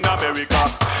America.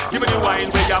 Give me the wine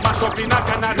where you mash up in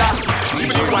Canada. Give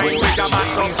me the wine where you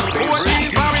mash up.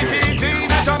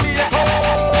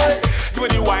 Give me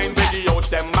the wine where the out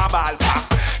them a ball for.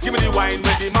 Give me the wine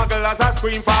where the mugglers a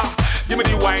scream for. Give me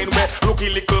the wine where rookie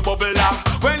little bubbler.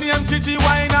 When the MGG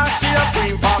wine and she a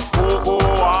scream for cocoa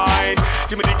wine.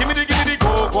 Give me the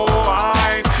cocoa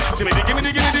wine. Give me the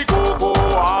cocoa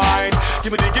wine.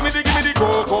 Give me the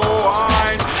cocoa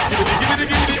wine. Give me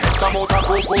the X amount of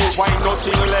cocoa wine,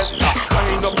 nothing less.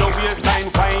 Wind up your waistline,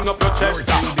 wind up your chest.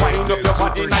 Wind up your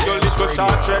body, now your little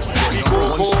short dress. The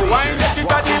cocoa wine, that is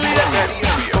a delicious.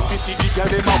 But you see the girl,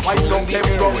 them a wind up them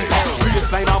rumpa.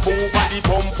 Waistline a move and the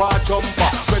bumper jumper.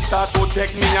 Sweat start to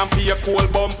take me and feel a cold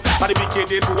bump. But the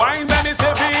wickedest wine, then it's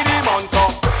a feedy months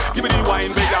up. Give me the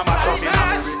wine, big and mash up in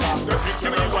America.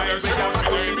 Give me the wine, big and mash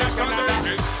up in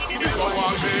America.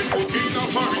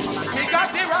 Me got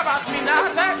the robbers, me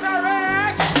not take the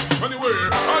rest. Anyway,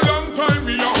 a long time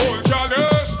me a hold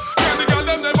jealous. Can the girl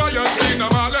them never yet clean a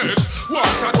malice. Walk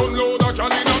a unload a can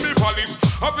in a me palace.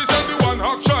 Officer the one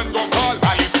action go call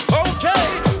Alice. Okay,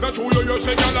 that's who you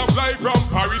say girl a fly from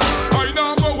Paris. I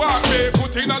now go walk me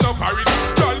put in a Paris.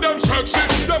 Girl them sexy,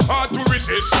 them hard to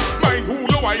resist. Mind who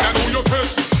you wine and who you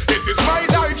kiss. It is my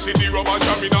life, see the robbers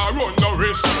and me now run no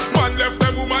risk. Man left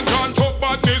them woman can't talk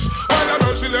badness. While I'm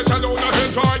merciless alone I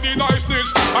enjoy the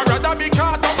niceness. I'd rather be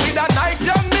caught up with a nice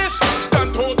youngness than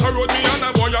total road me and a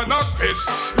boy a knock fist.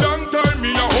 Long time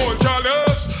me a hold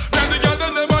jealous. Then the girl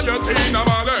them never yet in a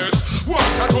malice. Walk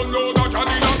a unload a can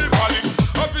in a me palace.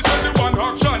 Officer the one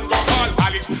action go call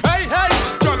Alice. Hey hey,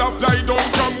 girl a fly down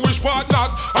from which part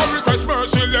not. I request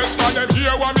merciless cause them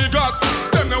hear what me got.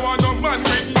 Them no want no man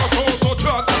with no so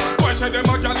chat. Why say them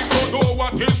a gal is don't know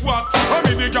what is what. I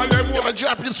mean the gal them yeah, man,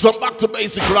 drop this from back to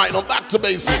basic right now, back to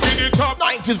basic.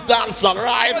 90s dance song,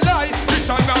 right? It's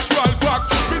a natural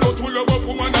fact. Me not to love a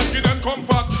woman and give them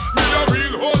comfort. Me a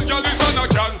real old gal is and I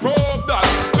can prove that.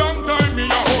 Long time me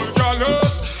a whole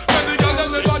jealous. And the gal that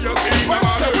never you think I'm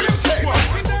a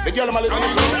the girl I'm a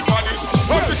listening to.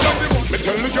 Me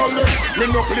tell the girl me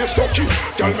no play stocky.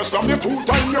 Girl me slam the full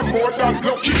time, you're more than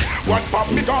lucky. One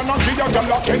pop me gonna give a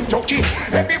girl a Kentucky.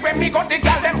 Everywhere me go the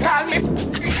girl them call me.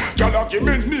 Girl a give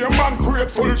me name and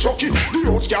grateful chucky. The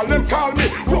host girl them call me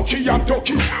Rocky and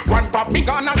Ducky. One pop me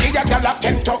gonna give a girl a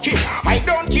Kentucky. I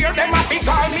don't care them a be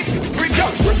call me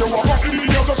girl, when you walk up in the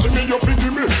air, just see me, you pity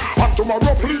me. And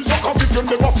tomorrow please, I come if you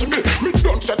never see me. Me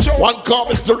don't set you. One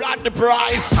call is to run the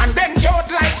price. And then short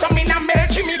like some in a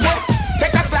melty me go.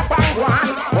 Take a slap and go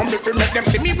on. Come if you make them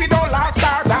see me with all our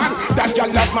start on. That girl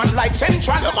love man like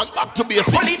Central. Yeah, man, back to basic.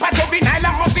 Only for juvenile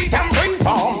and must eat and bring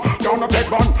form. Down a dead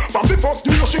one, from the first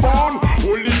day she born.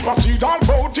 Only for seed all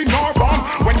boat in her farm.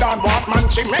 When down what man,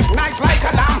 she make nice like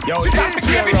a lamb. Yo, she can't be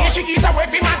every day she eat away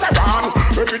from Mataran.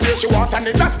 Every day she want and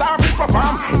it's a star we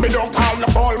perform. Me don't call the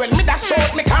ball when me that short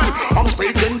me can. I'm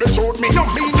speaking the truth, me no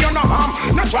mean you no harm.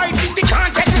 No try this, they can't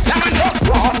take the stand up.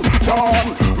 Run,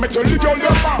 down, me tell the girl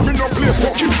me no place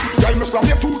cocky. Girl me slam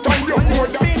you 2 times, you're more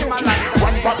than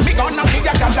one pop me gonna give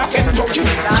you girl a Kentucky.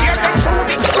 Scare them through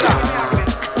the color.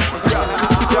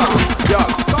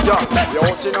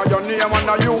 You see now your name and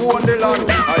now you own the land.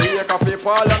 I hear coffee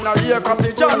fall and I hear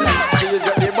coffee John. See you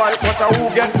get the bike, but who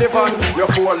get the van? You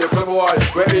fool little boy,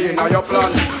 we're in on your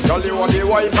plan. Y'all you want the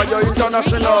wife and you're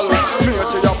international. Me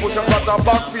to you put your got a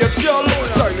back page girl.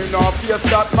 Signing off face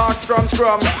that marks from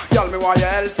scrum. Y'all me why you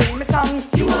else sing me song.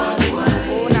 You are the one.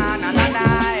 Oh na na na na.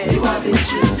 You are the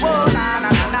truth. Oh na na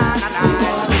na na na na. You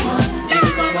are the one. You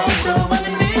come out to when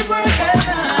the need work at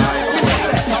night.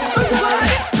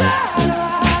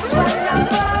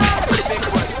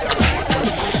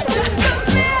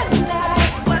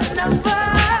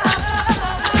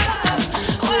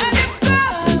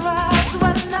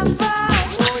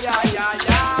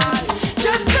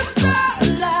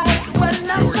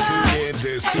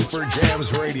 Super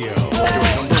Jams Radio,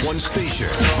 your #1 station,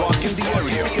 rocking the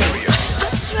area,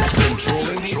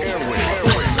 controlling the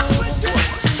airwaves.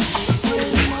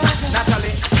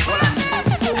 Natalie, hold on.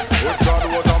 If God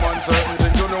was a man, certain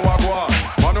things you know I go on.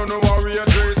 I don't know how we a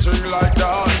string like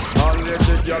that. All the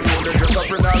big girl know they just up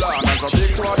in the land. And so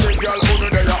big so a big girl who know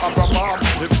they are up a farm.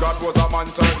 If God was a man,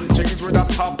 certain things would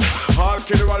have stopped. All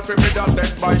kill all for me that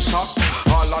dead by shot.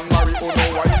 All and marry who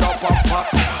know wind up a pot.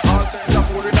 All take the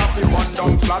food with a one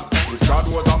down flat. If God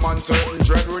was a man, certain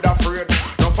dread would afraid.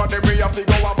 None for them we have to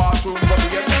go a bathroom go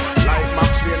get. Like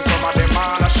Max Payne, some of them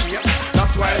all a shape.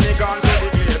 That's why they gone to the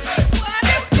gate.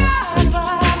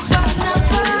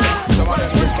 Some of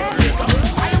them will forget.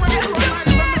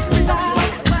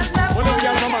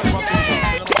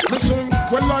 Listen,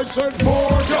 when I said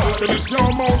more girl, it is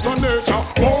your mountain nature.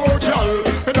 More girl,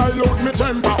 and I load me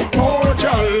temper. More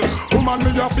girl, Woman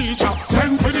me a feature.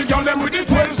 Send for the girl them with the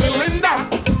 12 cylinder.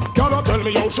 Girl tell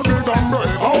me how she big and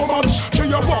brave. How much she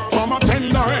a walk from a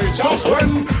tender age. Just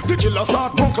when the killer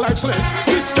start book like slave.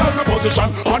 This girl a position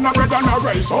on a bread and a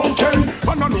race. Okay,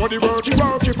 and I know the word she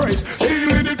phrase.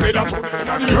 Still in the grade of the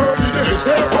early days.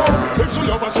 Therefore, if she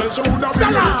love herself, she would have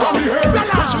been here from me here.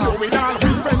 She know me now,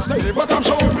 we fence day, but I'm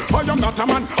sure I am not a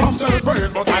man of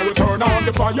self-praise. But I will turn on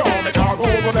the fire, make her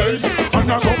over days. And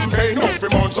there's some pain up for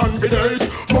months and for days.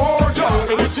 More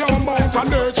joy, it's your mountain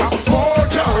nature. More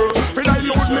joy, for I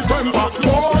lose me temper.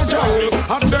 More joy,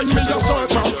 and then me a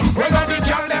search. Whether the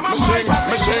girl them a sing,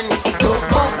 me sing.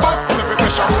 Every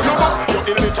pressure on your back, you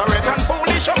illiterate and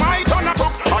foolish. You might turn a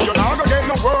book, and you never get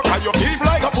no work. And you keep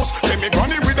like a puss, say me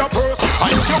gunny with a purse.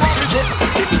 And you want me just,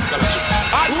 if it's scholarship.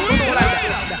 I don't know what I say.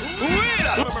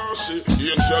 Mercy,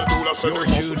 the angel do la You're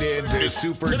tuned in to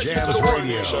Super Jams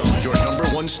Radio, your number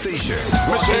one station.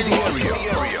 Rocking the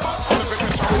area.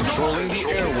 Controlling the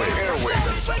airwaves.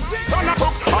 Turn a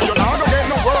book, and you never get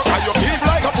no work. And you keep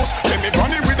like a puss, say me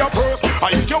gunny with a purse.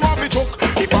 And you want me choke,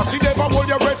 if I see them a hold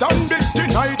your red and big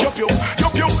tonight, you puke,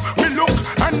 me look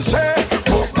and say,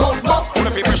 book. And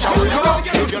if you pressure with your love,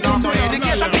 if you're not no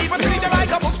education, people treat you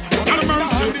like a book.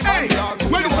 Hey,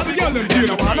 when you see the girl them deal,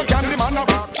 no man can demand a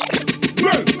back.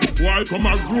 Well, why come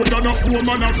a road and a poor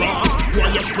man a rock? Why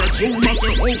you spread rumors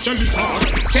say how Shelly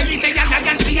sauce? Shelly say ya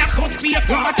can see a cuss be a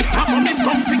part. And when him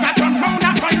come pick a turn round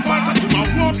and find fault, 'cause him a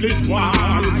worthless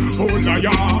one. Oh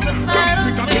liar, come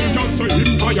pick a tell you say him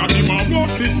tired. Him a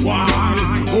worthless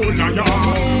one. Oh liar,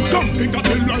 come pick a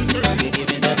tell you say. Give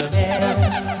me the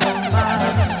best,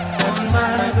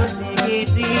 somebody go sing it,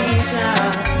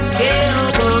 que no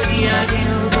podía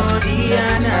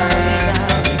nada.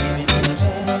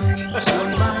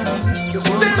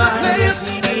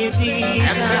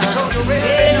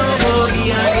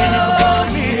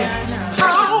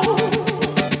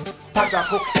 Pot I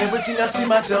cook everything I see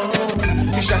my dome.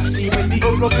 Fish I steam with the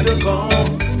okra to the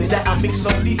bone. Then I mix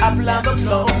up the apple and the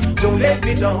plum. Don't let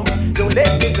me down, don't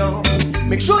let me down.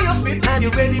 Make sure you're fit and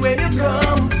you're ready when you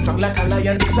come. Strong like a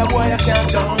lion, this a boy I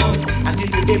can't down. And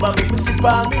if you ever make me sit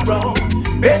by me wrong,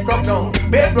 bed broke down,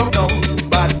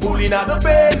 bad pulling out the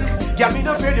bed. Yeah, me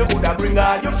no afraid you coulda bring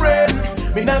all your friends.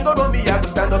 Me not go run, me I go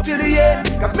stand up till the end.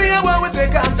 'Cause me I want to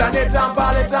take Antoinette and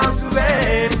Paulette and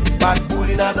Suzanne. Bad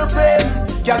pulling out the bed.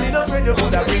 Yeah, me no afraid you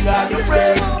coulda bring all your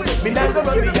friends. Me not go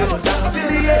run, me I go stand up till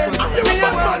the end. Me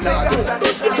I want to take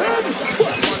Antoinette and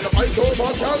Paulette. Fight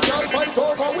over, girl, fight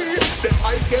over we. Them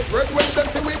eyes get red when them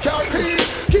say we can't pee.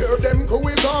 Hear them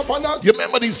going up on us. You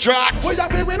remember these tracks? We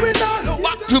have when we dance.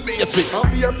 Back to basic.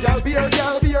 Beer, girl.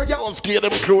 Don't scare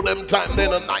them crew them time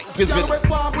then the 90s. Girl, we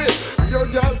swap with. Beer,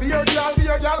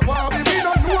 girl, why we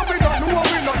don't know.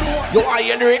 Yo, I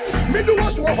Henrix. Me do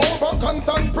a show over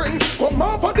constant bring. Come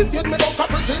off of the date, me go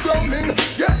pretty grounding.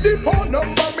 Get the phone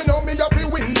number, me know me have to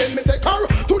win. Then me take her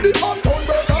to the Uptown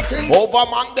Burger King. Over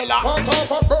Mandela. Park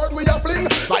off a bird we a fling.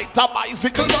 Light a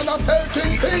bicycle. Man a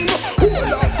felting thing.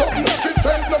 Hold up, don't let it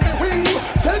bend to me wing.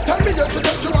 Tell me you should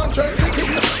get you on church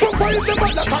king. But why is the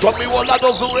man that From me all of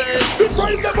those who the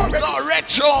price never ready. no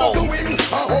retro. To win,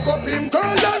 I hug up him,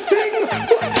 girl and sing. And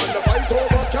the fight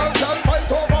over, can't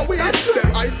fight over we.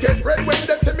 Them eyes get red when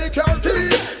them see me can't see.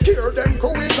 Hear them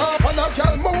going off and I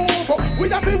can move. We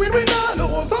happy when we not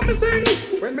know something sing.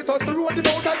 When me touch the road, you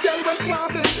know that girl was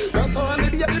swamping. That's all the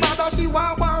baby mother, she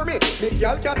want war me. Me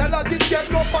girl catalog it,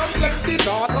 get no fun, plenty,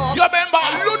 not You remember,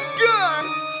 look good.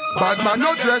 bad man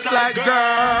no dress like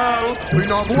girl. We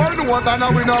no boy nose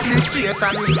and we no bleach face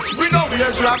and we no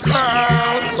wear drag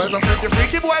girl. Well, some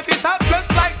freaky boys is not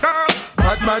dressed like girl.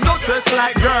 Bad man no dress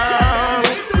like girl.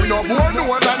 We no boy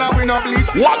nose and we no bleach.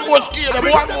 One more scare them.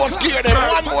 You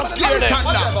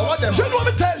know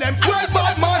me tell them, well,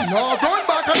 bad man no run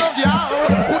back and no girl.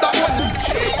 Who that one?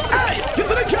 Hey, get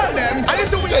to the kill them. I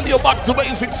used to Tell you back to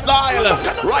basic style.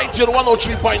 Right in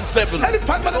 103.7.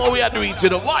 Oh, we are doing to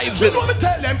the vibes. You know me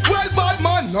tell them, well, bad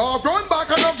man no run back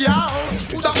and no girl.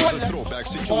 Who that one? Throwback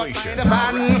situation.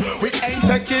 We ain't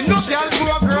taking no girl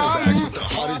program. The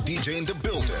hottest DJ in the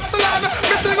building. Lad,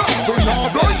 me sing up. We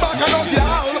no run back and no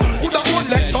girl. Who that one?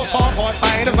 Lexus or Ford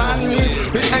find a van.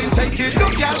 We ain't taking no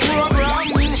girl program.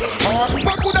 Or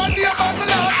what could I do about the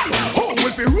lad? Oh,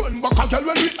 if we run back a girl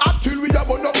when we act till we have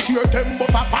enough hear them, but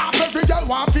a pass every girl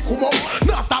want to come up.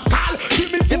 Not stop call.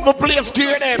 Give me In my place,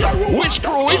 scare them. Which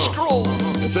crew?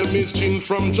 Say Miss Jeans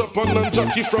from Japan and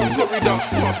Jackie from Florida.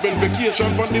 Must spend vacation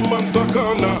from the Monster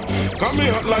Corner. Come me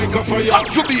hot like a fire.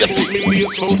 Back to basic. Put me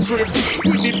lace so crib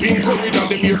with the pink corridor.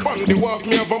 Them here on the walk,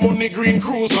 me have a money green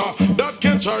cruiser. That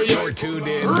catch her, yeah. You're tuned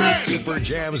in to Super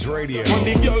Jams Radio. When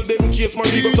the girl them chase my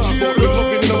people talk about me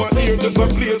loving in our ear just a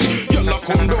place. Y'all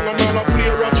come down and all a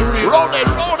play ratchery. Roll it.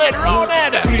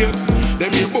 Place.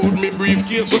 Them here bout me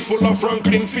briefcase so full of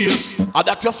Franklin face. And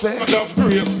that you say? God of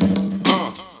grace.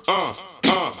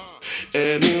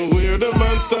 Anywhere the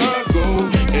monster go,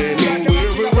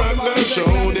 anywhere we rock the show,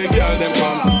 the girl them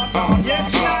come.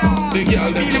 The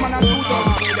girl them come.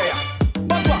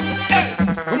 But what? Hey,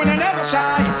 women are never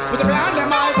shy. Put the behind them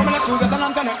eye, women are suited and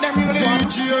antenna. Them really want.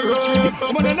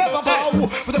 Women are never bow.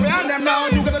 Put the behind them now.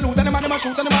 You gotta loot and the man them a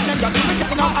shoot and the man them got to make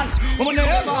it in our hands. Women are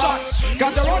never shy.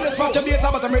 Cause you're on this spot, your dates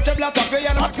about some rich black top.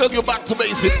 I tell you back to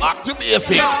basic. Back to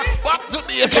basic.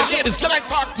 Ladies, can I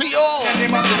talk to you? Any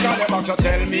man to call them out to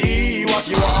tell me what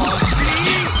you want.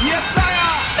 Yes,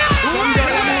 sire. Come down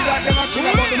and move like them and kill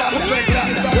about the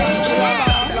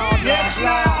yes,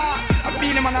 sire. I've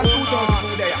been a man and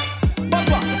 2002 there. But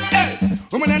what? Hey,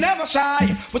 women are never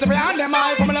shy. Put it behind them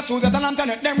eye. Women are Susan and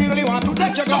Antoinette. Them really want to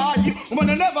take your joy. Women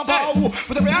are never bow.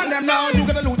 Put it behind them now. You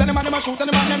gotta loot and the man them a shoot and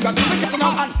the man them got to make it in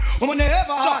our hand. Women are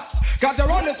never hot. Cause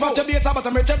you're on this spot, your dates about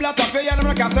some rich black top. You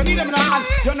don't cast you need them in a hand.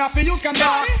 You're not for use can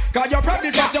talk. Cause you're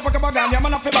pregnant but you fuck up a gun. You're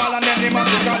not for ball and then the man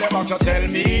to call them out. So tell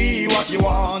me what you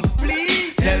want.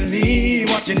 Please tell me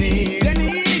what you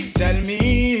need. Tell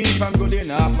me if I'm good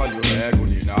enough for you.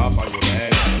 Good enough for you.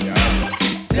 Yeah.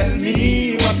 Tell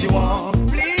me what you want.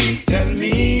 Please tell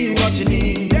me what you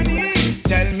need.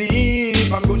 Tell me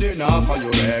if I'm good enough for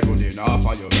you. Good enough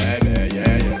for you, baby.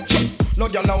 Yeah. No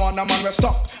girl no want a man we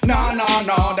stuck.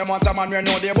 Nah. Them want a man we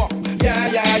know they walk.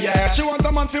 Yeah. She want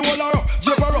a man fi hold her up,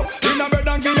 jump her up in a bed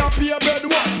and give her pay a bed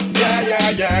walk.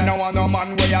 Yeah. No want no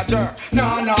man we a jerk.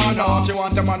 No. She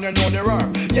want a man we know they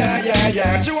work.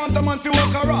 Yeah. She want a man fi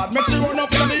work her hard, make she run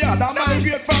up in the yard and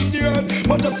migrate from the earth.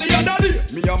 But you see her daddy,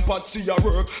 me and Pat see her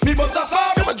work. Me bust a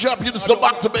fire. I'ma drop you to some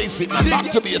back to basic.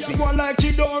 Back to basic. One like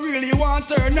she don't really want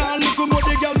her. Now look how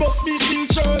the girl must be sing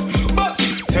shirt. But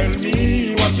tell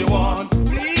me what you want.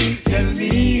 Please tell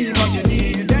me what you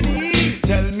need.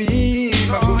 Tell me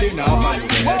if I'm good enough.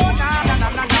 Oh, nah.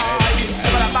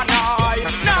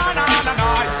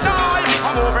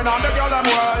 I'm moving on the girl and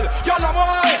world.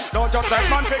 Don't just take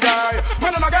man for guy.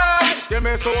 When I'm a guy, give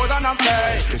me soul and I'm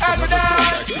play. Every day,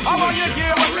 I want you to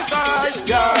give what me say.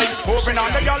 Yeah, moving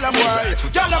on the girl and world.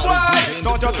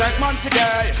 Don't just take man for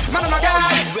guy. When I'm a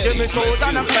guy, give me soul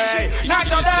and I'm play.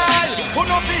 Night or day, who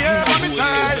not be here what me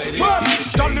say.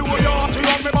 Tell me where you are to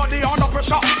love me body under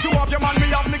pressure. You have your man, me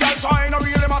have me girl, so I ain't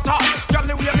really matter. Tell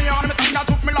me where me on, me skin that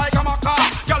took me like a maca.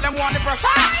 Tell them want the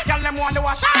pressure, tell them want the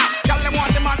washer. Tell them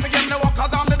want the man to give me work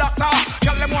cause I'm the doctor.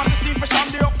 Tell them want the steam fish on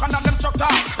the hook and I'm the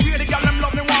instructor. Really tell them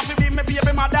love me, want to be me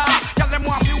baby mother. Tell them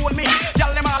want to hold me,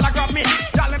 tell them all I grab me.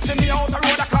 Tell them send me out the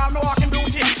road, I call me walking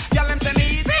beauty. Tell them send me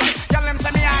easy, tell them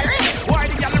send me irie. Why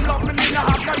the tell them love me, no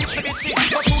have to eat the bitchy.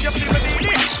 But who you see me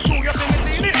dealing, who you see me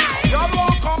dealing. Y'all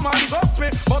won't come and trust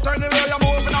me, but anyway I'm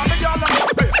moving on the girl and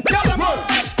love me. Tell them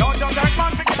don't just take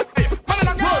man for me. When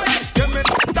I'm good, give me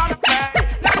down the play.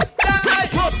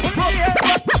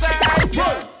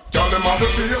 Girl, them have the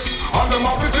face, and them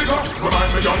have the figure.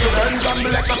 Remind me of the Benz and the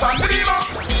Lexus and the Beamer.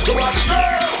 So what is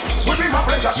girl? Will be my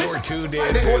pleasure. You're tuned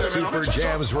in to Super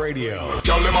Jams Radio.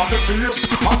 Girl, them have the face,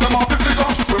 and them have the figure.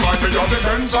 Remind me of the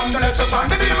Benz and the Lexus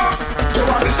and the Beamer. So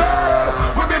what is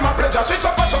girl? Will be my pleasure. She's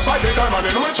a precious like the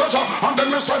diamond in my treasure. And then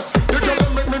me say, the girl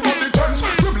them make me body tense.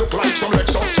 You look like some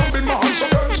Lexus, some in my hands, some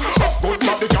guns. Of good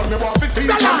love, the girl me want to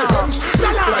feature me guns.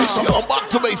 Like some back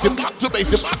to basic.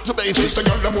 Just the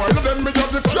girl them well, then me got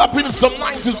the Dropping some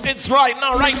 90s hits right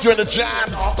now, right here in the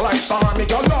jams. Like star, me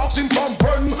girl laughs in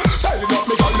pumping. Styling up,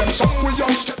 me girl them song we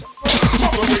just get.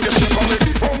 Bubble with the shape and make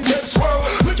the pump get swell.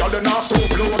 Me girl them have to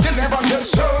blow, they never get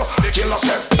so. The killer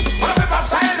said, what if I'm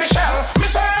style Michelle? Me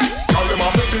say, girl them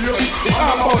have the feel. It's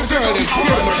all about fear them,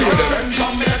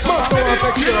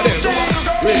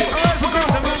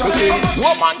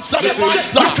 Woman, stop it.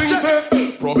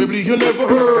 Probably you never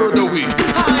heard of it.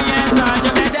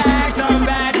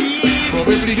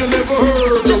 Probably you never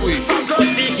heard of it.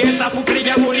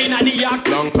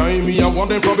 Long time me I want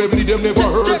them, probably them never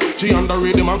heard. She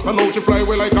underrated the monster, now she fly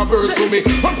away like a bird to me.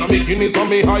 I'm not making it on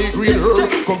me high grade her.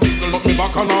 Come pickle up me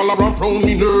back and all around prone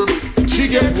me nerve. She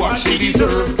get what she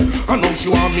deserve. I know she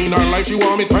want me in her life, she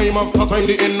want me time after time.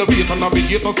 The innovator,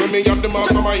 navigator, send me at the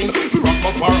mastermind. We rock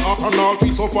my far out and all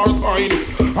peace so far fine.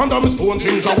 And I'm a stone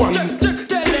ginger one. Tell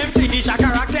them see the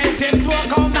shakara, tell them to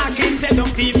come back in. Tell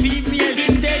them the female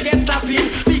in there get slapping.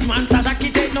 Big man Tasha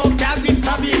Kitty.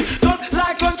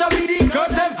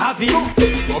 feel.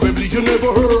 Probably you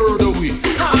never heard of it.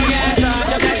 Oh yes,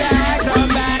 you better ask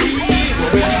somebody.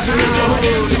 Probably you never heard of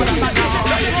it.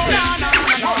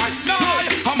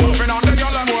 I'm moving on the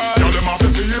girl and world. Girl them have the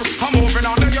face. I'm moving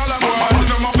on the girl and world. Girl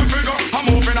them have the figure. I'm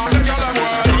moving on the girl and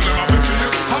world. Girl them have the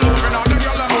face. I'm moving on the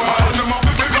girl and world. Girl them have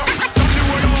the figure. Tell the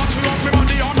way you want to rock me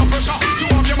body under pressure. You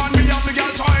have your man, me have the girl,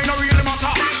 so it no really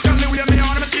matter. Tell the way me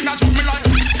on me skin and choke me like.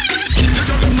 You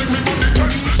girl them make me body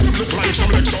tense. You look like some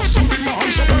legs or something my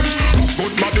hands are bent.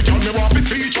 Good body girl me want to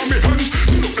feature me hands.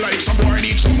 Look like some boy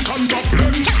need some contact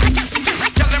lens.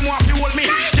 Girl them want to hold me.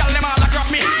 Girl them all a grab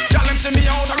me. Girl them send me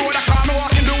out the road. I call me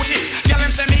walking duty. Girl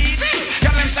them say me easy.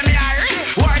 Girl them say me iron.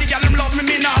 Why the girl them love me?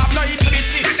 Me nah have no itsy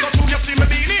bitsy. So true you see me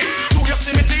beanie. True you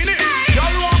see me teeny.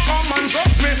 Girl won't come and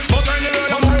trust me. But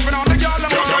anyway I'm moving on the girl them.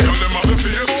 Girl them have the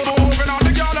face. Moving on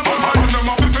the girl them. Girl them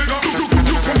have the figure.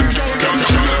 Look on the girl them.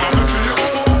 Girl them have the face.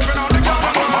 Moving on the girl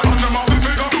them. Girl them have the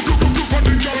figure. Look on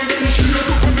the girl them.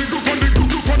 Look on the girl them. Look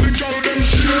on the girl them.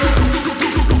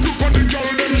 Look on the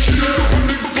girl them.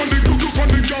 Look on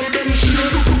the girl them.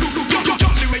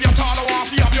 Jolly way you tall, I want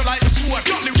to have you like a sword.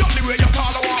 Jolly way you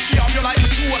tall, I want to have you like a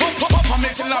sword. Up, I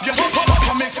makes it love you. Up,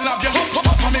 I makes it love you. Up,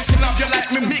 I makes it love you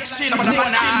like me mixing.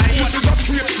 This is a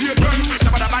straight statement.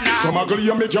 Some ugly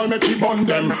and me girl me keep on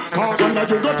them. Cause I know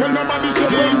you go tell nobody say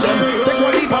run them. Take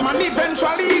one leap and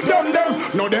eventually done them.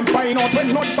 Know them find out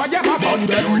when not for you upon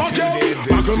them.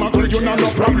 Muggle, you know no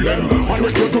problem. And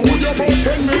what you do, you must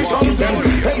tell me something.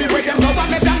 Anyway, them know I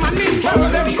let them and in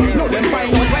them. Know them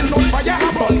find out when not for you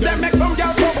upon them. Make some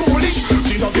girls so foolish.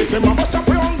 She don't get them a bust up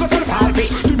your uncles and salvage.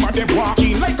 The man them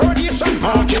walking like coronation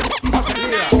market.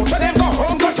 So to them go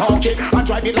home, go talk it. And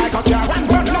drive it like a car and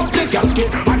burn out the gasket.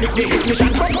 And if they hit me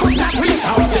and come on that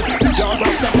restart it. The girls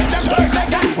are stepping them turn like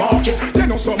that walk it. They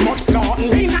know so much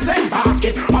plotting in them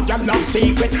basket. Of your love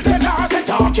secret, they know say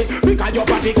talk it. Because your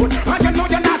body good and you know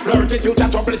you're not flirting. You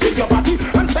just trouble in your body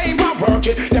and say my work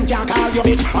it. Them can't call you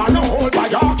bitch or no hold by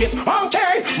your kiss.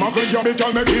 Okay, muggle you me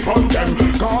girl me keep on them.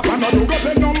 Cause I know you go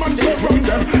tell no man to run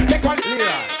them. Take one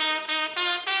here.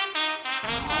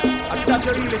 That's a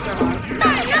really say man.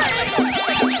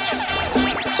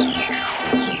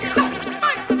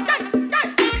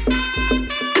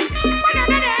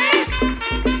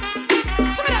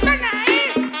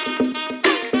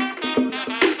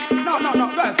 No,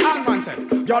 girls, all man said.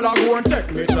 Y'all are go and take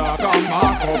me chalk and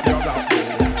mark up your black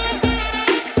hole.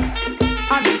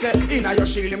 And then say, inna your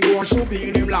shield him go and shoot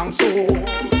in him long so.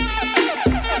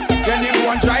 Then him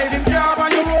go and drive him car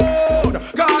on your road.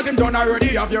 Cause him done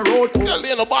already have your road code. Tell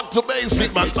me, back to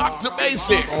basic, man, back to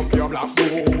basic. Up your black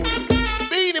hole.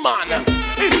 Beanie man.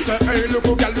 He say, hey, look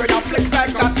who girl where you flex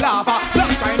like that lava.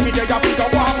 Long time me there you figure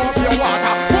warm up your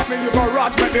water. Put me you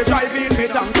garage, make me drive in me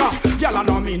tanker. Girl I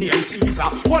know me name Caesar.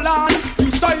 Hold on,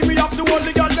 this time me have to hold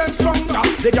the girl them stronger.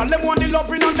 The girl them want the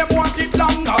loving and them want it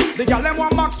longer. The girl them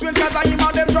want Maxwell cause I am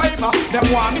a them driver. Them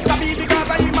want Mr. B because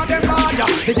I am a them lawyer.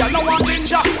 The girl no want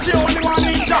ninja, she only want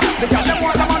ninja. The girl them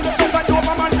want a man to tough and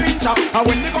over man pincher. And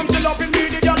when they come to loving me,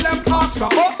 the girl them ask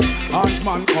her, oh, Hans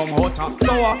man come hotter.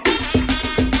 So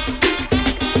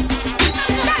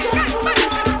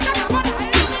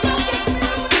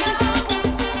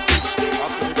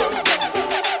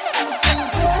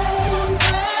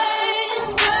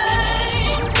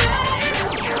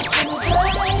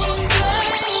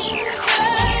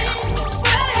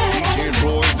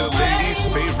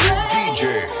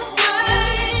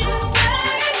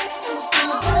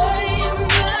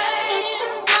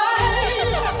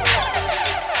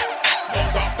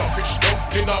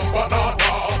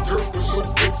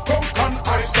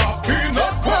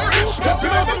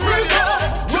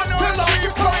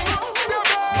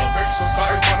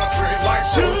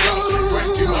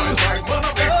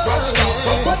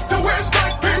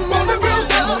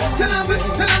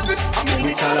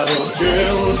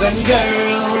girls and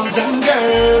girls and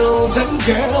girls and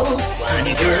girls,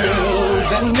 honey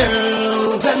girls and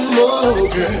girls and more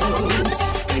girls.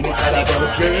 And it's all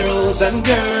about girls and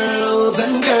girls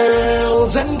and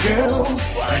girls and girls,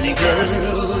 honey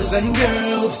girls and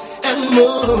girls and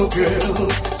more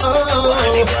girls. Oh,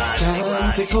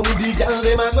 can't take out the girl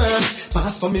them a gone.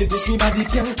 Pass for me, this me body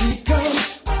can't keep calm.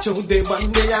 Watch out the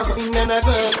one day I win and I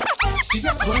go. She a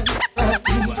one.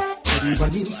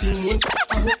 Even in singing,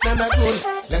 I'm not good.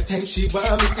 That time she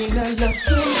want me in a love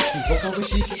song. The fuck away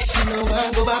she get, she know I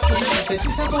go back home. She said,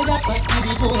 this a boy that back to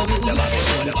the bone.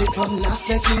 The chick from last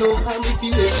night, she know how me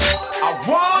feel it. I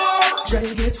want try to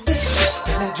get wet.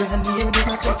 Then I draw near me,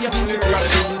 my truck, you feel it.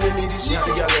 Let me this shit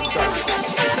together.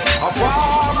 I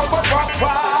want,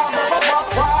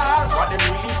 what they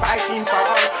really fighting for.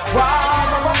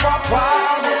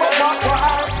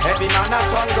 Every man a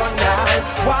turn gun down.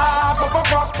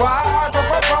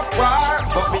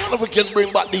 What if we can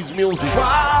bring back these music?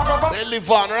 They live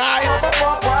on, right?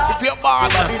 If you're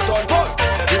born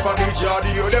if I reach out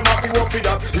the year, them have to work for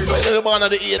that. If you're born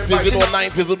in the 80s, you know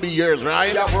 90s will be yours,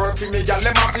 right? Yeah, work for me, girl,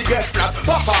 them have to get flat.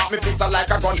 Pop off me pistol like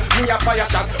a gun, me a fire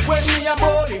shot. When me a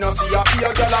ball, you know see a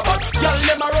fear girl a bad. Girl,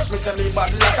 them a rush me, say me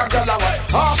bad like a girl a what.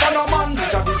 Half an a man,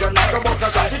 this a vision like a bus a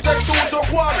shot. It takes two to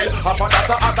quarrel, half a that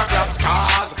a other claps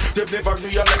cars. They never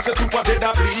realize the two a dead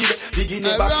a bleed. Biggie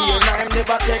never kill, now him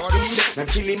never take lead. Them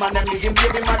kill him and them leave him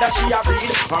baby mother she a breed.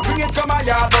 And bring it come a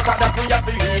yard, but that we a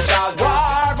feel it as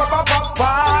war,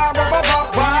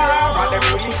 and them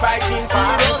really fighting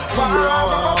serious.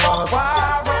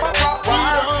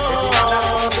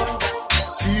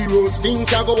 Serious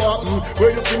things a go happen.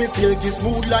 When you see me silky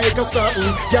smooth like a satin,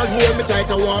 girl hold me tight,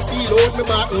 I want feel out me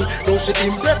button. Don't she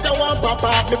impress, I want pop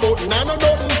off me button. I know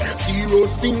nothing.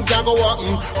 Serious things a go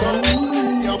happen.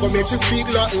 I go make you speak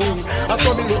Latin. I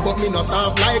saw me look but me no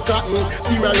soft like cotton.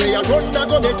 Serial way I run, I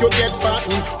go make you get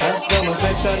fatten. That's from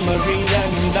affection, Maria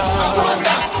and Dawn.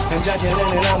 And Jacqueline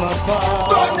and I'm a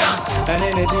part. And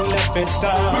anything left it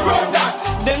start.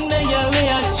 Then they yell me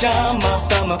a charm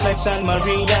after my flex and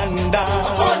Maria and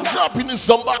Dawn. Dropping this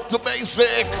some back to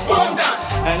basic.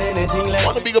 And anything left.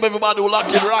 Want to big up everybody who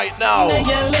lock in right now. They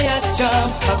yell me a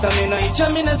charm after me no each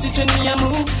and me no teach when me a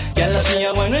move. Girl I see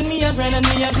a one when me a grind and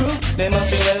me a groove. Them a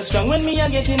feel well strong when me a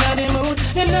get in a the mood.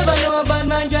 Them never know a bad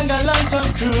man can go long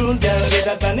some crude. Girl get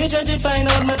a plan, judge it find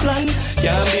out my plan.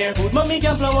 Can't bear food but me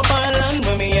can flow up our land.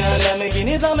 When me and me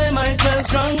guineas and me might well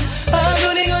strong. Ah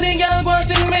goody goody girl go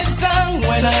sing me song.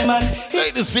 When I'm on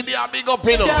hey, the city a big up,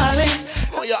 you know.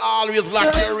 Oh, you always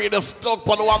like your radio stuck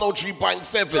on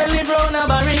 103.7. Belly brown a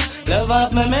barry. Love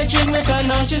up my metric, make her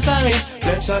know she's sorry.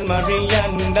 Let's on Maria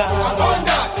and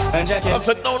and Jackie. I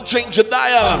said don't change your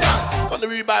dial. When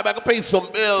we buy back, pay some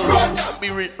bills. And be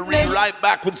right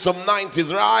back with some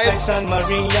 90s, right? Let's on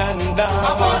Maria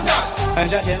and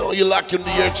Jackie. Oh, you lock in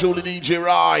the ear to the DJ,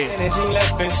 right? Anything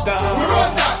left in start.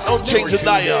 Don't change your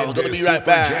dial. Gonna be right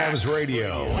back. Jams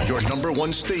Radio, your number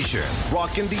one station,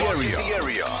 rocking the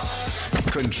area.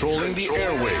 Controlling the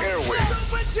airwaves.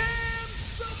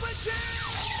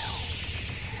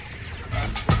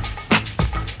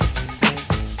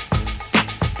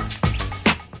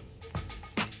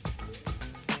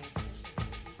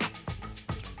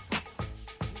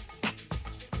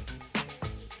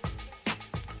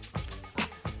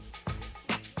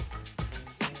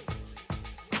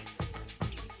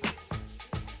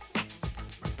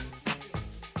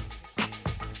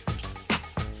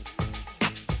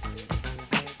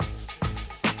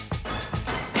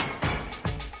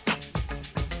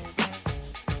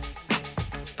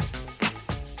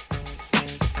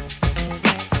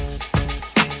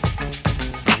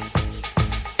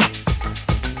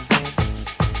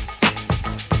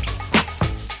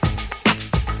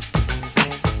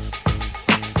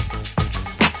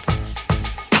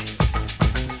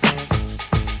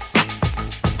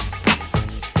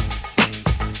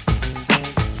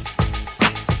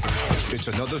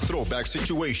 Throwback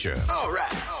situation. All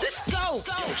right, let's go.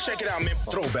 Check it out, man.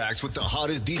 Throwbacks with the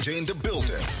hottest DJ in the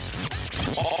building.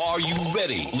 Are you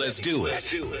ready? Let's do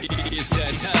it. It's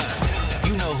that time.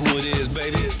 You know who it is,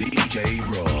 baby. DJ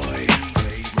Roy.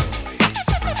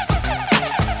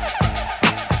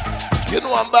 You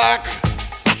know I'm back.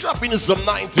 Dropping in some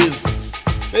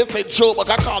 90s. They say show, but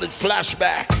I call it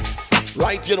flashback.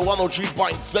 Right here,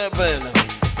 103.7,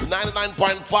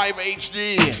 99.5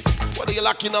 HD. Whether you're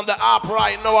locking on the app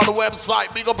right now on the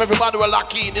website, big up everybody we're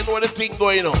locking. You know what the thing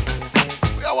going on.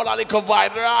 We have a little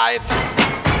vibe, right?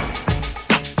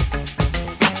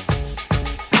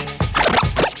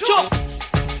 Jump!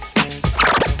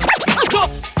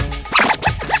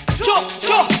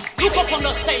 Look up on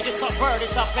the stage, it's a bird,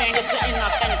 it's a plane, it's an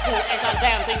innocent fool, ain't a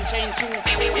damn thing changed too.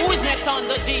 Who is next on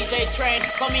the DJ train?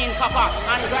 Come in, copper,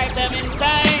 and drive them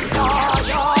insane.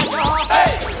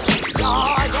 Hey!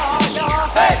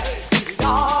 Hey!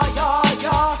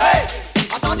 Hey!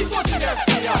 I thought it was in there.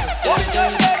 What you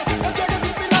tell me? Let's get the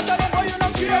people out of them, but you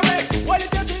not scare me. What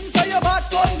did you think? So you bad,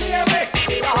 come near me.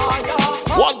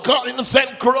 One car in the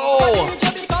St. Crow.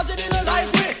 Because it didn't like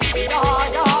me.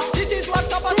 This is what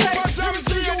Papa said. I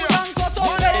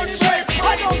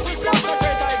don't think that's a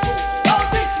great idea. Don't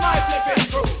miss my flipping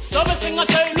through. So the singer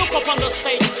say, look up on the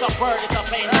stage. It's a bird, it's a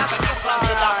plane. It's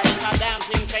a damn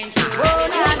thing changed.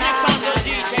 Who's next on the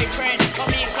DJ train?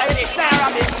 Come in, play this.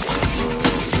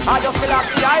 I just still have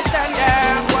to I send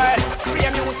them well. Free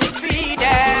music feed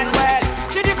them well.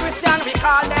 See the Christian we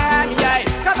call them, yeah.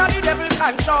 Cause all the devil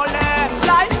control them.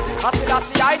 Slide. I still have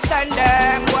to I send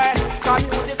them well. Cause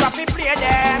music have to play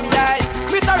them, yeah.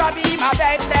 Mr. Robbie, my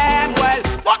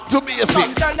Back to basic.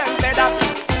 Some tell them say that.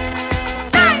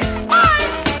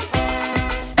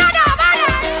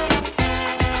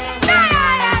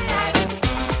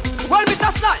 Well,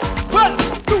 Mr. Sly, well,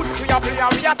 music we are play,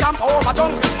 we are jump over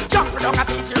jungle. Jump down a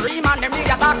teach you, ream and them we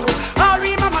attack to. All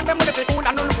ream and them with the cool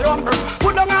and none for humble.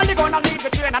 Put down all the gun and leave the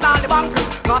train and all the bunker.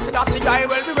 Master the CI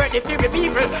will be ready for the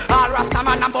people. All Rasta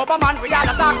man and Bubba man we all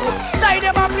attack to. Stay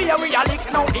them and play, we are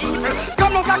licking out the evil.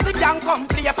 Come on, taxi gang, come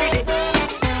play a filly.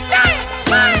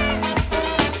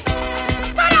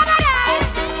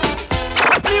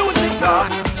 Music, no.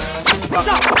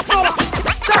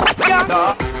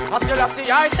 I still see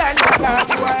I send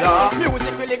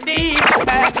music will lick deep.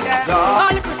 All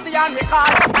the Christian we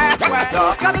call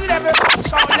got the level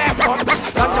show them up.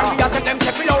 Don't you be at them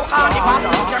say below carnival.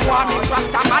 Them want me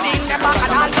trust a man in them back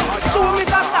and all. Two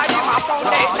Mr. Style in my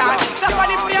foundation. That's why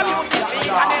they play music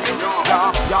each and every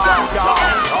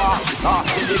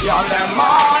see the girl them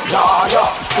man,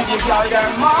 see the girl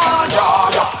them man,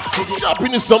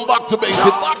 Dropping this some back to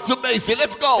basic,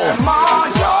 let's go.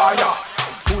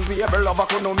 Who'll be able lover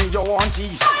could know me you want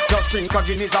tease. Just drink a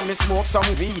Guinness and me smoke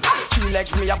some weed. 3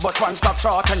 legs me a but one stop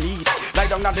short and knees. Lie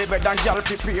down on the bed and y'all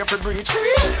prepare for breach.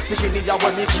 Bikini ya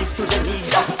when me keep to the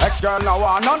knees. Ex-girl now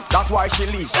want none, that's why she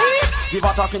leaves. Give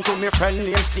her talking to me friend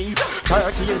named Steve.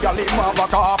 13 y'all him have a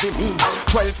coffee me.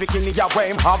 12 bikini ya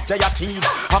when him have their teeth.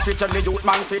 Have to tell the youth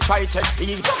man fi try take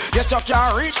heed. Yes you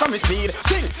can't reach from his speed.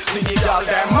 Sing, see the girl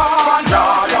them man,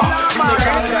 yeah. See the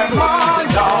girl them man,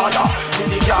 yeah. See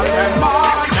the girl them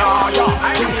man.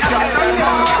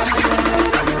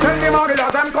 Send them all the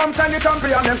lads and come, send the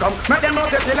champion them come. Make them know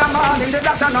say till a man in the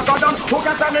doctor not go down. Who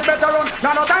can stand it better run?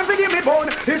 Now no time to give me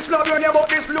bone. This love you about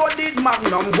this loaded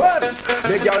magnum. Well,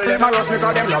 the girl them a rush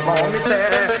because them love how me say.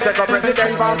 Take a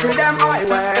president from free them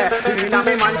highway. In a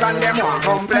me mansion them want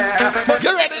come play. But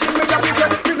you ready? Me just be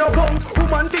said, me no bum.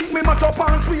 Woman think me match up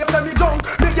and sweep and me jump.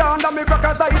 Me yonder me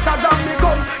crackers I hit a jam me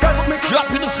gun.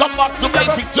 Dropping the song back to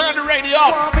basic, turn the radio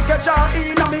up.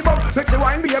 Make you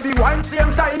wine, baby, wine,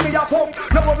 same time me a pump.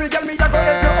 No worry, girl, me a go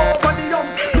let you over the hump.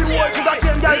 The whole to the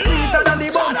game, girl, sweeter than the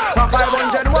bum. A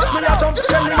 500 watts, me a jump.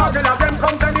 Send the muggle of them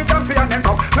come, send the champion them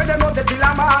come. When them know say till a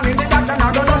man in the doctor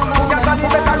not go down. Who can stand the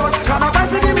better run? Can I find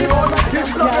to give me bone?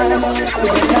 It's flow in the money.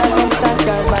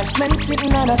 Bashman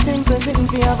sitting on a simple sitting,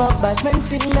 fi have a bashman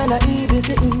sitting on a easy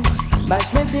sitting.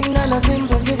 Bashman sitting on a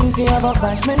simple sitting, fi have a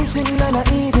bashman sitting on a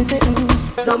easy sitting.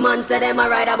 Some man say them a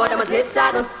ride but them a slip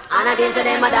saddle. And I think to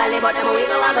them a dolly but them a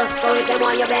wiggle waggle. So if them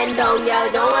want you bend down,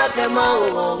 y'all don't help them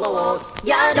out.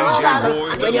 Y'all don't goggle.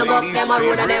 And when you go up them a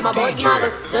road and them a bus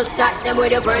muggle. Just chat them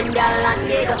with your friend, y'all and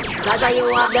giggle. Cause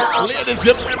you have the ladies,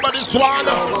 you remember this one?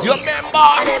 You remember?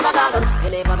 I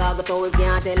never goggle, so we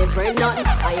can't tell him friend nothing.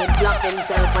 I ain't block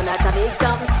himself and that's a big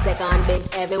something. Second big,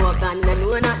 every walk and I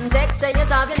know nothing. Check, say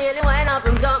yourself, you nearly wind up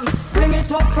from something. Bring it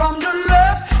up from the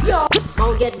left, yo.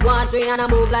 Won't get watery and I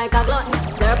move like a glutton.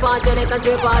 Third part you make a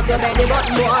trip off your belly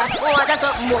button, boy. Oh, that's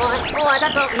something, boy. Oh,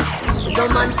 that's something.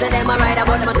 Some man say them a ride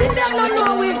about my sit down.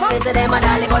 They say them a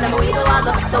dolly but them a wiggle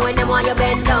waggle. So when them want you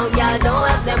bend down, y'all don't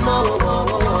help them more.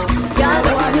 Y'all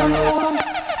don't know.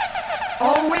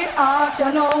 Oh, we are,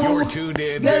 you know. You're tuned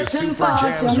in to Super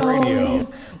Jams Radio.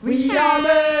 We are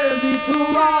ready to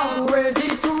roll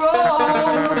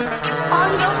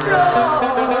on the floor.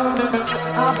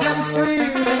 Of them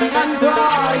screaming and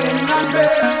crying and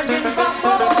begging for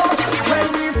more. When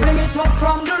we fling it up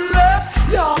from the left,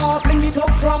 y'all fling it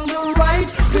up from the right.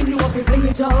 We know if we fling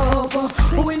it up,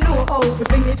 we know how to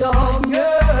fling it up,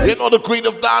 yeah. You know the queen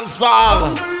of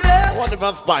dancehall. One of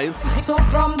us spice. Sit up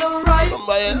from the right.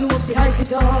 We know if we ice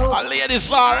it up.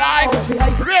 Ladies, all right.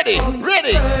 Ready.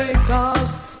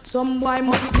 Cause some boy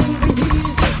must think we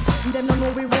easy. Them don't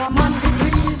know we want man be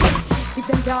easy. If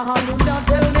them can't handle that,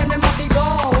 tell them have to go.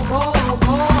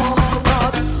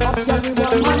 Cause up here we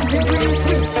want man be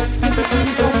easy. If the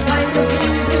things on time to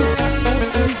easy. Most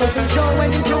people can show when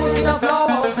the juice in the flow.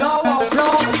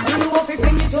 You know if we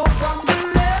fling it up from the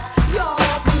left, yeah,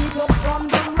 fling it up from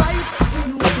the right. We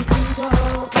know if we fling it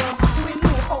up, we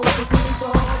know how to fling it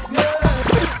up, yeah.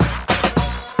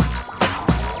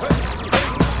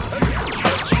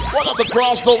 One of the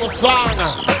crossover song.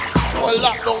 Well,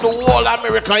 lock down the whole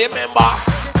America, you remember?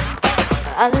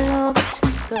 I love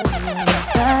you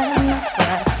inside of my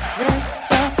heart.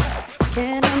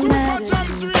 Can't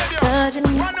imagine you touching me.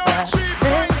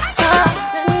 There's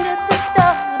something just to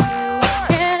stop you.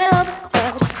 Can't help but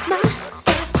touch myself.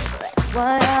 That's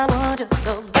why I want you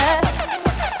so bad.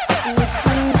 Yes,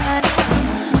 when I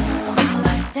don't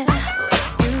like that,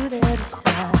 you there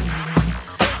beside me.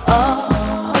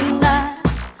 All night,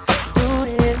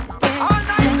 doing everything.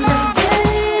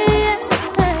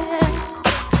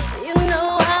 You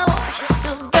know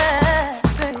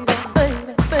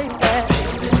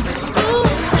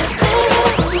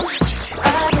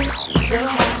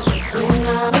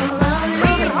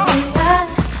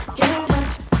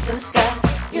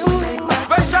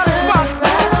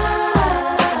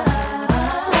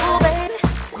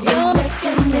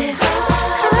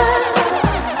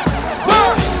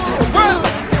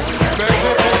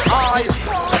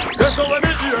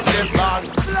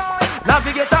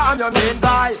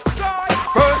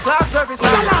service.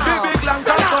 Big long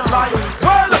transport line.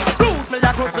 Well, lose me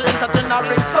a cruise to entertain a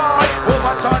big side.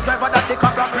 Overcharge driver that the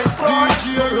cobra press right.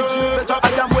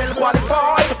 I am well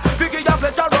qualified. Figure your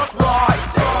pleasure us right.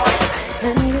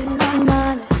 And in my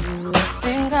mind, I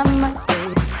think I might be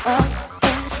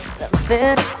obsessed. The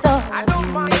very thought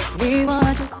makes me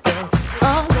want to go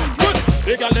on.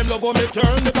 They got them love on me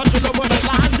turn, because she love on me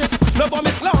launch it. Love on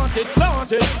me slant it.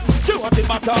 She want it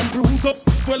back and bruise up,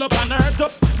 swell up and hurt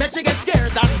up. Make she get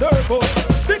scared and nervous.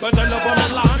 Because I love on me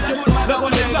launch it. Love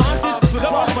on me launch it.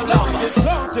 Love on me launch it.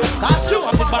 She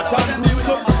want it back and bruise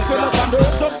up, swell up and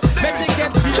hurt up. Make she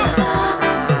get scared.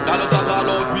 Dollars are all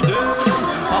out with them.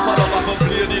 Papa lover come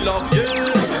play the love game.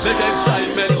 Make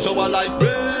excitement shower like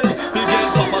rain. Big get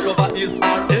Papa lover is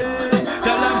our aim.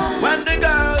 Tell them when the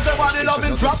girls they want the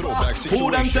loving proper.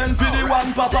 Who them send for the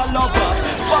one Papa lover?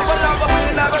 Papa lover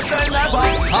will never say never.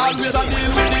 Always a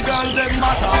deal with the girls them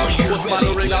matter. Put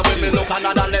man ring up when me look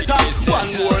another letter.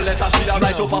 One more letter she a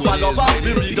write to Papa lover.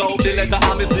 Me read out the letter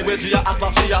and me see where she a ask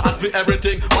for. She a ask me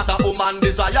everything what a woman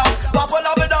desire. Papa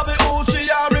lover who she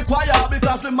a require.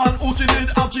 Because the man who she did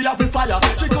have she a free fire.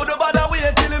 She couldn't bother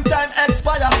wait till him time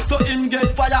expire. So him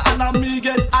get fire and a me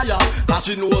get higher. Cause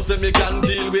she knows that me can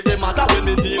deal with the matter when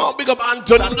me deal. Oh, big up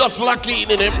Anthony, just lock in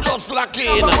him, just lock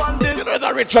in. You know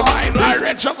the richer vibe, the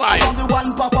richer vibe. The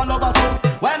one Papa lover so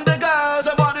when the girls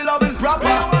they want the loving proper.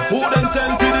 Who them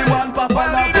send for the one Papa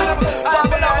lover?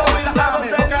 Papa lover will never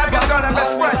say never.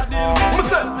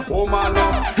 Oh man,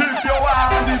 if you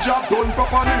want the job done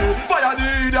properly, fire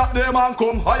the idiot them and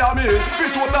come hire me.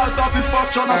 With total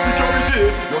satisfaction and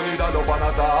security, you need a love and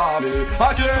a army.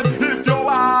 Again, if you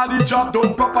want the job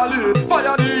done properly,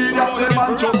 fire the idiot them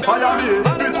and just hire me.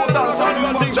 With total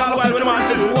satisfaction and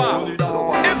security, you need a love and a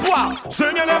army. It's what?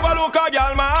 Sing you never look a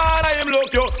girl, man, I am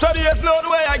look you. So there's no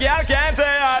way a girl can say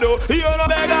I do. You know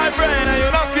beg her friend and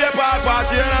you know scrape her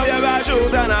party. You know you got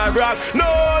shoes and her frock. No,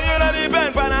 you know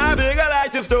depend on her bigger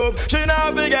like the stove. She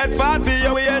now get fat for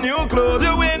you with your new clothes.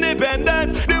 You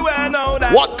independent, the way now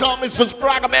that. What come is this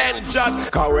bragament?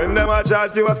 Cause when them a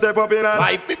chat, you a step up in and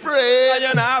might be free. And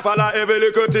you not follow every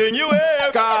little thing you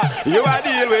hear. Cause you a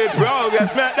deal with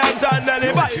progress. Make them stand and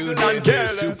invite and kill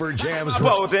Super Jams.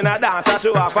 Pose in a dance and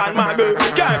show off and mangle.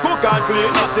 Can't cook and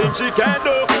clean, nothing she can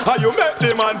do. And you make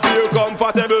the man feel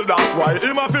comfortable. That's why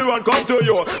him a feel and come to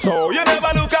you. So you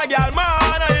never look a girl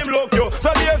man and him look you.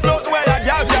 So there's no way a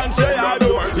girl can say I do.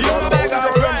 You know beg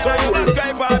her friend, so you just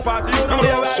scrape her party. You know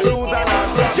you wear shoes and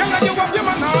hands. Girl, you have your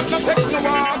man heart, no take no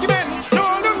argument.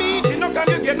 No meeting, no can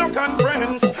you get no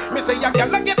conference. Me say a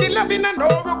girl get the loving and no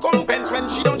recompense. When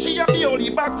she don't, she have the only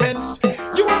back fence.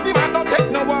 You have your man, no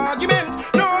take no argument.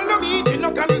 No meeting,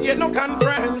 no can you get no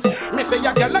conference. Me say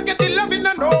a girl get the loving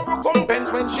and no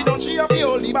recompense. When she don't, she have the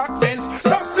only back fence.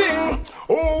 So sing,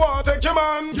 oh, what take your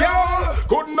man, girl.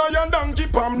 Couldn't I and donkey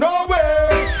palm, no way.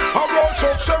 I wrote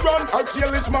Chuck Sharon, I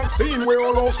kill this Maxine, we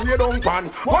all lost lay down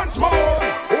pan. Once more,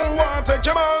 oh, what take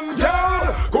your man,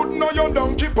 girl. Couldn't I and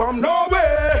donkey palm, no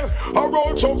way. I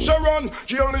wrote Chuck Sharon,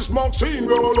 kill this Maxine,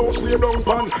 we all lost lay down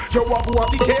pan. You have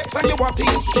what it takes and you want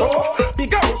things to show.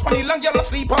 Big house, funny long, you'll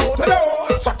sleep out the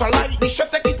door. Satellite, we should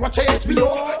take it, watch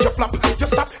HBO. You flop, you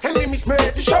stop, and we miss me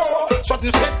the show.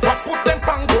 Sudden set, but put them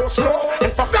bang go slow.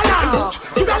 And for Salah,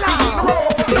 you got be in the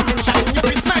road. Nothing shine, you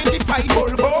is 95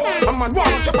 Volvo. A man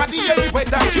wants your body everywhere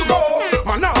that you go.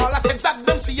 Man, all I said that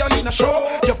them see you in a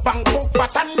show. Your bank book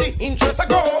fat and the interest a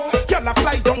grow. Girl a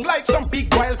fly down like some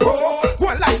big wild crow.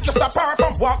 One life just apart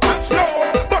from walk and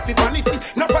snow. But the vanity,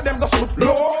 none of them go stoop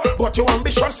low. But your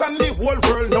ambitions and the whole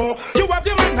world know. You have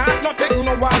your man heart, not take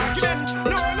no argument.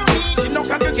 No meeting, no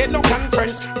can you get no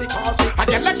conference. Because I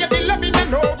can let you the loving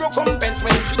and no recompense.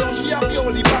 When she don't, she have the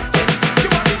only back. You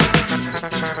have it.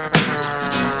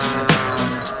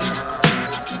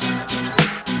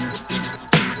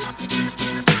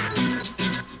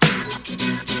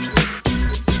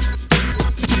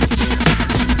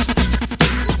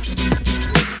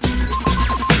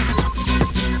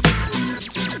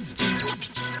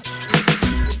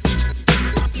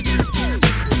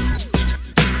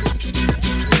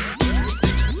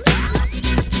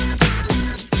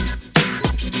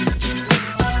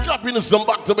 Some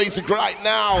back to basic right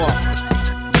now.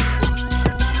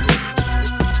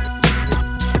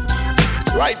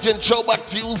 Right in Showback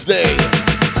Tuesday.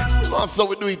 Also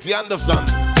we do it, the Anderson.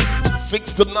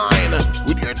 6 to 9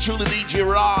 with your truly DJ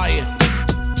Rye.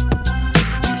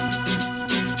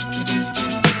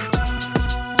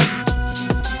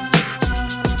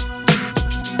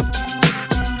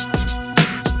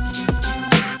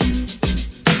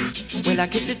 Well, I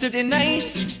kiss it to the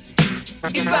nice. If I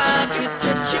could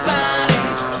touch your body,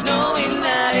 knowing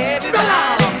that everybody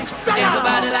has a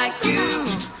body like you,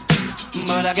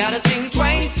 but I gotta think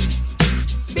twice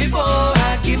before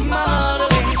I give my heart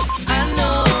away. I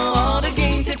know all the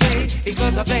games they play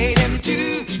because I play them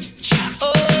too.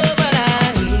 Oh, but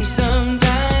I need some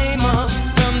time off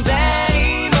from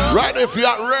time off. Right, if you're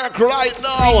at work right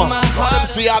now, let them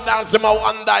see you dance them a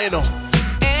one day, you know.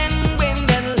 And when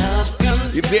that love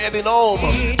comes, if you're heading home,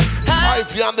 or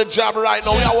if you're on the job right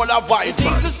now, you want to vibe,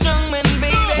 man.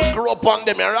 We grew up on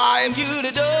them, right? You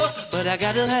the door, but I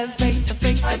gotta have faith to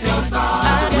faith. I gotta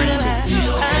have faith.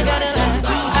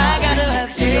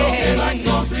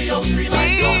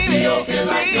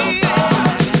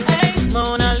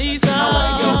 Mona Lisa,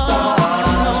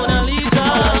 Mona Lisa.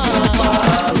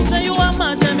 Say you are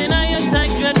mad, tell me now you tight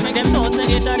dress, make them know say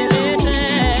it are the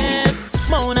latest.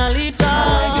 Mona Lisa,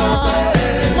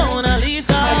 Mona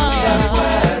Lisa.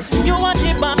 You want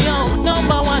the bomb, yo,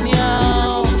 number one,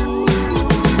 yo.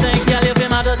 Say, girl, you be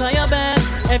mad to your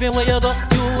best. Everywhere you go,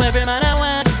 you every man I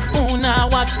want. Ooh, now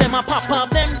watch them a pop up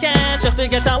them cash just to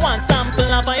get a one sample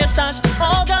of your stash.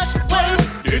 Oh gosh, well.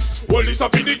 This whole is a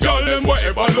for the girl them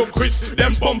wherever look Chris.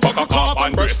 Them bump a cock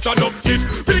and breast and up skin.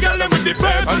 For the girl them with the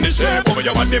face and the shape over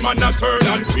you want them and a turn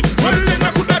and twist. Well then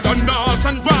I could have done Nas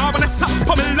and Rob and a sap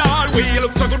for me lord. We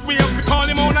look so good we have to call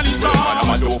him Mona Lisa. Well man I'm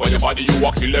mad over your body you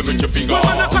walk the lemon with your finger. Well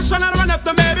man a question and run up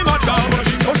the baby mad down Mona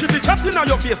Lisa. Oh she be chatting on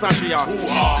your face and she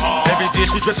every day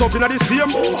she dress up in the same.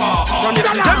 From the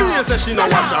season me say she no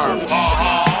wash her.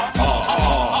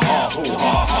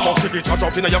 Oh she be chat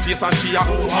up in your face and she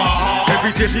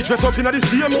every day she dress up in the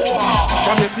same.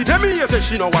 From you see them here say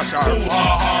she no wash her.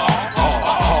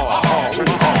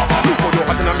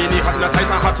 Hot in a mini, hot in a tight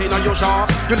and hot in a your shop.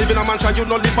 You live in a mansion, you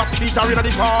no live a street or in a the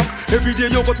park. Every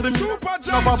day you go to the super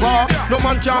job of bar. No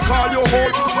man can call you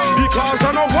home because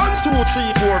I know 1, 2,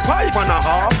 3, 4, 5 and a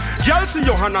half. Girl see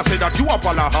your hand and say that you up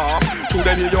all a half. To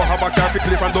them you have a car for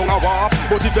cliff and down a walk.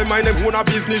 But if they mind them own a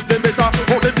business, them better.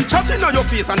 Oh they be chatting on your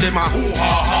face and them a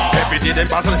every day them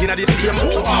puzzle in a the same.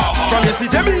 From you see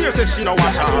them here say she no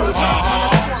wash her.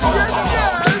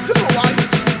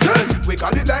 We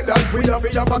call it like that, we have a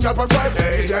girl for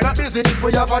Friday. You're not busy,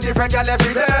 we have a different girl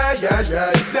every day. Yeah.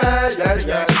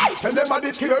 Tell them how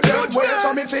they kill them, wait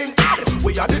for me think.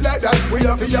 We have it like that, we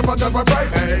have a girl for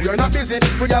Friday. You're not busy,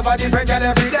 we have a different girl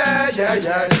every day.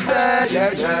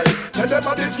 Yeah. Tell them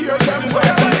how they kill them,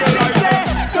 wait for me think.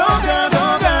 Go girl,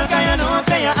 can you know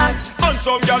say you hot? And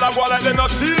some girl a go like they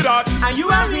not see that. And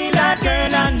you a real hot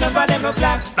girl and never them a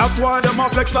flat. That's why them a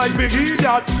flex like big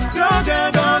idiot. Go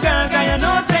girl, can you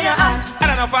know say you hot?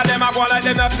 And enough of them a go like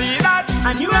they not see that.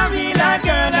 And you a real hot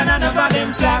girl and enough of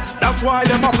them flat. That's why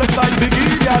them a flex like big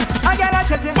idiot. I get a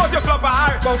chasing, but you flop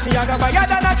her. But she a go buy you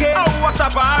than a cake. Oh, what's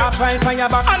up her? I find for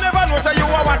your back. I never know say you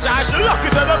a watch her. She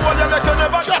lucky to the one you make you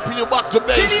never. Dropping you back to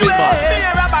basic, man. Me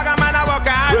a bag a man a work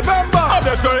hard. Remember, I'm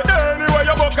just say anyway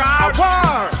you work hard.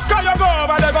 Can you go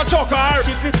over there go choke her?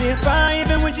 She feel safe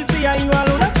even when she see her you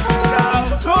alone.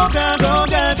 Go girl,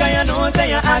 can you know say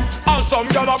you hot? And some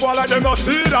girl a go like them not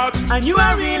see that. And you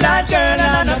a real hot girl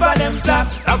and enough of them flap.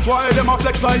 That's why them a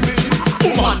flex like me.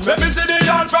 Woman, let me see the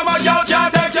yarn from a girl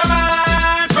can't take your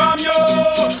man from you.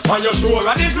 And you sure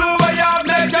and the blue way you have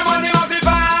make your money off the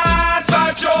fast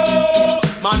like you.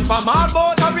 Man from all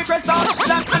boat and we press out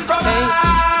black and from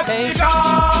Africa.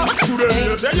 Today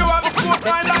you say you have a good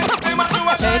mind like him and do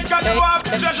a shake and you have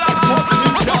the treasure.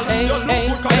 You look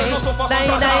good cause you know so fast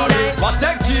and sorry. But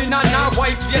take Gina and her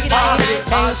wife yes sorry.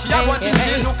 All she a watching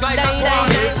she look like a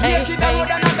swarmy. Make it a road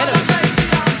and a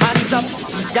hands up.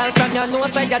 Girl from you know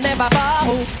say you never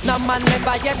bow. No man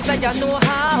never yet say you know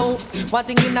how. One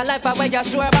thing in the life where you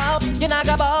sure about. You not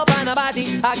go bow by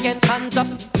nobody again. Hands up.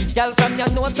 Girl from you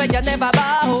know say you never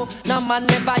bow. No man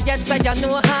never yet say you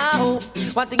know how.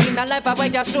 One thing in the life where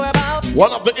you sure about.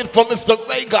 One of the infamous Mr.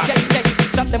 Vega. Yeah.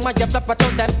 Drop them when you flop it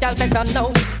out them, girl they don't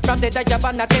know. From the day you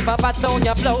wanna give up a down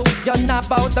your flow. You're not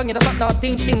bout down, you don't stop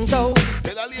thinking so.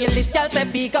 Kill this girl say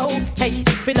we go. Hey,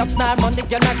 fill up now money,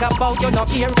 you're not about, you're not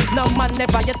here. No man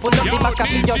never yet pull up the back of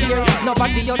your ear.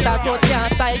 Nobody out that road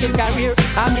can't style your career.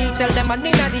 I mean tell them I'm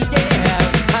in the air.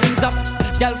 Hands up,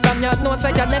 girl from your nose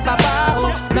say you never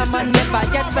bow. No man never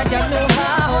yet say you know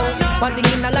how. One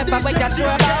thing in the life I bet you're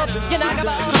sure about. You're not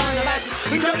about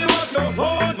we tell you what your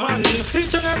own man.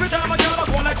 Each and every time I get up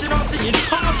one that you don't see.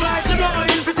 On a flight you go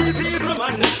in for the people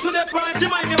man. To the point you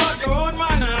mind you want your own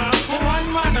manner. One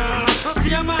manner,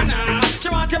 see a manner.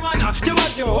 You want your manner, you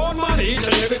want your own money. Each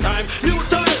and every time you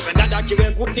turn it. That you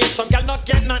ain't good need some girl not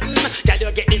get nothing. Girl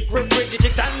you get the grip with the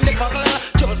chicks and the cover.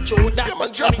 Just show that. Yeah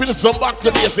man, dropping some back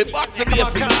to basic, back to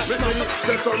basic.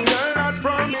 Say some girl not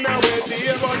from in a way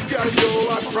dear, but girl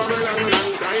you hot from a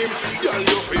long time. Girl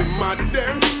you feel mad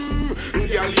them.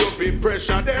 Girl, you feel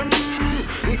pressure them.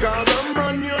 Cause a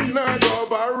man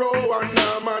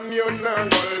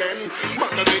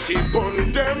it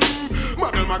on them.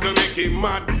 Muggle, make it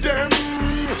mad them.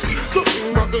 So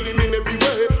sing muggling in every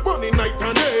way, money night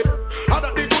and day. How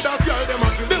that the good as girl them a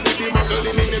kill them with the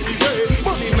muggling in every way,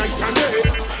 money night and day.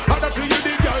 How that you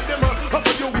the girl them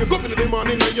after you wake up in the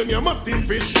morning and you must eat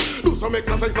fish. Do some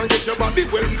exercise and get your body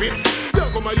well fit.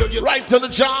 Right to the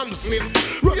jams.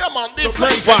 Yeah, man,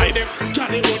 different vibes.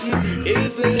 Johnny wouldn't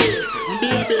easy,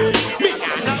 baby. Me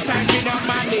not stacking up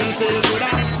my knees. Would I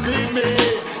leave me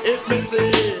if me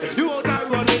see you out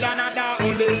and run with another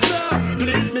on this?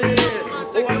 Please me,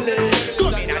 only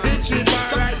come in at the cheap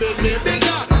bar right with me.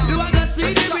 Bigger, you want to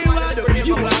see the reward.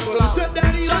 You want to sweat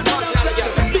down the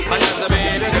I just a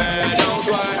baby girl, don't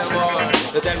cry no more.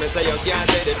 You tell me say you can't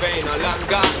take the pain no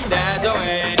longer. There's a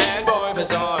way, that boy for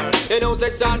sure. You know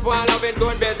section for loving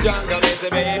could be stronger. It's a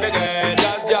baby girl,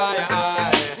 just dry your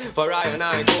eye. For I and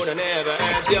I could never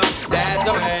hurt you. That's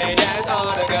the way, that's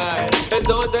all the guy. And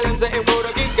so tell him say him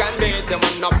could kick and beat him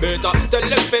and not better. Tell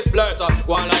him fist blurter,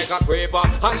 go on like a creeper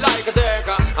and like a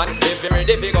taker. And if you're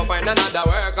ready, if you go find another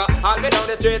worker, I'll be down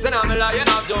the streets and I'm a lion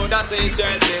of Joe. That's his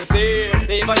straight sincere,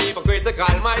 never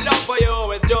hypocritical. My love for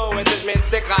you is true, it is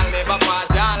mystical, never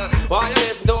partial. Why you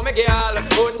listen to me, girl?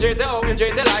 Wouldn't treat you, wouldn't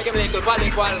treat you like a little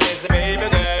polyqual. Miss baby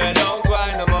girl, don't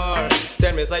cry no more.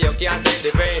 Tell me say you can't take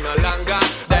the pain no longer.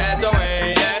 That's the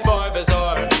way, that boy for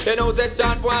sure. You know say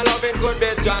shot while loving could be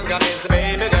stronger. Miss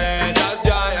baby girl, just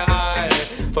dry your eye.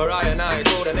 For I and I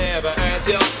could never hurt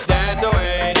you. That's the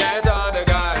way, that's all the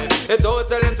guy. It's all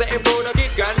tell him say him could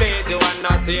kick and beat you and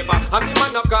not safer. I'm the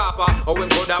man no copper. Or him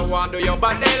could have want to you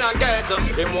but they not get you.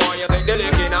 Him want you take the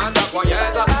licking and the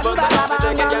quiet. But I have to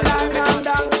take it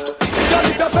down. Don't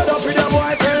be fed up with your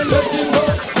boyfriend, let him go.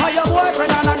 Or your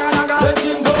boyfriend, let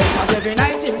him go. And every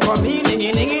night him come in,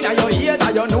 in at your ears,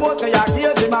 and your nose, say your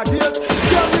gears, him a gears.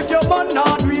 Girl, if your man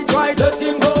not reach right, let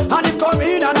him go. And him come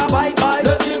in and a bite,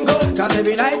 let him go. Cause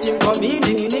every night him come in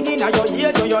at your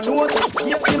ears, and your nose,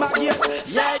 yes, him a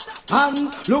gears. Yeah.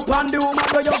 And look on the woman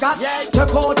where you got.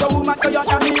 Take out the woman where you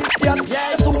got me.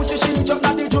 Yeah. So she jump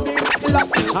at the to be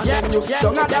relaxed. And then you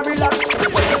don't have to relax.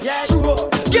 True.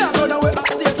 Can't run away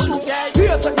backstage. True.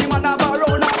 Here's a demon have a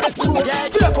run out the true.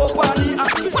 Take up on the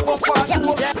and pick up on the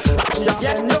road.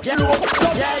 Yeah.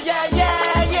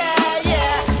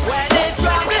 When the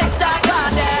traffic start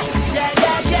out there.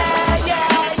 Yeah.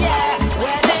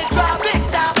 When the traffic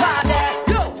start out there.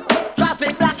 Yo,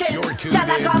 traffic blocking.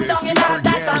 Y'all come down in our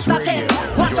dance and stocking.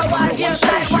 Watch your war here,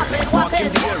 style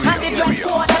whopping. And the dress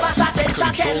code never satin,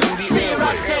 chatting.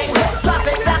 Serious thing,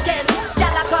 traffic blocking.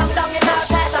 Y'all come down in our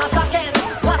dance and stocking.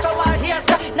 Watch your war here,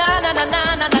 na.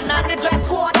 The dress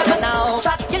code never now.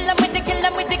 Kill them with the kill.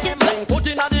 Put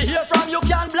in the ear from you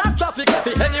can block traffic.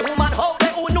 For any woman how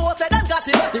they who know say them got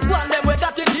it. The one them we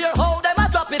got it here how them a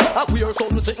drop it. I wear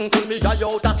something sitting till me guy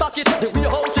out a socket. The way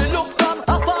how she look from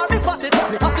afar is spot it.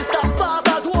 Me have to stop fast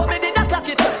and do me did a clock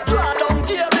it. Draw down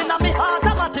gear in a me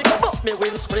automatic. But me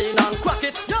windscreen and crack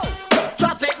it. Yo,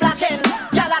 traffic blocking.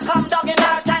 Y'all come down in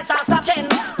our tights and stocking.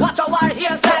 Watch our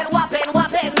hairstyle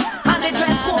whopping. And the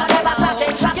dress code never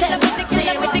satin.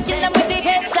 Kill them with the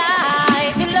heads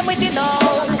high. Kill them with the no.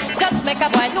 Just make a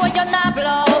boy know you're not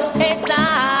blow. Heads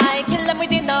high. Kill them with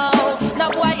the no. No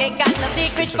boy ain't got no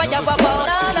secrets for your bubble.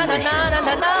 Kill them with the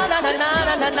no.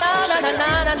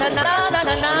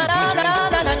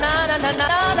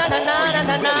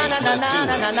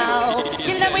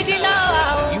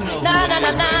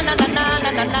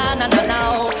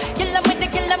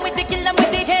 Kill them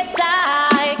with the heads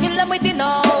high. Kill them with the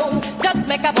no. Just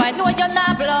make a boy know you're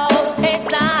not blow.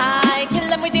 Heads high. Kill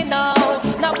them with the no.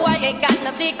 No boy ain't got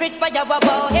no secret for your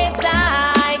bubble. Heads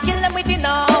high. Kill them with the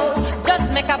no.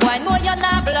 Just make a boy know you're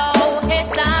not blow.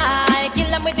 Heads high. Kill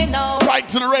them with the no. Right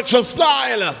to the retro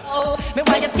style. Oh, me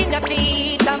why you skin your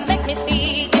teeth and make me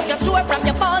see. If you're sure from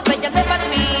your phone, say you never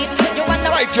tweet. You want the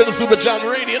right to the Super Jam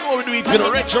Radio. And what we do it in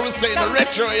the retro, we say in the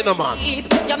retro in a man.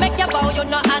 You make your bow, you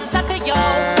no answer to yo.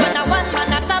 When I one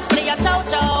man a sample your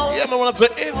chow. Yeah, man, wanna say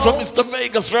in from Mr.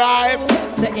 Vegas, right?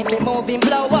 Say if me moving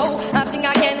blow, and sing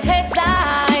again heads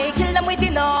high. Kill them with the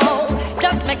no.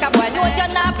 Just make a boy know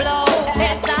you're not blow.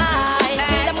 Heads high.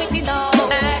 Kill them with the no.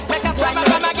 Make a boy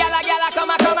come a gyal, come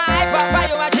a hype up for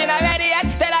you. Machine ready yet?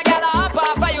 Tell a gyal up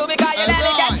for you because you let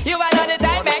it get. You are not the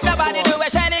type, make nobody do a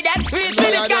shelly get. Reach for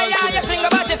the sky and you sing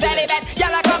about your celibate.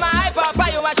 Gyal come a hype up for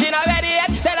you. Machine ready yet?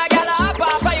 Tell a gyal up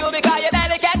for you because you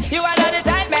delicate. You are not the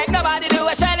type, make nobody do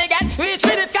a shelly get. Reach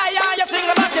for the sky and you sing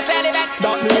about your celibate.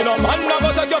 Don't need no man, no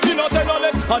go take your feet, no tell no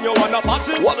let. And you wanna pass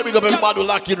it. Wanna be the big bad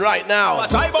locking right now.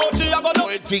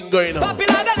 Anything going on?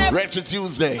 Retro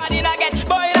Tuesday. Boy, in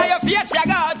your face, you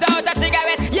go out a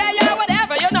cigarette. Yeah,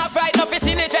 whatever, you're not frightened of it's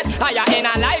illiterate. Are you in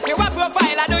a life, you a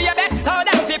profile, do your best. How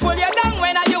them people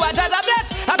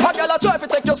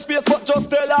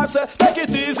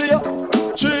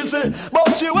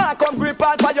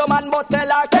tell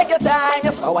her take your time.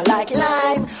 You're sour like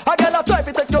lime. A girl a try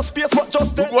to take your space, but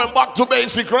just we're going back to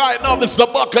basic right now, Mr.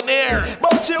 Buccaneer.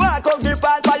 But she want come give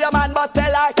ball by your man, but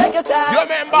tell her take your time. You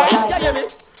remember? You hear me?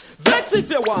 Vex if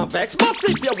you want vex, bust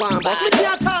if you want bust. Me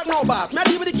can't talk no boss, me a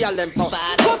deal with the girl them cuss.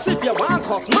 Cuss if you want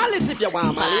cuss, malice if you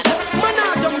want malice. Man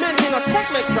argument me not fuck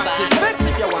make practice. Vex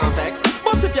if you want vex,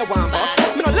 bust if you want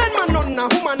bust. Me no let man nothing a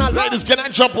woman alone. Ladies, can I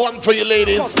drop one for you,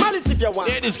 ladies? Cuss malice if you want.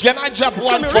 Ladies, can I drop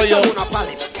one for you?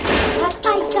 Cause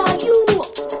I saw you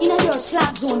in your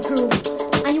slap zone crew,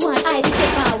 and you want I be say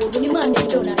forward when you man them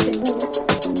don't say boo.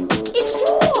 It's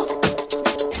true.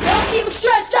 Don't even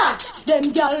stress that.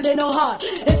 Them gal they know hard.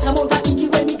 It's a mount of kitty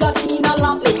when we got in a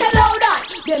lap. Me say louder.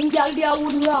 Them gal they a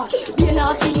wood rat. We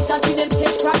not see this until them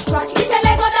get scratch. Me say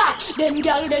Lego that. Them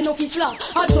gal they know fi slap.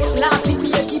 I just laugh with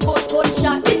me and she bust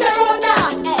gunshot. Me say run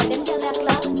that. Hey, them gal a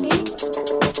clap.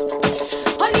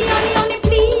 Honey,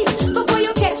 please. Before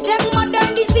you catch them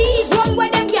modern disease, run where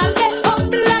them gal they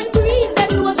humble and grease.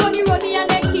 Them nose runny and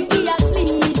they keep me and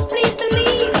sneeze. Please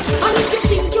believe. And if you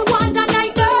think you want a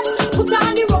night curse, put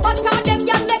on the rubber card them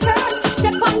gal they curse.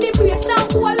 Step on the brakes and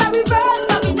pull a reverse.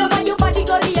 Come in over your body,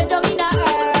 go lay down in a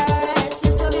earth.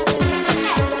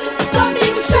 Don't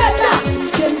even stress that.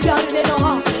 Them gal they know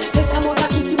how. Let them out of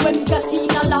kitty when we got in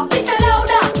a lap. Me say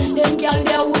louder. Them gal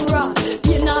they a wood rat.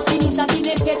 You not see this until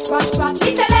them get scratch. Me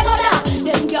say Lego that.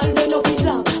 Them gal they know fi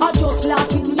slap. I just laugh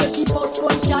with me and she post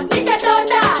gunshot. Me say don't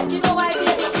die. You know why,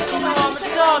 baby?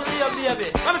 Talk to your baby.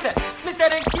 Me say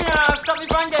them can't stop me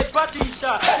from get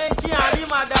Patricia. Them can't the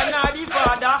mother nor the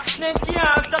father. Them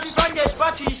can't stop me from get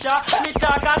Patricia. Me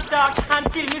talk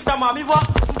until Mr. Mommy walk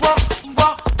to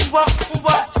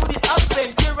the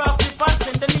upland. Tear off the pants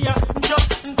and then here jump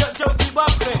the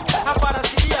backbend. I father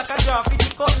see the akaja for the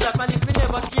cutlass, and if me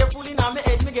never careful in my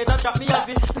head, me get a chop me off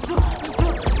it.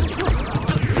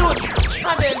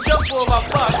 And then jump over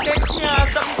fast. Them can't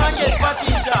stop me from get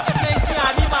Patricia. Them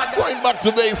can't the mother. Going back to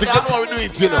basic, you know how we do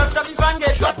it, you know.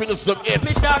 Dropping us some hits.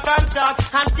 Me talk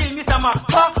until Mr. Mac.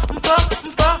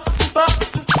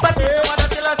 But if you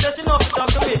tell her that she know to talk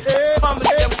to me.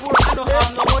 Family them poor, I don't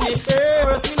have no money.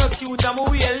 First me not cute, I'm a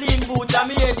wear lean boot. I'm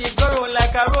here the girl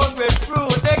like a road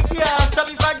grapefruit. They can't stop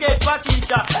me forget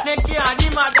Patricia. They can't the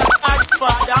mother and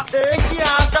father. They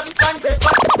can't stop me forget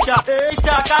Patricia. Me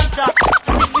talk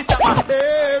Mr. Mac.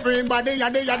 Everybody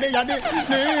yaddy need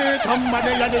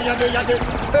somebody yaddy.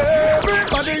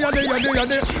 Everybody yaddy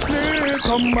need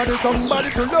somebody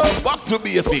to love. Back to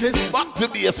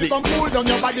basic. Come cool down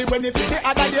your body when you feel the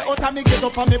other day out and me get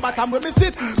up on me bottom where me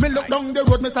sit. Me look down the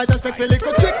road, me sight a sexy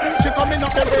little chick. She coming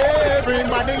up the way.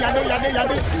 Everybody yaddy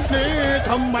need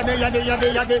somebody yaddy.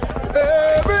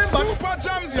 Everybody Super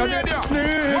Jams Radio.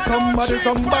 Need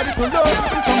somebody to love.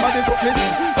 Somebody to kiss.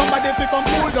 Somebody to come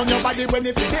cool down your body when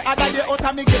you feel the other day out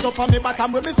and me get up on me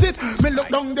bottom where me sit. Me look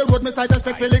down the road, me sight a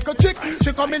sexy little chick.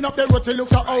 She coming up the road, she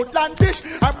looks so outlandish.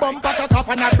 Her bump back a cough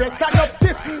and her breast stand up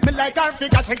stiff. Me like her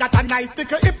figure, she got a nice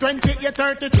sticker. If 28,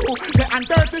 32, say and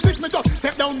 36, me just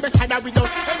step down beside her without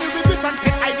any resistance.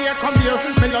 Say I dare come here,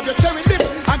 me love your cherry lip.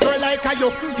 A girl like a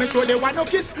you, me show they want no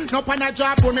kiss. No pan a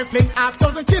job for me fling half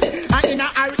dozen kiss. And in a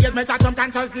hurry, yes, me talk some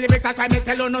conscious lyrics. That's why me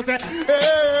tell you no say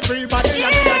everybody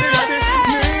yaddy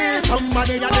need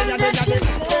somebody yaddy.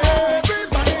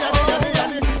 Everybody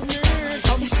yaddy need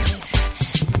somebody.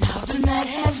 Now the night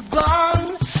has gone.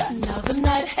 Now the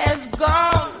night has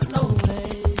gone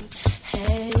away.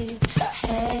 Hey.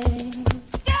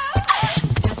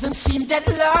 Doesn't seem that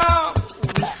long.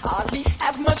 We hardly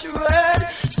have much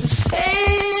words to say.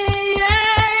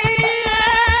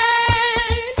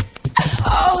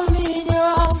 Oh, me in your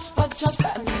arms for just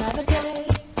another day.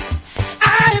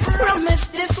 I promise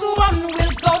this one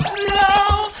will go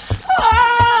slow.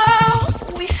 Oh,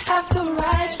 we have the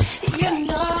right, you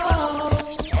know.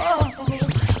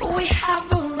 Oh, we have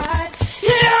the right,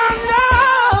 you know.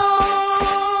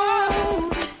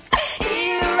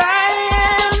 Here I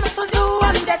am, the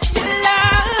one that you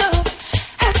love,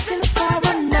 asking for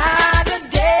another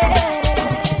day.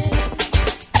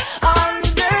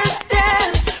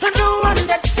 Understand, the one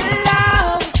that you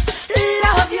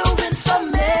love you in so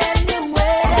many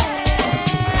ways.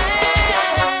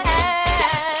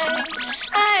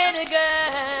 I had a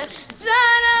girl,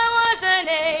 Donna was her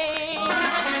name.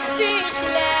 Since she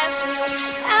left,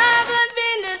 I haven't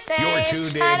been the same. You're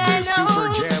tuned in to Super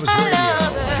Jams Radio,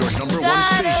 your number one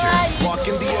station,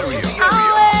 rocking the area,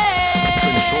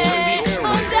 controlling the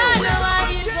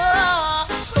airwaves.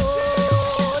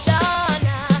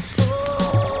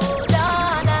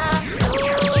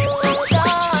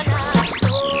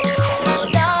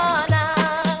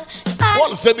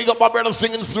 Well, say big up my brother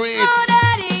singing sweet.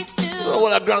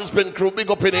 What a Grand Spin crew,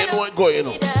 big up in here, know what going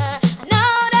on.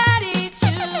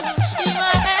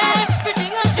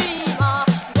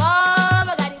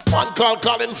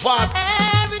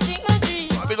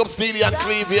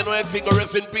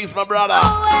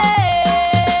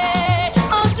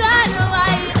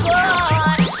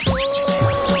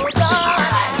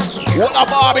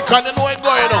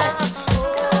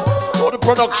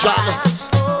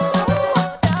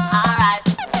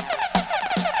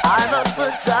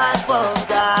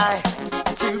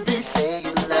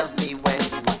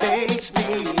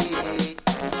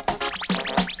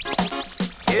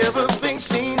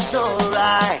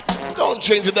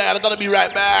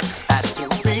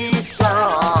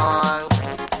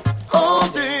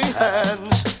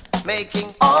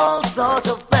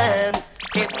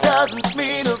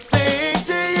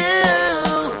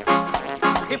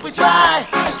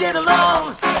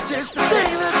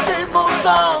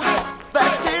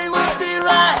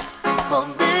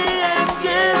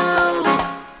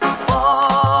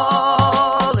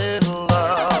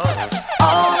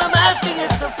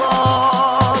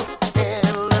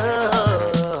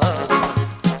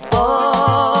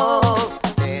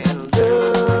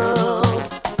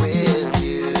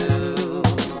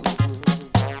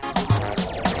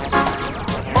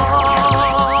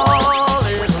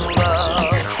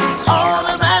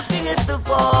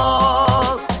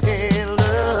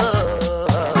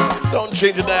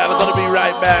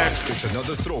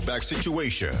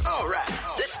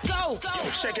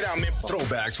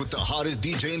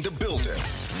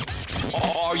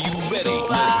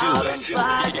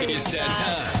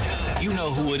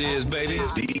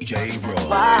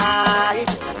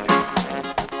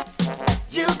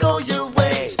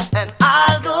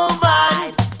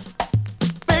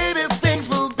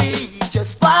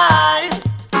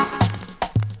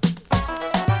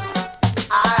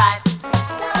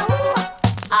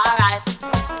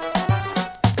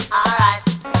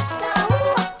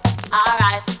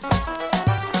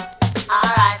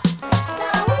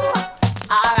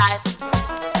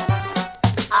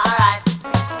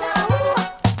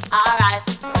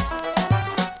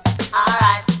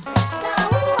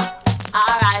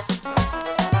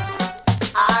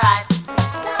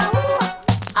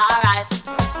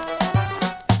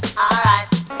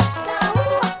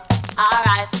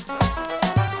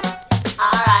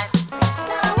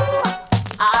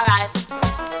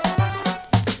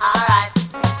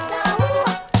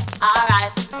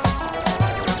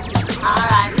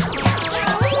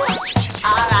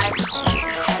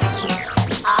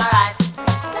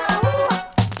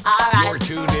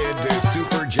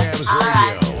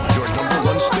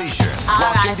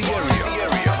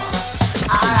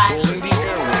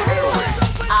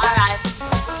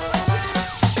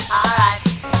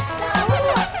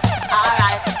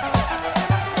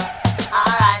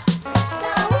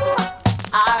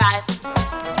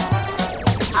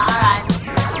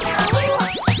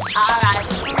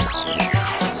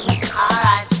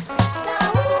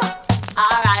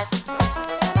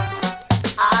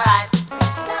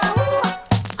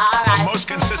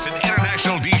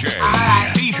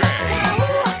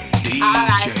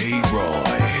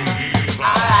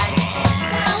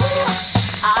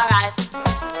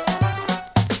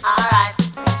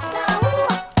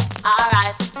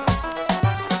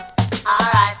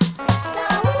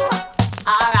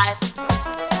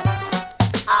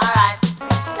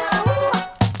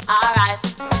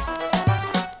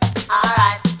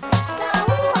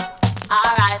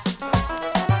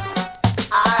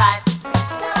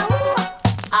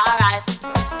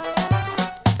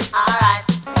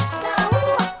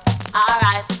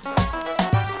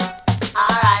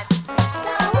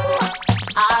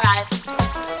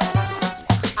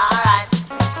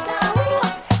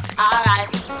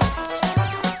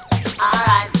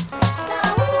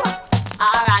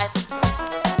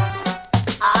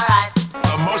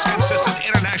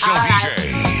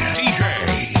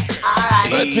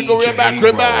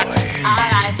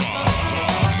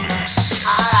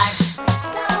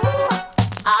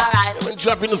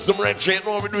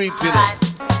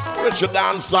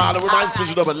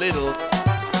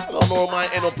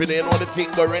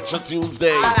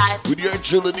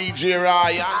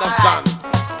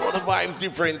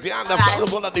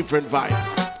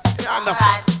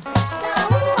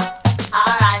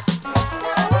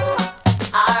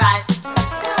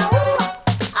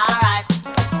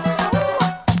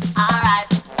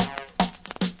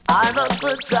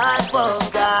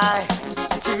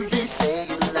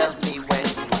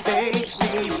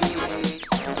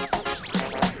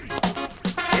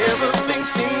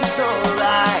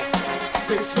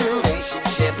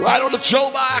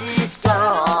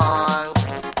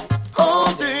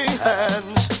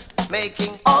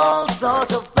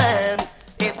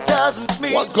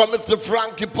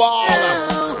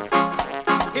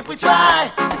 if we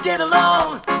try to get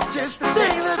along, just to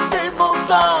sing the same old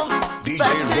song. DJ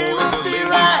Roy, the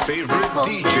ladies' favorite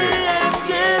DJ.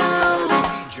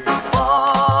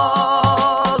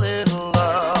 Fall in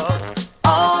love.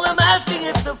 All I'm asking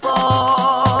is to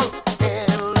fall in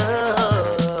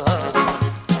love.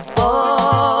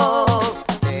 Fall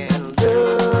in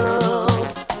love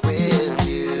with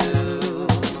you.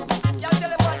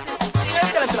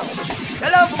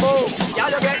 Tell them to move. Y'all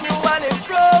you get new and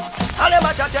improve. All them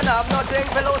a chat you have nothing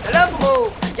below. Tell them to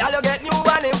move. Y'all you get new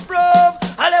and improve.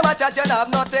 All them a chat you have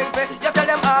nothing for. You tell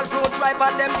them all fruits ripe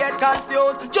and them get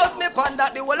confused. Just me pon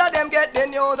that the whole of them get the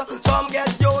news. Some get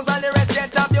used and the rest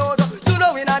get abused. You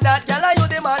know we not that girl and you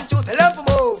the man choose. Tell them to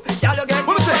move. Y'all you get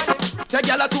new and improve. Say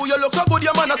girl too you look so good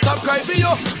your man a stop crying for you.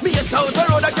 Me a out the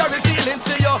road I carry feelings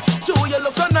for you. Too you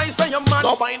look so nice and your man.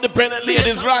 All my independent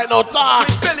ladies right now talk.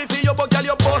 With belly for you but girl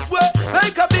your boss way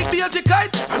like a big beige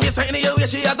kite. And you saying the way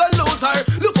she a gonna lose her.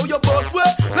 Look how your boss way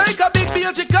like a big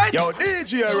beige kite. Yo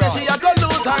DJ Right. She a gonna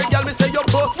lose her. Girl me say your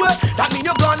boss way. That mean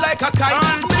you gone like a kite.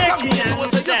 Make a me and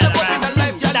say you step up in the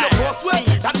life. Girl your boss way.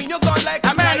 That mean you gone like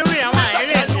a kite.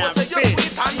 Say you sweet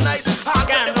and nice. I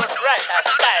got no right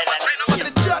style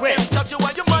and chat you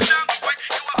while you man.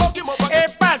 Hey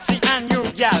Patsy and you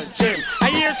gal Jim. I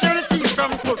hear some of the teeth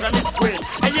from close and it's quick.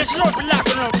 I hear she not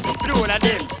laughing up through all of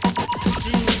them.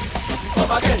 See,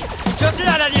 come again. Just the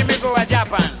other day me go to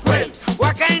Japan. Well,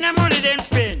 what kind of money them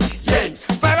spend? Yen.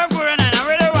 5 or 4 and 9, I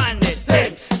really want it.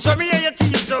 Hey, so me hear your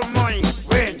teeth some money.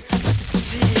 When,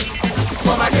 see,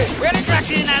 come again. Where the crack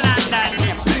in a land and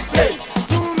them. Hey,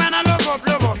 2 man a love up,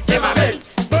 them a bell.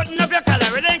 Button up your collar,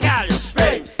 we then call you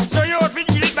Spain. So you out for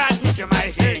deal with badness, you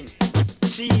my king.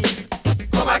 See,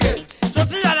 come again. So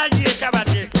the other day Shabbat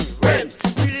take me. When,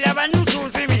 will you have a new soul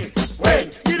for me?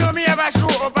 When, you know me have a show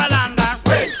up a London.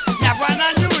 When, you have one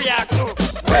in New York too.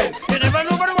 When, you never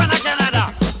know but one in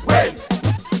Canada. When,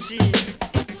 see,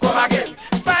 come again.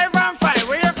 5 and 5,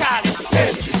 where you call it?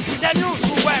 When, it's a new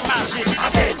true white machine.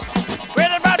 Again, where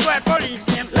the bad white police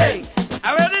name? Lane,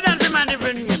 and where the dance man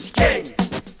different names? King,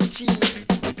 see,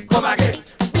 come again.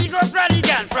 Big up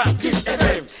Radigan from Kiss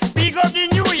FM. Big up the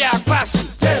New York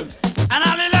pass them. And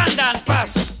all the London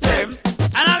pass them.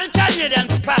 And all the Canadian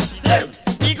pass them.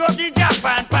 Big up the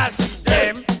Japan pass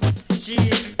them. See,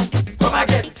 come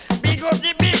again. Big up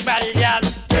the big body girl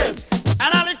them.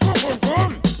 And all the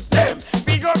boom them.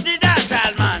 Big up the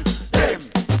dancehall man them.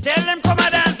 Tell them come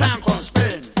and dance and come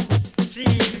spin.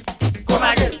 See, come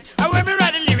again. And when we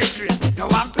write the lyrics straight, no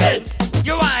one pen.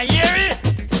 You want to hear it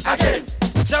again?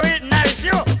 So it nice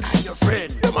you and your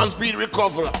friend. Yeah, man, speed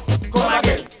recover. Come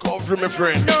again. Cover me,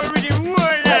 friend. No, with the whole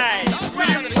night.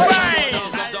 With the fine.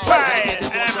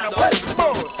 And I'm gonna put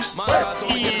both.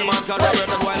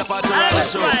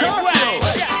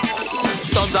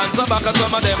 Sometimes some back and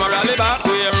some of them are rally back.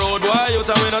 We a road boy, you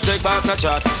tell we no take back no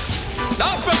chat.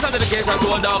 Now special dedication to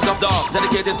all dogs of dogs.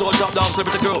 Dedicated to all top dogs,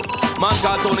 liberty crew. Man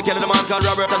called Tony Kelly, the man called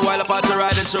Robert, and while apart to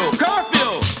riding show.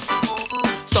 Curfew!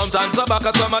 Sometimes some back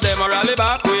and some of them are rally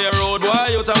back. We a road boy,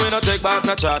 you tell we no take back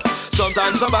no chat.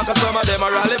 Sometimes some back and some of them are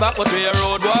rally back. But we a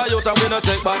road boy, you tell we no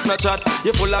take back no chat.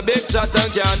 You full of big chat and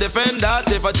can't defend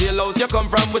that. If a jailhouse you come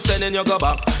from, we sending you go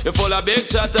back. You full of big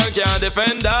chat and can't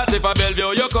defend that. If a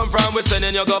Bellevue you come from, we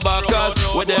sending you go back. Cause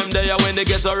with them there when they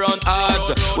get around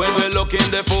hot. When we look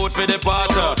in the food for the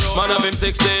pot. Man of him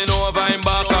 16 over him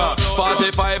back.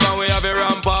 45 and we have a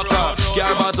rampacker.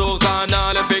 Car bazooka and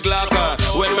all the big locker.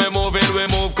 When we moving, we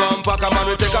move compact. Man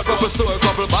we take a couple store,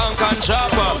 couple bank and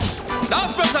shopper. Now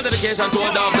special dedication to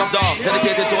all dogs of dogs.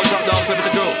 Dedicated to all top dogs, liberty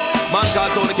crew. Man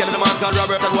called Tony Kelly, the man called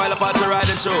Robert, and while apart to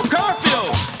riding show.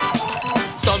 Curfew!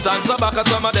 Sometimes some back and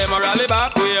some of them are rally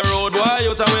back. We a road boy,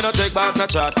 you tell we no take back no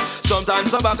chat. Sometimes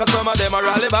some back and some of them are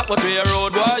rally back. But we a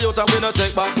road boy, you tell we no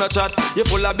take back no chat. You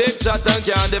full of big chat and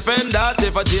can't defend that.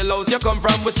 If a jailhouse you come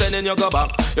from, we sending you go back.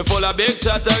 You full of big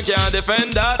chat and can't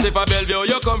defend that. If a Bellevue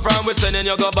you come from, we sending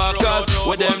you go back. Cause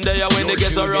with them there when they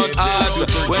get around hot.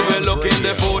 When we look in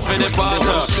the food for the pot.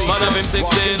 Man of him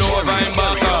 16 over him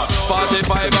back.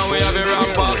 45 and we have a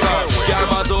rampacker. Car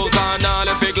bazooka and all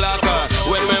the big locker.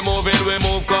 When we moving, we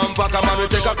move compact. Man we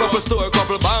take a couple store,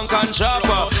 couple bank and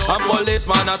shopper. And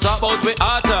policeman a talk about we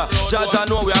hotter. Jaja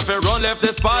know we have to run left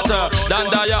the spotter. Dan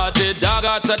the yachty, dog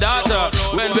at the data.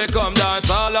 When we come dance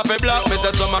all up a block. Me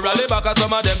say some a rally back and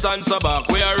some of them dance back.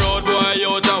 We a road boy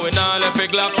out and we not left a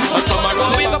glock. And some a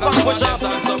rally back and push up.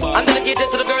 And dedicated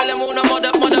to the girl them who no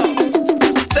mother.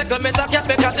 Second me suck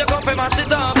because you come from my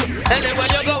shit up. Anywhere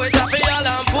you go it's a feel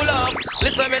and pull up.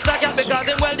 Listen me suck because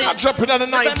it well. I'm dropping on the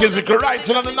 90s, you can write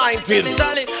it on the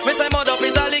 90s. Me say mud up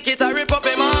Italy, it a rip up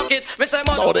him up. it. Me say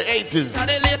mud No, up. the 80s. And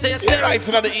the latest You're lyrics. right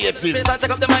in the 80s. Me say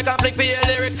take up the mic and flick for your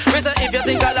lyrics. Me say if you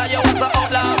think I lie, you want to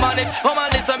outlaw manic. Oh man,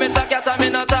 listen, me say cat and me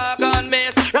no talk on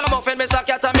miss. Ragamuffin, me say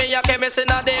cat and me a chemist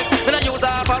in a this. Me no use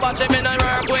half a batch, me no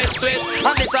work with switch.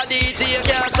 And this a DJ, you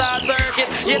can't short circuit.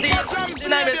 You DJ,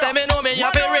 me say me know me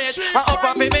have a rich. And up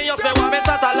and me up, me want me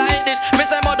satellite dish. Me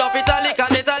say mud up italic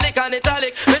and italic and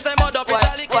italic. Me say mud up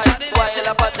italic and italic. Why you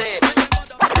laugh at it?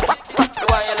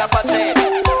 Why you laugh at it?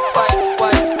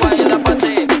 Why you laugh at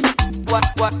it?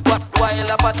 Why you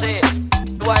laugh at it?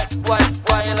 Why you laugh at it?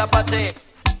 Why you laugh at it?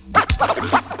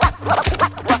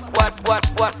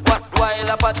 Why you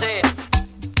laugh at it?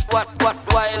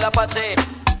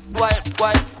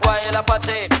 Why you laugh at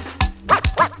it?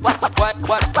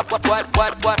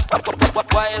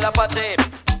 Why you laugh at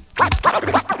it?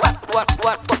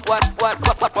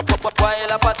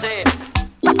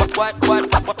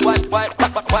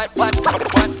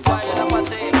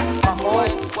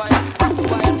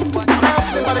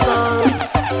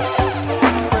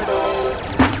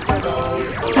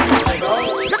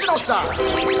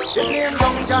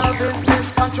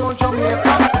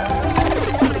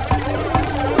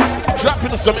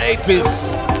 Dropping some 80s.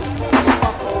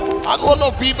 I know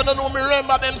no people don't know me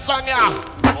remember them song, yeah.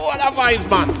 What a vibes,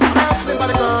 man.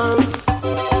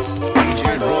 DJ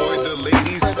Roy, the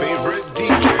ladies' favorite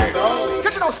DJ.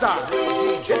 Get you know, star.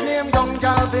 The name Young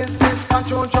Gal Business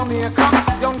Control Jamaica.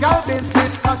 Young Gal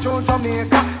Business Control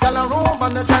Jamaica. Gal a room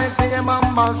on the drive, BM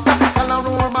and Mazda. Gal a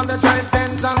room on the drive,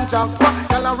 Benz and Jaguar.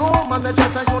 Gal a room on the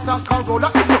drive, Toyota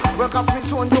Corolla. Work a free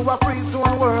zone, you a free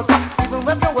zone worker. Even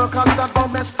when you work as a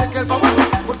domestic helper.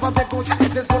 Good for the goose,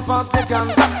 it is good for the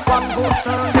gangster. One good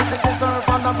turn, this it deserve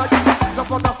another.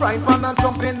 Jump out the frying pan and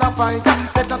jump in the fight.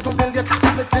 Better to build your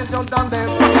capabilities down there.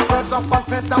 Birds up and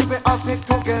fed that we all stick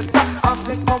together. All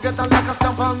stick together like a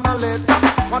stamp on the letter.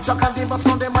 Watch your Cadiba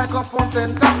on the microphone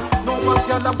center. No one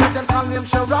can have them call him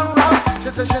Sharon Ram. She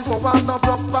says she don't want no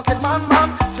broke pocket man.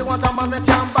 She want a man that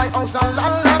can buy house and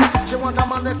land. She want a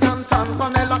man that can turn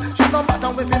vanilla. She no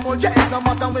matter with him old, no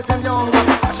matter with him young.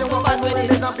 She want a man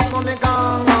with a big money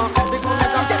gang. Big money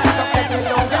gang, get this up with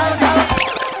young girl.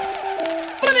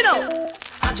 Let me know.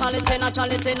 Naturality.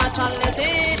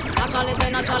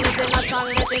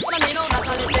 Let me know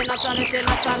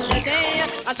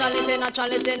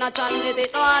naturality.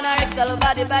 No anorexal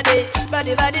body.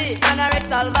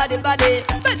 Anorexal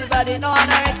body. No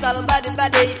anorexal body.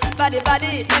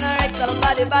 Anorexal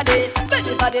body.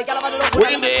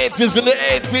 We're in the 80s, in the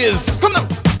 80s. Come now.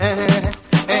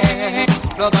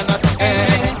 Love and nuts.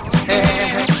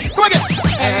 Come again.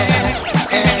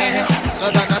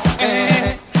 Love and nuts.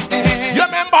 You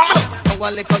remember?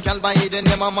 One little girl by the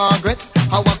name of Margaret.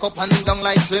 I walk up and down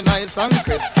like she nice and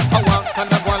crisp. I walk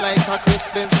and I go like a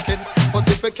crisp biscuit. But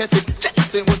if you catch it,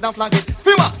 she would not flag it.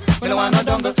 Fima! Me no want no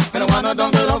dongle. Me no want no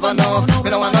dongle over now. Me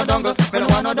no want no dongle. Me no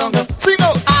want no dongle. Sing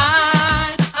out!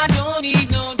 I don't need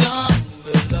no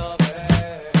dongle lover.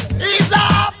 Ease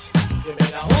up! You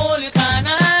better hold your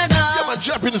Canada. Yeah, man,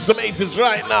 dropping some 80s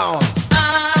right now.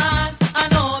 I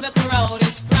know the crowd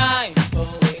is crying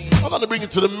away. I'm gonna bring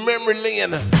it to the memory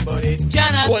lane. But it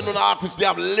cannot. Showing on the artists, they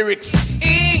have lyrics.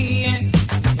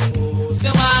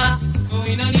 So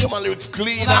we don't need. Come on, lyrics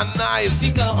clean and nice.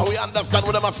 And we understand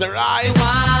what them are saying, right?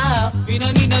 We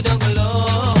don't need no dongle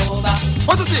lover.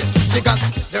 What's it say? She got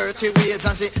dirty ways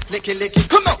and she licky.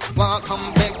 Come now, walk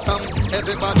come back from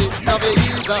everybody. Now be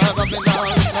easy, rubbing down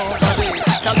nobody.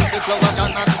 Tell me the flower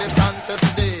down on the Sanchez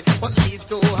Day. But leave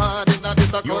too hard in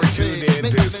this country. You're tuned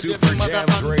in to Super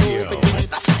Jams Radio.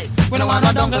 We don't want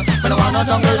no dongle, we don't want no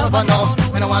dongle lover now.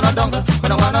 We don't want no dongle, we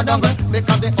don't want no dongle.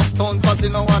 Because the uptown pussy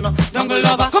no want no dongle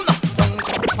lover. Come now,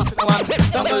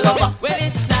 dongle lover. Well,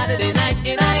 it's Saturday night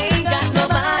and I ain't got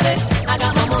nobody. I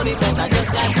got my money cause I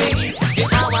just got paid.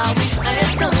 And how I wish I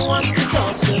had someone to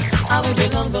talk to. I would be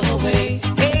longer away.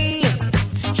 Hey,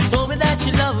 she told me that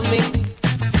she loved me.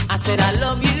 I said I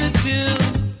love you too.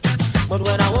 But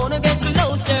when I wanna get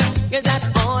closer, yeah, that's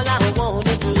all I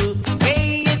wanna do.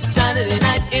 Hey, it's Saturday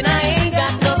night and I ain't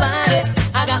got nobody.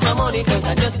 I got my money cause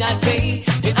I just got paid.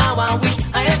 And how I wish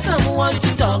I had someone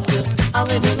to talk to. I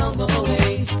will be longer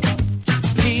away.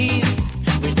 Please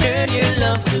return your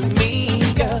love to me,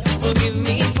 girl. Forgive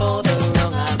me for the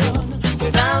wrong I've done.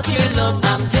 Without your love,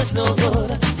 I'm just no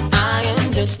good. I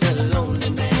am just a lonely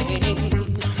man.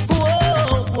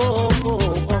 Whoa,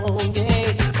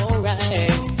 yeah,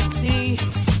 alright. See,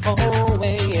 oh,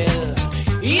 well,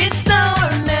 it's now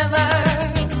or never.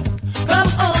 Come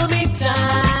hold me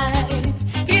tight.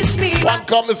 Kiss me. One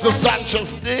comes to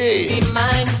Sanchez Day. Be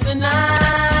mine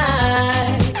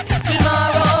tonight.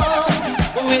 Tomorrow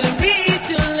will be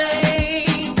too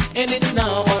late. And it's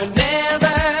now or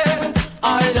never.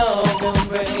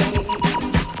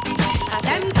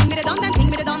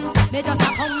 Me just a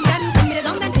come then, ting me the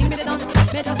done, then ting me the done.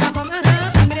 Me just a come,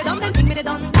 ting me the done, then ting me the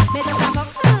done. Me just a come,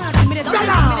 ting me the done,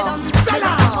 then ting me the done.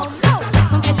 Salam.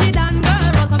 Come catch it down,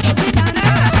 girl, come catch it down,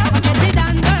 come catch it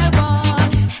down, girl,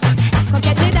 come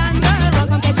catch it down, girl,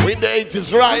 come catch it. We in the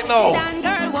 80s right now.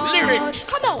 Lyrics.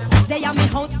 Come on, they are me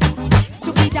house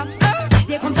to be jam.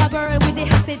 There comes a girl with the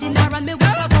acid in her and me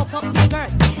will go up me girl.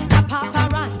 A papa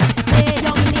run. Say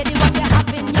young lady, what you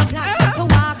have in your plan? To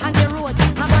walk on the road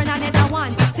and burn another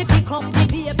one. To pick up the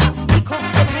baby, pick up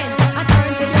the pen, and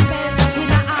turn to yourself in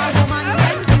a woman.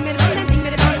 Then ting me the done, then ting me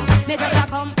the done. Me just a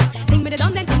come. Ting me the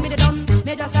done, then ting me the done.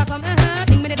 Me just a come.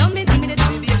 Ting me the done, then ting me the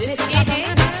done.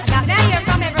 Now they hear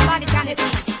from everybody can it be.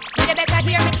 You better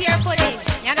hear me carefully.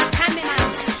 You understand me now?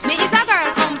 Me is a girl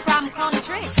come from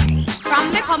country. From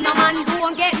me come no man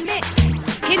won't get me.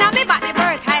 Inna me back the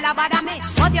bird Tyler bother me.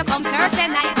 But you come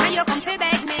Thursday night and you come to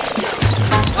beg me.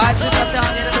 I see such a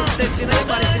honey that looks sexy.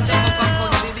 Everybody since you come from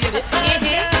country, baby.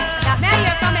 That me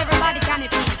hear from everybody can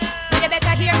it be. You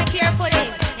better hear me carefully.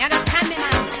 You understand me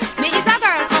now? Me is a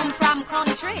girl come from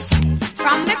country.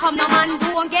 From me come no man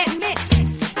won't get me.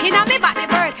 Inna me back the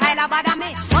bird Tyler bother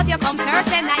me. But you come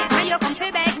Thursday night and you come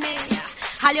to beg me.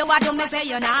 All you a do me say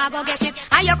you nah go get it.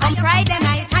 And you come Friday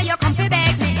night and you come to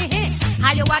beg me.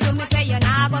 All you a do me say you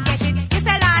nah go get it. You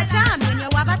say large charm when you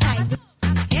have a type.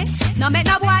 No make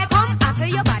no boy come after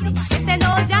your body. You say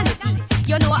no Johnny P.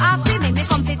 You know after me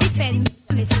come to defend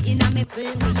me.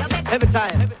 Every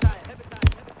time.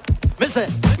 Me say,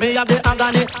 me have the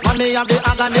agony, man me have the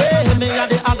agony, me have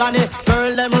the agony.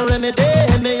 Girl them remedy,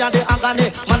 me have the agony,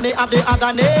 man me have the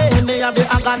agony, me have the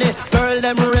agony. Girl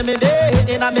them remedy,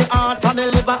 inna me heart and me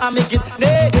liver and me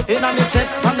kidney, inna me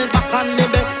chest and me back and me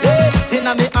belly,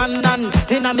 inna me hand and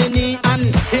inna me knee and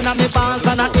inna me balls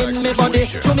and in me body.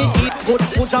 To me eat good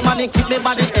food, man keep me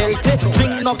body healthy.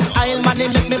 Drink enough oil, man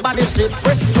make me body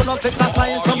slippery. Do not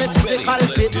exercise so me physical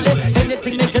fitly.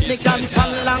 Anything me get me can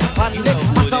fall long pan me.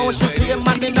 Matter what you say,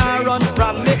 man me nah run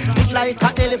from me. It's like a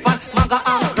elephant, maga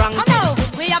and crank. Come on,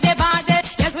 we have the body,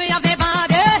 yes we have the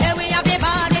body. We have the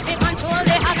body to control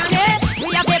the agony.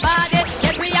 We have the body,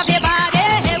 yes we have the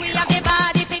body. We have the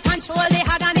body to control the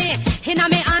agony. Inna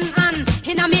me hand,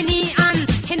 inna me knee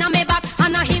inna me back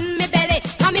and in me belly.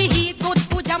 And me eat good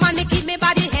food, man me keep me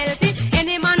body healthy.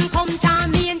 Any man come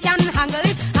charm me and can handle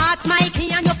it. Hearts my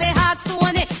key and you pay hearts to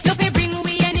it. You pay bring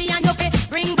we any and you pay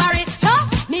bring Barry. So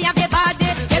me have the body,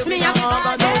 yes me have the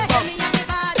body.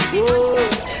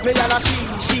 Me got a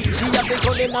she have the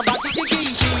gun in her body,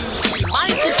 she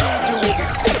mind she shoot you with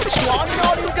it. She want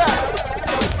all you guys.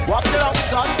 Walk around with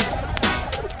guns.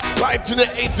 Right to the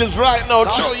 80s right now,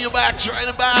 show you back, trying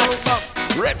it back.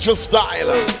 Retro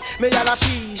style. Me got a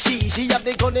she have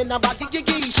the gun in her body,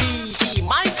 she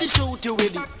mind she shoot you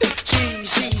with it.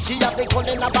 She have the gun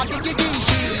in her body,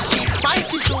 she mind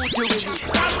she shoot you with it.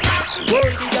 Hold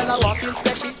the girl a walking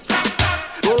special,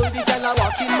 hold the girl a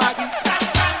walking Maggie.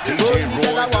 DJ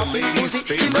Roy, the ladies'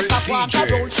 favorite DJ.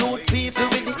 Don't shoot people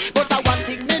with it, but I one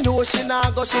thing me know she nah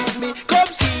go shoot me. Come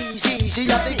she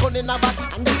have the gun in her body,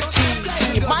 and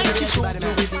she mind she shoot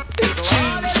you with it.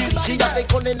 She have the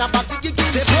gun in her body,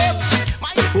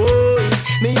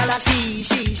 me a la she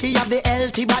have the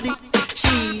healthy body.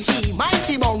 She mind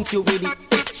she mount you with it.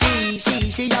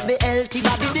 She have the healthy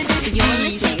body.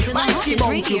 She mind she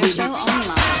mount you with it.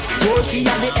 Oh, she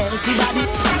have the healthy body.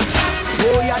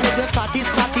 Oh, you never start this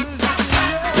party.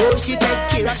 Oh, she take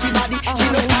care of she body. She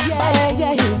no stop.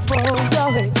 Yeah, for your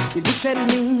way. You look at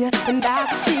me and I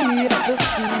can see the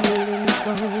feelings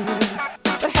gone.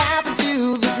 What happened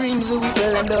to the dreams that we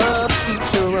planned the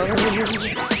future on?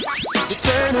 You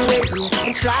turn away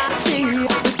and try to see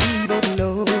what you don't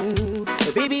know.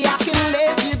 Baby, I can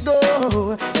let you go.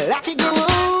 Let you go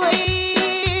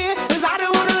away. 'Cause I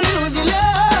don't wanna lose your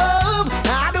love.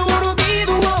 I don't wanna be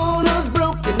the one who's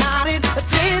broken hearted.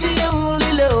 Say the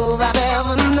only love I've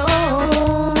ever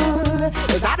known.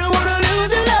 'Cause I don't wanna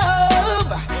lose your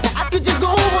love. How could you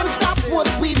go and stop what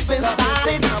we've been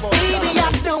started? Baby,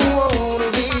 I don't wanna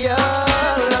be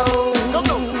alone.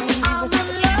 I'm in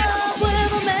love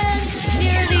with a man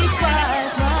nearly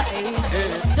twice my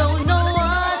age. Don't know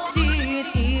what it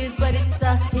is, but it's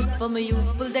a hit from a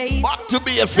youthful days. What to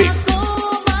be a thing? I go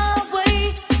my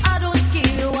way, I don't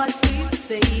care what people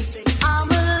say.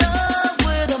 I'm in love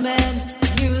with a man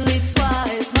nearly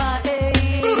twice my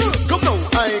age. Come now,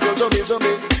 I go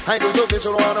jumping. I go jumping, she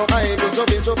wanna. I go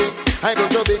jumping. I go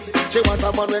jumping. She wants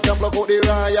a man who can block out the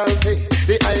royalty.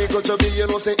 The I go jumping, you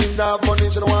know, say in that money,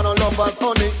 she don't wanna love us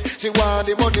honey. She want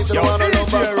the money, she don't wanna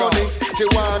love us honey. She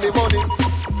want the money.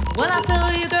 Well, I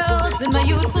tell you, girls, in my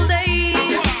youthful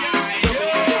days,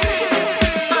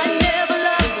 I never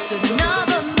loved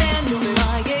another man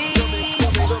my age.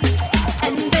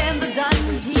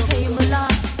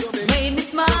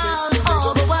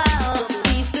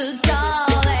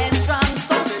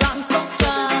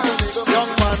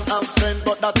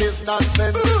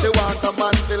 She want a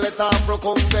man to let her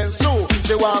recompense too.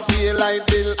 She want pay like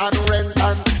bill and rent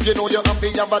and you know you have to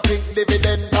have a big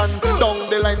dividend and down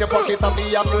the line your pocket have to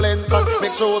have length and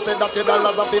make sure say that your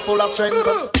dollars are full of strength.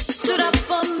 Stood up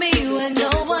for me when no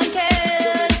one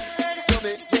cared.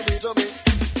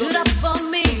 Stood up for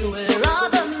me when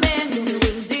other men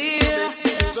was dear.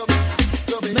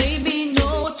 Made me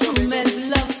know true men's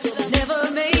love.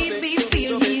 Never made me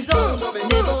feel his own.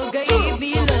 Never gave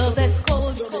me love that's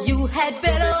cold. You had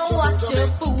better watch your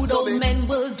food. Old men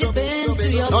will dip into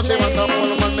your no, she plate. want a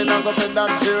old man, me not go say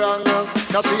that she wrong.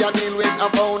 Cause she a deal with a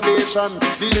foundation.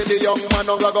 The young man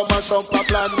no go mash up a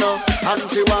plan. And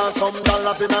she want some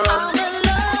dollars in her hand.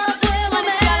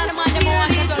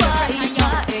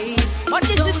 But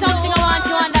this is something I want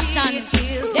you to understand.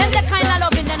 Them the kind of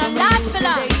loving they don't last for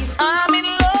long. I'm in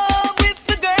love with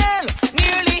the girl,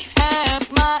 nearly half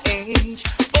my age.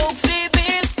 Folks say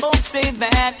this, folks say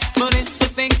that, but it's the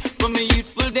thing from my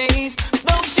youthful days.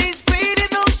 Though she's pretty,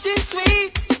 though she's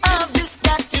sweet, I've just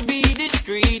got to be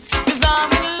discreet. Cause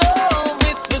I'm in love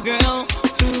with the girl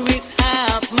who is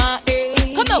half my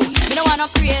age. Come on, me don't wanna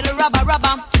create a rubber.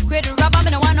 Create a rubber,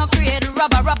 me don't wanna create a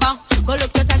rubber. Go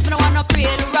look your size, me don't wanna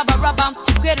create a rubber.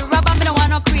 Create a rubber, me don't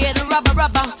wanna create a rubber.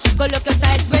 Go look your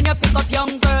size when you pick up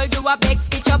young girl, you a beg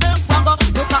the trouble. One go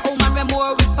look a woman with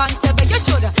more responsible. You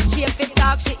should. She if it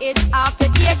talk, she is after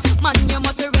age. Man, you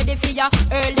must be ready for your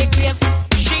early grave.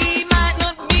 She might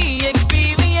not be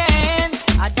experienced,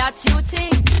 that's you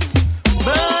think,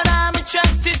 but I'm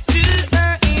attracted to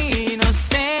her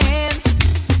innocence,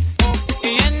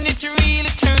 and it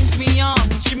really turns me on.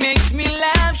 She makes me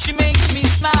laugh, she makes me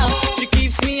smile, she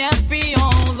keeps me happy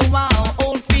all the while.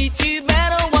 Old feet, you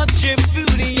better watch your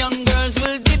food. Young girls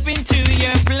will dip into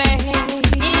your play.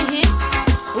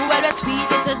 Well,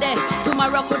 sweet it today.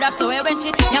 Tomorrow could have so when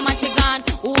she, yeah man, she gone.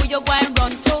 Who you go and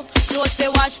run to? Clothes be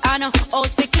wash and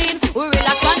house be clean. We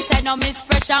relax one side, now miss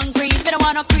fresh and green. Me don't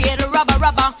wanna create a rubber.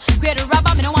 Create a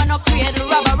rubber, me don't wanna create a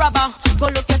rubber. Go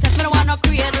look yourself, me don't wanna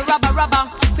create a rubber.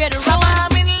 Create a rubber. So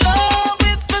I'm in love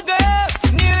with the girl,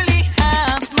 nearly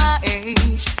half my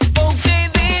age. Folks say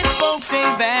this, folks say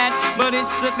that, but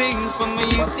it's a thing for me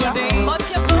today. But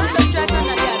you put the on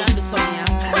the other and the sun,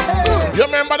 yeah. You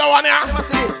remember the one, yeah?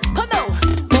 Come on.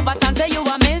 Papa San say you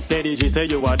a miss. Lady G say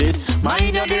you are this.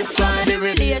 Mind you destroy the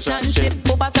relationship.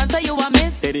 Papa San say you a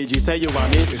miss. Lady G say you are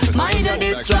this. Mind you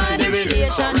destroy the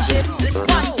relationship.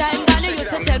 One time Danny used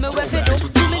to tell me what to do.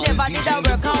 Me never did a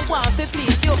work and want to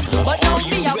please you. But now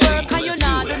me a work and you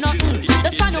not do nothing.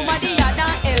 The son of my dad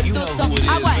and else do something.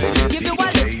 I want give you a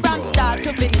look from start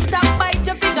to finish. Stop bite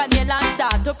your fingernail and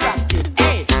start to practice.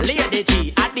 Hey, Lady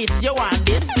G, at this you want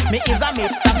this. Me is a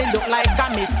mister, me look like a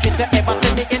mistress. You ever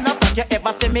see me in a pack, you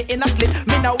ever see me in a slip.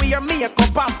 Me now wear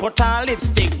makeup and put on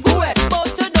lipstick. Go ahead,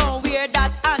 but you don't wear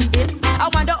that and this. I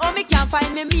wonder how me can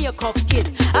find me makeup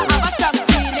kit. I have a strong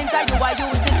feelings that you are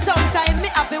using. Sometimes me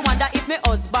have to wonder if me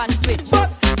husband switch. But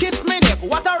kiss me neck,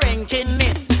 what a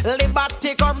rankiness.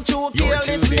 Liberty come to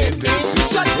carelessness.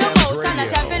 Shut your mouth and I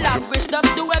tell me language.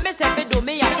 Just do what me say me do,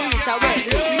 me have to reach away.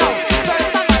 No,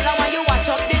 first of all I want you wash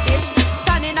up the dish.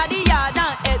 Standing at the yard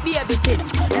and help baby sit.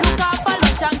 Look out for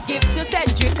lunch and give to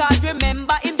Cedric. Cause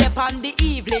remember him there on the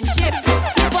evening shift.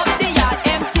 Sweep up the yard,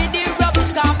 empty the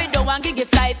rubbish. Can't be done and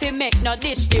give life, he make no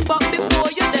dish. But before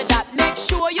you do that, make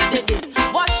sure you do this.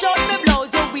 Wash out me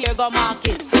blouse, you wear go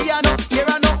market. See I know, hear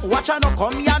I know, watch I know,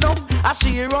 come here know. As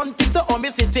she run things, so me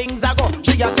see things I go.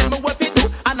 She a tell me what fi do,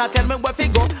 and I tell me what fi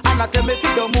go, and I tell me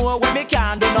fi do more when me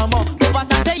can't do no more. Papa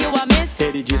San say you a miss.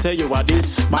 Lady G say you are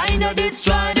this. Mind you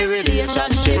destroy the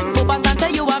relationship. Papa San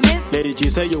say you a miss. Lady G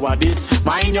say you are this.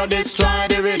 Mind you destroy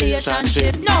the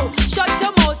relationship. No, shut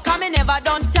your mouth, cause me never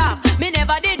done talk. Me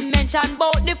never did mention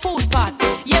about the food part.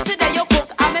 Yesterday you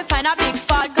cook and me find a big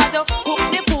fault. Cause you cook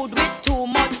the food with too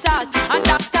much salt. And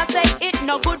doctor say it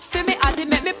no good for me. As it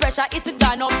make me pressure, it's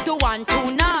gone up to 1,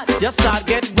 2 knots. Your start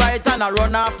get bright and I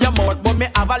run off your mouth. But me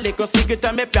have a little secret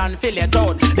and me plan fill it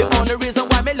out. The only reason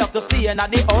why me love to stay in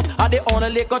the house are the only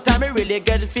little time me really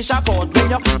get fish a caught. When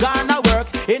you gonna work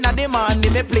in the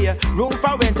morning me play room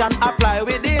for rent and apply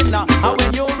within. And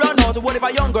when you run out, what if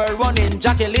a young girl running?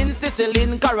 Jacqueline, Cicely,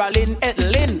 Caroline,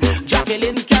 Etlin.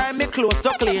 Jacqueline carry me close to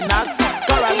cleaners.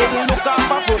 Caroline look out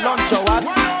for food lunch hours.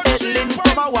 Etlin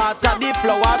come and water the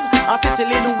flowers. And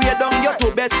Cicely wear down your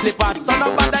 2 bed slippers. So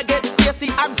nobody get facey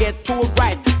and get too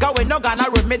right. Cause we no gonna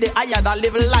road me the higher than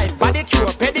live life.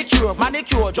 Pedicure, pedicure,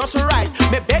 manicure, just right.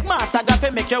 Me beg master got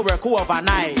to make you work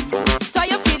overnight. So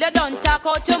you feel you don't talk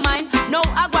out your mind. Now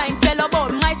I go and tell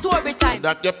about my story time.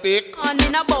 That you pick. On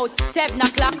in about 7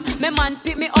 o'clock. My man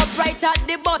pick me up right at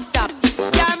the bus stop.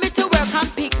 Carry me to work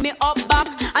and pick me up back.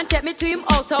 And take me to him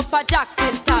house up Papa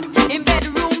Jackson top. In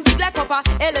bedroom big like Papa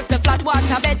Ellis the flat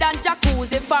water bed and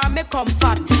jacuzzi for me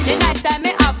comfort. The night time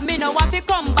me have me no want to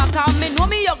come back and me know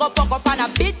me you go fuck up on a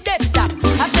bit dead stop.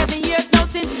 I'm 7 years now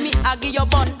since me I give you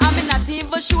bun. I'm not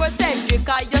even sure Cedric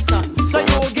or your son. So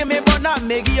you give me bun and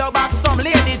me give you back some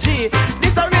lady G.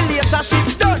 This a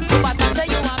relationship done. But I tell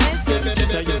you I'm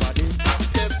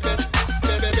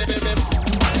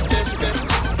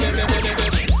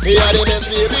Me are the best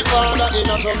baby father in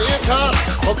a Jamaica.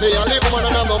 Come to a little woman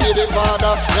and have no baby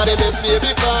father. Me are the best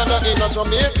baby father in a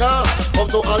Jamaica. Come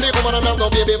to a little woman and have no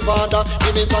baby father.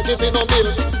 Give me jacket in no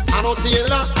bill, I no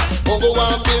tailor. Come go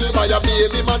and bill by a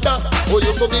baby mother who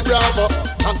used to be bravo,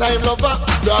 and time lover.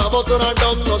 Bravo to her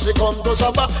down, now she come to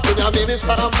Shabba. In a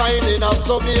minister and mine in a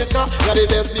Jamaica. Me are the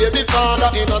best baby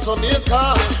father in a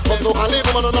Jamaica. Come to a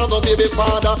little woman and have no baby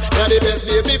father. Me are the best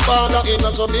baby father in a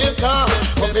Jamaica.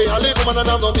 Come to a little woman and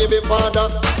have no baby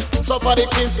father. So for the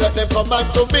kids, let them come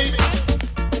back to me.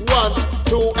 1,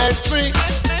 2, and 3.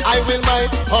 I will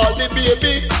mind all the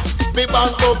baby. Me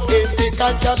bank up 80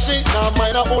 can cash it. Now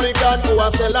mine a hooligan who a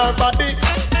sell her body.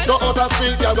 Go out the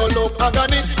street, you go look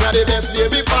agony. You're the best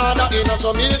baby father in a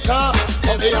Jamaica.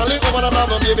 Okay, I live woman and have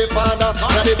no baby father.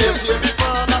 You're the best baby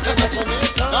father in a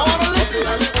Jamaica. Now I wanna listen.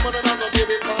 Okay, I live woman and have no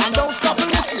baby father. And don't stop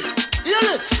and listen.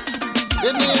 Hear it.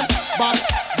 The name bad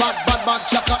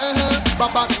chaka,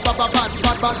 bad chaka,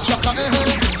 bad chaka.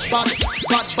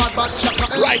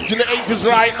 Right to the 80s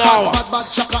right now. Bad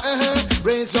chaka,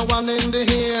 raise your one in the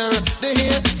air,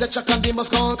 say chaka the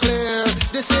must come clear.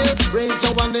 This here, raise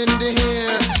your one in the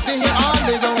air, all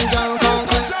the young girls come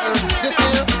clear. This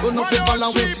here, oh no fit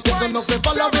follow we, yes oh no fit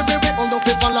follow we, oh no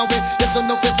fit follow we, yes oh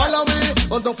no fit follow we,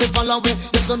 oh no fit follow we,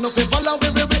 yes oh no fit follow we,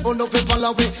 oh no fit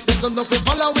follow we, yes oh no fit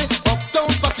follow we. Uptown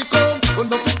Passy come, oh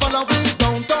no fit follow we,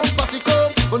 downtown Passy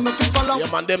come.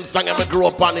 Yeah, man, them song I grew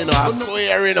up on, you know, I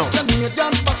swear, you know.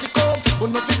 Canadian Passy come, oh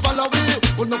no fit follow we,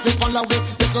 oh no fit follow we,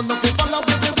 yes oh no fit follow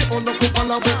we, oh no fit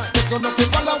follow we, yes oh no fit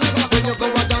follow we. When you go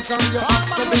a dance and your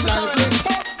heart's to be like it.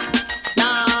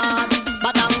 Lord,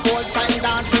 but I'm old time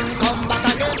dancing, come back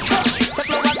again. So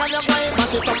flower gun your way,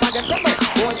 mash it up again.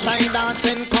 Old time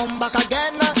dancing, come back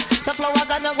again. So flower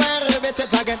gun your way, repeat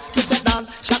it again. You sit down,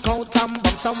 shock out and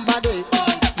bump somebody.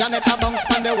 Janet a bounce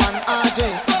pan the one RJ.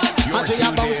 RJ a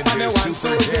bounce pan the one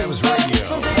Susie.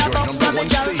 Susie a bounce pan the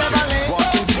girl Beverly.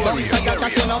 Bounce a girl that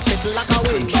she no fit like a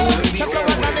wing. So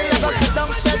flower gun you go sit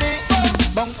down steady.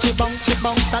 Bouncy bounce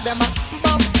a dem a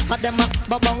bounce. A dem a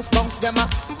bounce dem a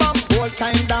bounce. Whole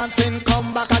time dancing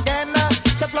come back again.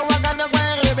 So flower gun you go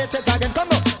and repeat it again.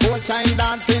 Come on. Whole time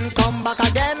dancing come back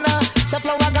again. So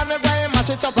flower gun you go and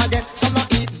mash it up again. Some no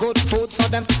eat good food so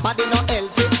them body no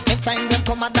healthy. Time them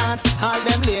come a dance, all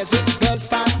them lazy. Girls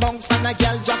start bounce and a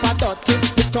girl drop a dirty.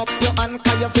 Pick up your hand,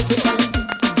 cause you're physical.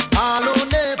 All who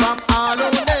never,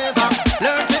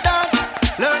 learn to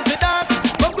dance.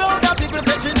 Go grow the people,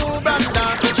 get your new brand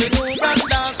dance, get your new brand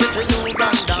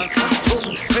dance. Boom,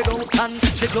 we don't can,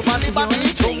 shake your body, body. We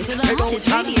don't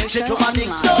can, shake your body.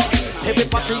 Every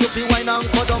party you feel wine and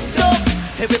go down,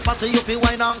 every party you feel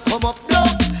wine and come up,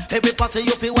 every party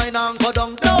you feel wine and go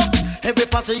down, every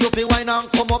party you feel wine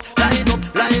and come up, line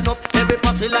up, every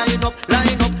party line up,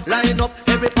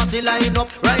 every party line up,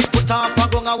 right foot up,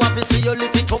 I want to see you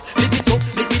lift it up,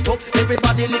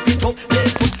 everybody lift it up,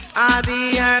 I'll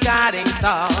be your guiding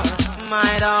star,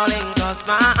 my darling, cause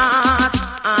my heart,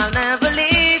 I'll never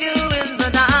leave you in the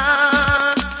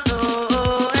dark.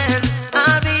 Oh, and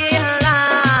I'll be your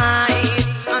light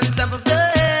on top of the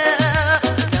earth.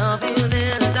 Love you,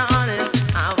 little darling,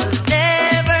 I will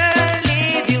never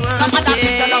leave you alone.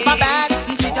 Treat your lover bad,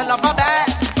 treat your lover bad.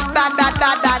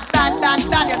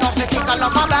 You know me treat your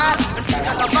lover bad, treat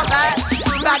your lover bad.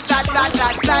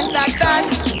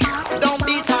 Don't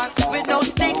beat her with no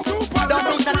sticks, don't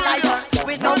brutalize her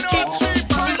with no kicks.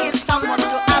 She is someone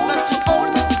to have and to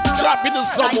own. Dropping the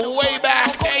song way back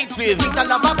 80s. Treat your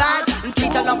lover bad,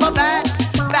 treat your lover bad.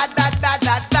 Bad.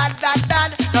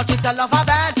 Now treat your lover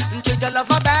bad, treat your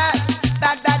lover bad.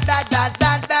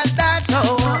 Bad. So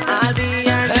I'll be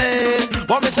your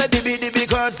What me say the big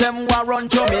girls them want run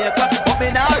Jamaica, but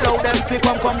me now allow them to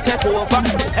come take over.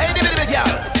 Hey the big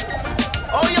girl,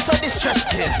 oh you so distressed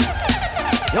kid.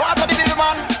 You want to the big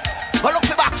man? Go look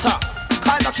for boxer,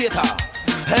 call the cater.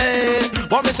 Hey,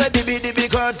 what me say the big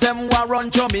girls them want run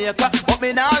Jamaica, but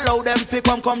me now allow them to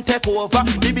come take over.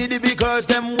 The big girls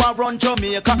them want run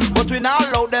Jamaica, but we now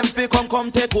allow them to come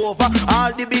take over.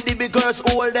 All the big girls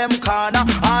hold them corner,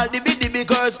 all the big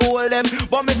girls hold them.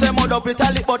 But me say mud up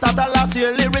Italy, but at the last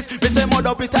year lyrics, me say mud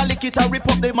up Italy, it a rip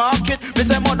up the market. Me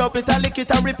say mud up Italy,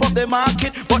 it a rip up the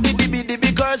market. But the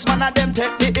big girls, man of them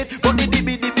take the hit, but the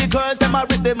big girls them them a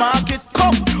rip the market.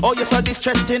 Come, oh you so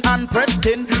distressing and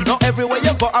pressing. Now everywhere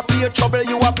you go, I feel trouble.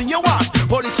 You up in your want.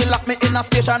 Police will lock me in a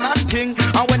station and ting.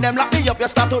 And when them lock me up, you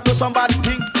start to do some bad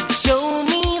thing. Show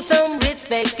me some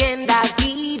respect and I'll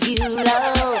give you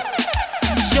love.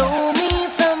 Show me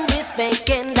some respect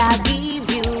and I'll give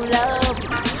you love.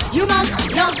 You must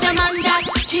love the man that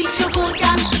treat you good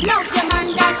and love the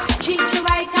man that treat you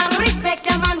right and respect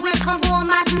the man will come home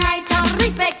at night and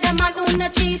respect the man who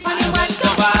not cheat when you want to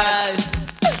survive.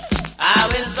 I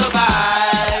will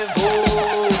survive.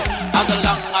 Oh, as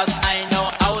long as I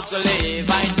know how to live,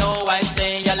 I know I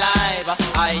stay alive.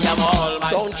 I am all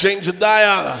my. Don't change the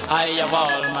dial. I am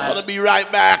all my. Gonna be right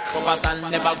back.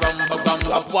 Never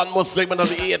grumble. Up one more segment of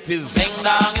the 80s. Ding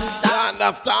dong and stop.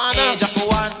 Understand? Age of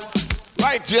one.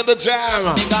 Right here in the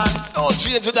jam. Don't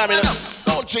change the dial.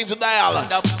 Don't change the dial.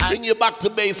 Bring you back to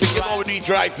basic. You know we need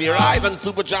right here, right? On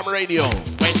Super Jam Radio.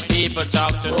 When people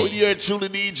talk to me, you're truly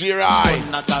DJ, right?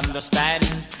 Not understand.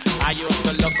 I used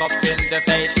to look up in the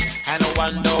face and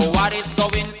wonder what is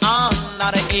going on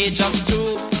at the age of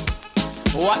 2.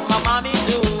 What my mommy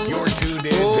do? You're tuned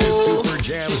in to Super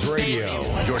Jams Radio,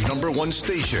 your number one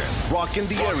station, rocking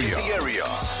the area,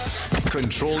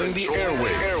 controlling the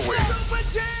airwaves.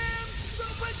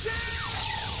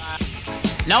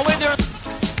 Now where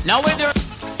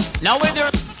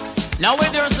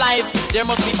there's life, there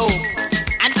must be hope.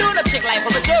 And do not take life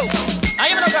for a joke. Now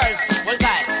you know, girls, hold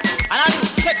tight. And I'll do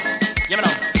second. You know,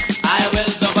 I will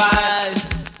survive.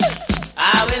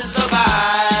 I will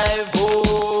survive.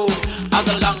 Oh, as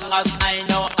long as I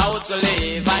know how to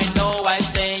live, I know I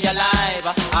stay alive.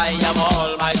 I have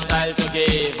all my style to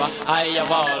give. I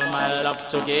have all my love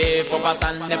to give. Focus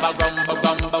and never grumble.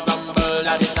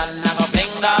 At the sun, I go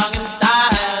bling dong in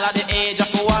style at the age of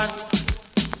 1.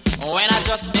 When I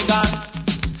just begun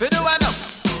to do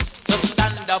enough to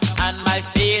stand up on my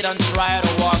feet and try to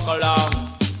walk along.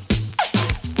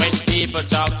 When people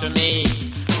talk to me,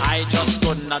 I just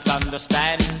could not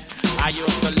understand. I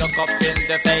used to look up in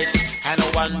the face and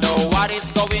wonder what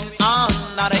is going on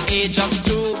at the age of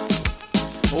 2.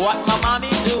 What my mommy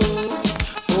do?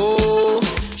 Oh,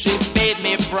 she paid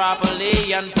me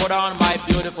properly and put on my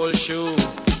beautiful shoe.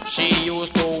 She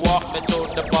used to walk me to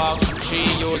the park. She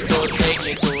used to take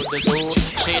me to the zoo.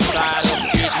 She tried to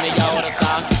teach me how to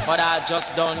talk, but I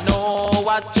just don't know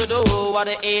what to do at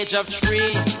the age of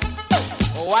 3.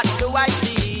 What do I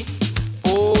see?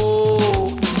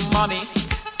 Oh, mommy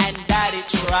and daddy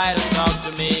try to talk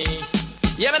to me.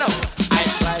 Yeah, me know. I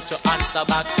tried to answer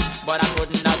back, but I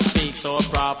could not speak so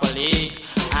properly.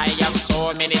 I have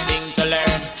so many things to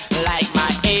learn, like my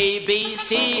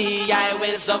ABC. I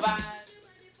will survive.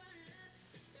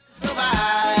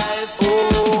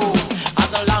 Oh,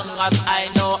 as long as I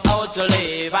know how to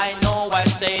live, I know I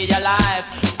stay alive.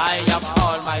 I have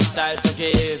all my style to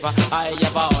give. I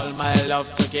have all my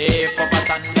love to give. Focus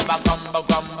and never grumble.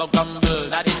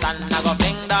 Now the sun I go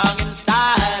bing dong in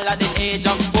style at the age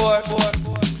of 4.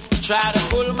 Try to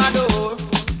pull my door.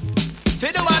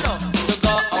 Feel the one to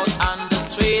go out on the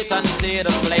street and see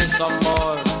the place some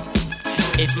more.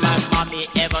 If my mommy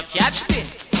ever catch me,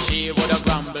 she woulda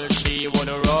grumble, she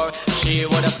woulda roar, she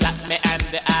woulda slap me in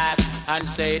the ass and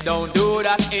say, don't do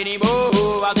that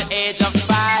anymore. At the age of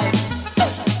 5,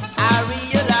 I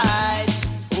realize,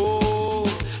 oh,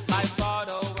 my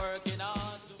father working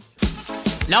on.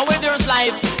 Now where there's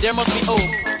life, there must be hope.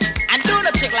 And do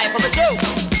not take life for a joke.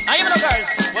 Now you know, girls,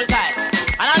 hold tight.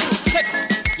 And I'll do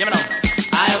second. You know,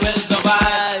 I will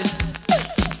survive.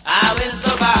 I will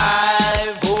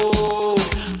survive. Oh,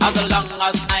 as long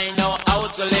as I know how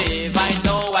to live, I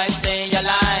know I stay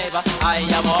alive. I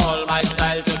have all my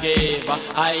style to give.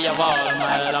 I have all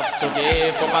my love to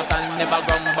give. Focus and never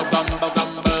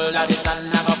grumble. At the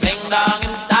sun I go bling dong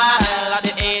in style at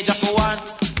the age of 1.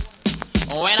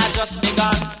 When I just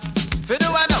begun to do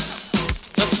enough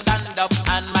to stand up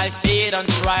on my feet and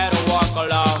try to walk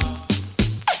along.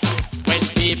 When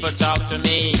people talk to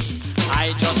me,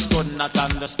 I just could not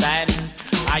understand.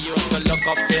 I used to look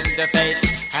up in the face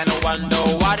and wonder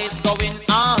what is going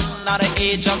on at the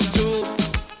age of 2.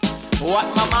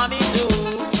 What my mommy do?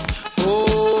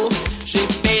 Oh, she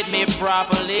paid me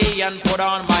properly and put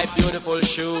on my beautiful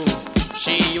shoe.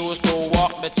 She used to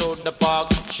walk me to the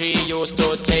park. She used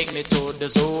to take me to the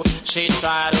zoo. She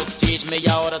tried to teach me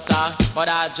how to talk, but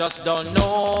I just don't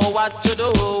know what to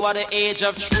do at the age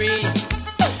of 3.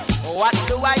 What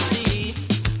do I see?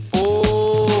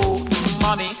 Oh,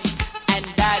 mommy and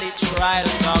daddy try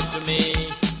to talk to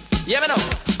me. Yeah, me know.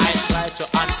 I tried to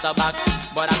answer back,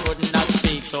 but I could not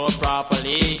speak so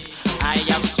properly. I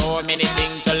have so many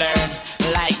things to learn,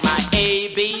 like my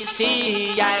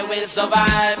ABC. I will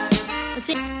survive.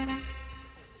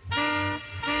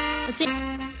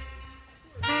 I'm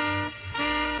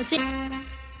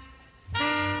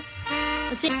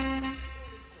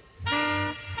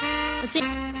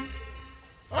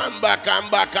back.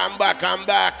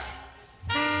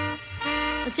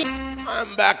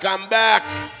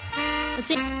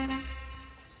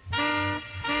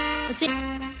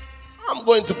 I'm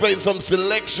going to play some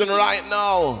selection right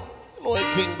now. You know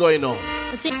what thing going on?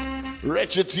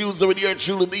 Wretched Tuesday with your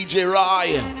truly DJ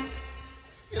Roy.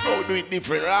 You know we do it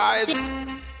different, right?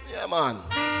 Yeah, man.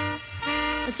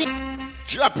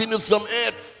 Dropping you some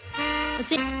hits.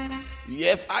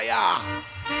 Yes, I am.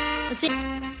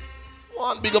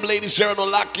 One big up lady Sharon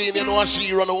O'Loughlin, you know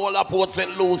she run the whole of Port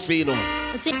St. Lucie, you know.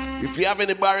 If you have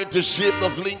any barrier to ship,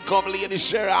 just link up lady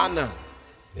Sharon.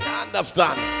 You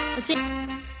understand?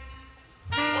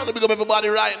 I want to big up everybody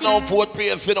right now, Fort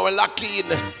Pierce, you know,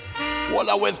 O'Loughlin. All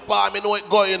of West Palm, you know it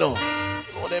going, you know.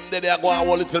 You know them there, they are going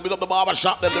a little bit up the barber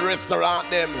shop, them, the restaurant,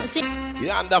 them.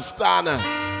 You understand?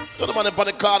 You're the man up on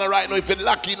the corner right now. If you're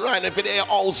locking right now, if you're in your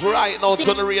house right now,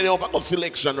 turn the radio up. I got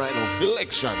selection right now.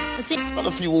 Selection. I'm going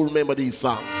to see who remember these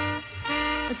songs.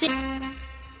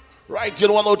 Right here,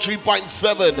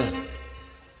 103.7.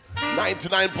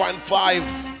 99.5.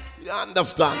 You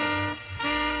understand?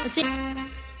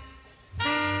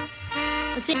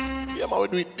 Yeah, man, we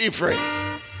do it different.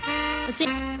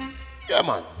 Yeah,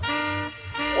 man.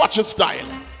 Watch your style.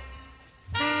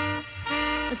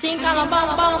 Think I'm a bomb.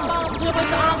 You put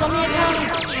your arms on me again.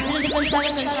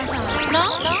 No?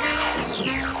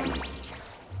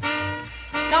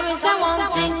 Come and say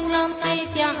one thing, don't see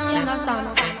if you understand.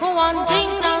 One thing,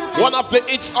 don't see. One of the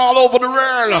hits all over the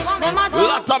world.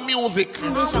 Lot of music,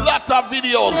 lot of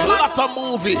videos, lot of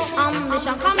movie.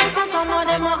 Ambition, come and say some of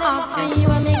them ask me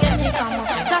when me get it from.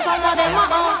 Say some of them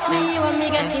ask me when me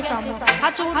get it from.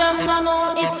 I told them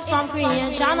no, it's from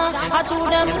creation. I told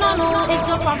them no, it's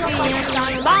from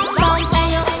creation. Bam, bam,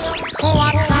 say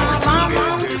what's up, bam,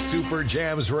 bam. This is Super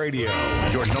Jams Radio,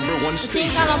 your number one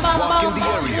station. Rocking the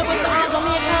area.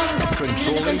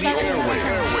 Controlling the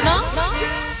airwaves. No?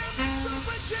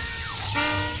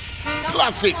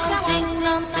 Classic. I'm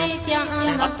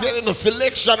telling you,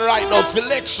 selection right now,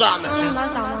 selection.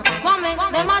 What make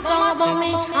them a talk about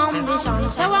me? Ambition.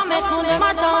 Say what make them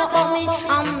a talk about me?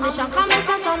 Ambition. Come and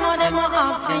say some of them a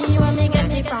ask me when me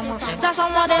get it from. Say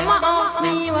some of them a ask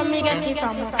me when me get it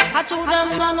from. I told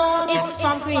them no, it's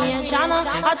from creation.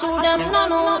 I told them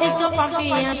no, it's from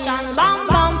creation. Bam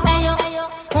bam, hey yo.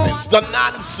 It's the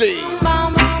Nancy.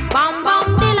 Bam bam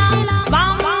bam bilang.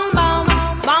 Bam bam bam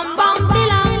bam bam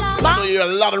bilang. I know you hear a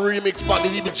lot of remix, but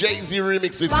even Jay-Z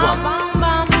remix this one.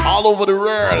 All over the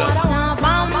world.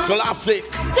 Classic.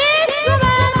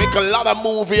 Make a lot of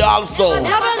movie also.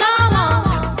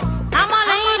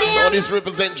 Now this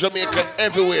represents Jamaica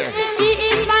everywhere. She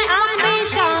is my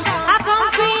ambition. I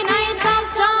come free nice of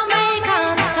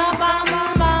Jamaican. So bam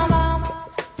bam bam.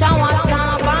 Tawa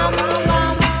bam bam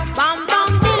bam bam bam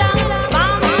bilang.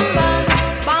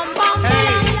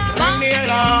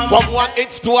 From one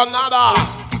hits to another.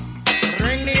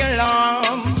 Ring the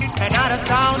alarm, another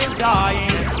sound is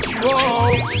dying.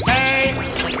 Whoa, hey,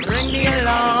 ring the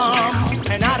alarm,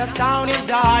 another sound is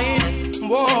dying.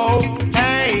 Whoa,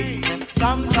 hey,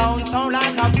 some sound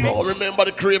like a big. Oh, remember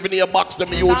the Craving Ear box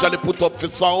them usually put up for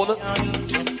sound?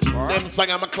 Them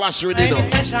song I'm a clash with, you know.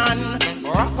 Session,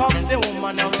 rock up the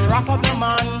woman and rock up the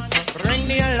man. Ring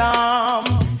the alarm,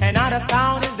 another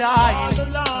sound is dying.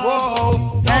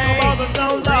 Whoa, hey, ring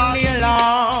the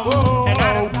alarm,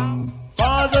 another sound.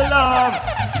 False alarm,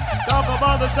 talk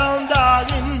about the sound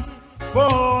dying.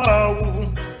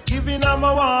 Whoa, giving them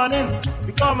a warning,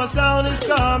 because my sound is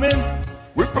coming.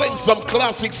 We're playing some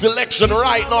classic selection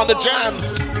right now on the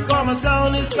jams. Because my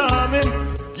sound is coming.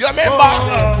 You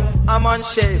remember? I'm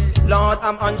unshaved, Lord,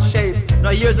 I'm unshaved. Now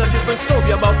here's a different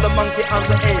story about the monkey and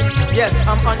the ape. Yes,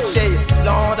 I'm unshaved,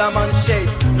 Lord, I'm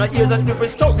unshaved. Now here's a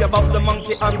different story about the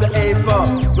monkey and the ape.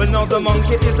 Well, now the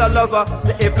monkey is a lover,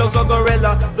 the ape loves a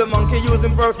gorilla. The monkey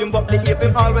using perfume, but the ape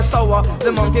him always sour.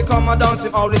 The monkey come and dance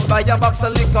him, always buy a box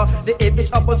of liquor. The ape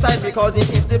is up outside because he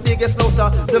is the biggest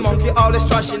slaughter. The monkey always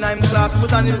trashing, I'm class,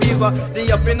 put on him beaver. The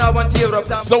ape in our one tear up.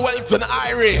 So Welton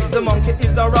Irie. The monkey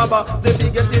is a robber, the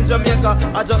biggest in Jamaica.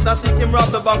 I just see him rob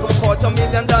the bank of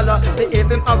 $250,000. The The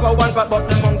ape him have a one but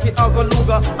the monkey have a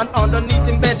Luger. And underneath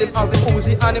him bed him have the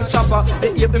Uzi and him chopper.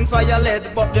 The ape him fire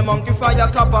lead but the monkey fire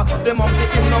copper. The monkey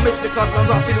him no miss because the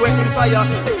rapid when him fire.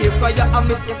 The ape fire and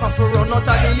miss him have to run out of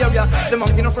the area. The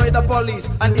monkey no afraid of police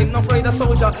and him no afraid of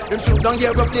soldier. Him shoot down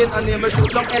aeroplane and him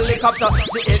shoot down helicopter.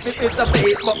 The ape is a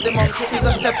bait but the monkey is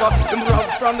a stepper. Him rob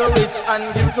from the rich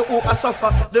and give to who a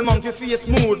suffer. The monkey face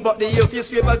smooth but the ape face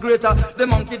favor greater. The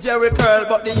monkey Jerry curl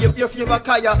but the ape favor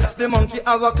kaya. The monkey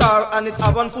have a car and it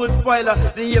have one full spoiler.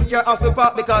 The ape care off the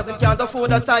park because him can't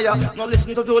afford a tire. No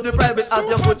listen to the private as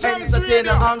your good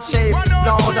entertainer and shape.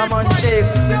 Lord I'm on shape.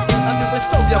 This thing and the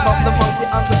story about the monkey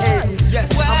and the ape. Yes,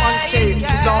 I'm on shape.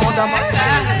 Lord I'm on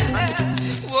shape.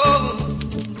 Whoa.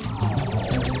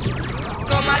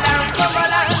 Come along,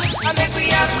 and make we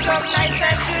have some nice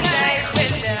time tonight.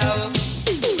 Well now.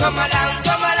 Come along,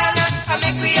 and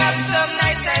make we have some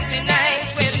nice time tonight.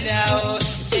 Well now.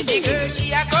 Say the girl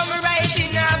she a come right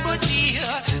in her booty.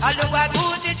 I know what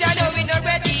booty, I know we not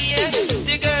ready.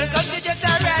 The girl come to just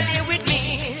a rally with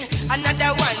me.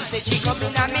 Another one say she come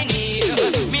in a mini.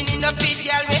 Mini no fit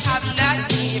girl we have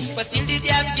not me. But still the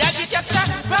girl gadget just a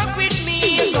rock with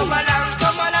me. Come along,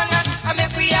 and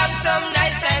make we have some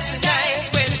nice time tonight.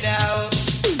 Well now.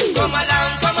 Come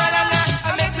along,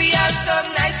 and make we have some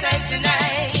nice time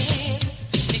tonight.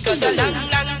 Because a long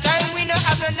time we no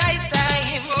have a nice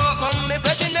time. Come me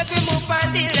brethren, make we move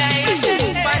on the line.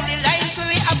 Move on the line so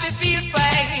we have to feel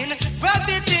fine. Rub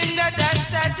it in the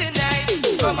dancer tonight.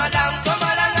 Come along,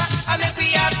 and make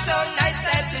we have some nice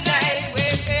time tonight.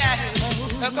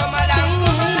 Come along.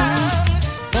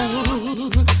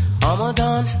 I'm a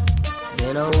done.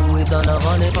 You know who is on the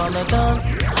run if I'm a done.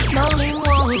 No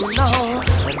lingua, no,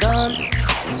 I'm done.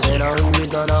 You know who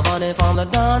is on the run if I'm a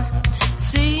done.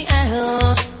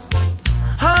 CL.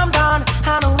 I'm done.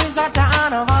 I know is at the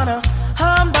honor.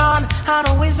 I'm done. I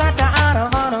know is at the honor.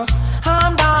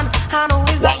 I'm done. I know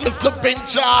is at the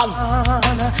pinchers.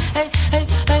 Hey.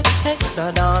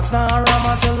 The dance now ram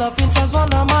until the pinchers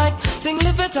want the mic. Sing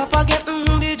lift it up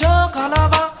again, the joke all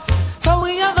over. So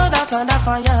we have a dance on the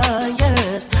fire,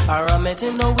 yes. I ram it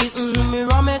in the west, me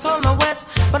ram it on the west.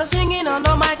 But I'm singing on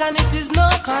the mic and it is no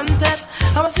contest.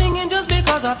 I'm singing just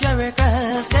because of your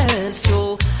request, yes,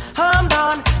 true. I'm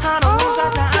done, I know it's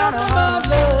at the I'm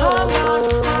done,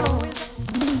 I know it's.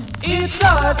 It's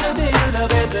hard to build a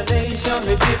better nation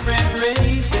with different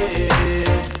races.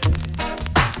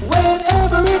 When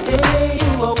every day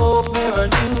you awoke, there are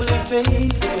new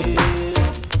faces.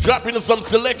 Dropping some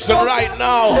selection right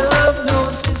now. Love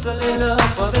knows sisterly love,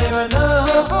 for there are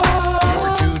love.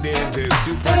 You're tuned in to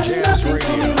Super Jams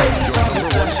Radio, your number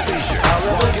one station.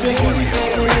 Rocking the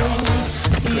area.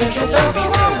 Control the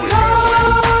airwaves.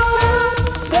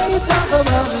 They talk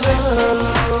about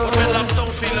love. But when love don't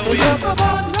feel away,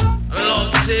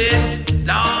 love say,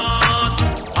 Lord,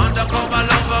 undercover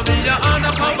lover, be your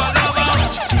undercover lover.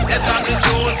 Let on the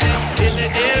Josie in the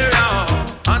area.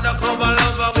 Undercover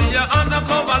lover, be your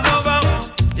undercover lover.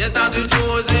 Yes, I'm the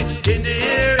Josie in the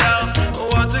area.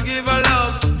 Want to give a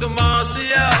love to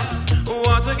Marcia.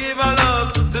 Want to give a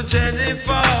love to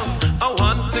Jennifer.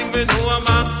 One thing we know, I'm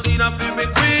Maxine, I feel me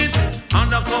queen.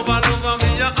 Undercover lover, be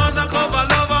your undercover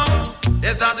lover.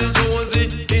 Yes, I'm the Josie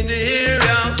in the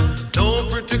area. No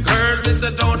pretty girl, me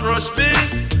say don't rush me.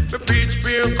 We preach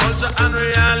pure culture and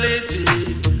reality.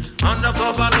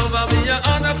 Undercover lover, be your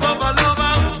undercover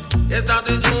lover. Yes, I'm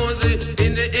the Josie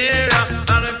in the area.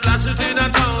 And we flash it in a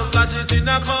town, flash it in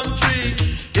a country.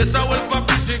 Yes, I will for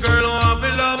pretty girl who have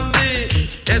to love me.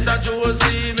 Yes, I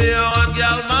Josie, me a one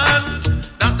girl man.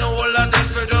 Not the whole of them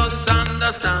for just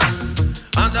understand.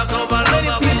 Undercover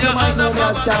lover, be your undercover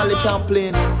lover. Charlie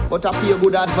Chaplin, but I feel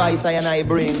good advice I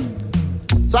bring.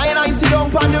 So I sit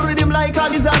down on the rhythm like a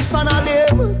lizard fan a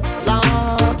limb.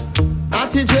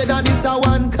 Auntie Jada, this a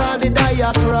one called the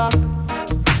diatrap.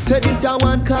 Say this a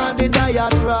one called the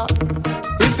diatrap.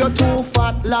 If you're too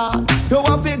fat, lad, you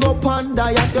want to go on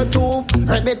diet. You're too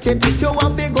repetitive, you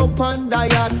want to go on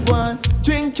diet. One,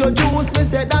 drink your juice, me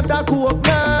say that a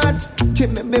coconut.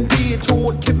 Give me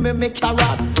beetroot, give me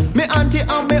carrot. Me auntie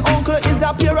and me uncle is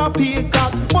a pair of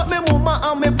peacock. But me mama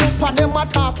and me papa, them a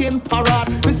talking parrot.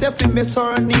 Me say fi me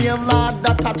surname, lad,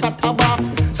 that a chatter box.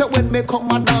 So when me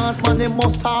come a dance, man, they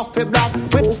must have a black.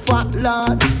 When fat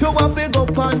lad, you want to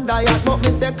go on diet. But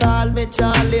me say call me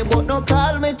Charlie, but no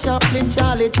call me Chaplin,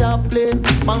 Charlie Chaplin.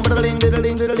 Bang,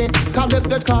 diddling.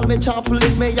 Call me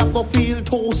Chaplin, me a go feel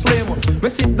too slim. Me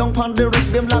sit down on the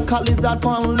rhythm like a lizard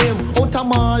on limb. Out of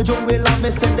mall jungle and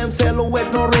me say them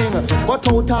silhouette no ring. But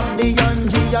out of the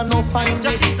Angie I no find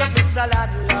just ease up the salad,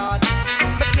 Lord.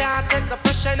 Me can't take the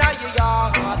pressure out of your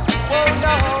heart. Oh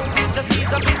no, just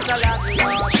ease up the salad,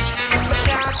 Lord. Me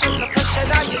can't take the pressure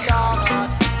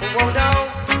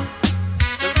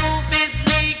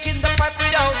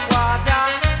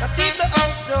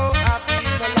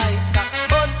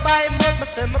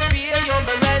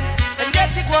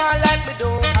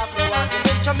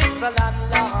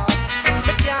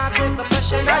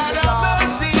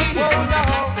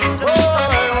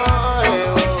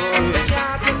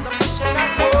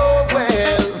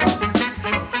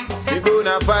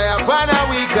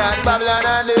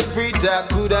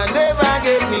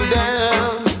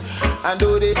And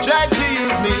though they try to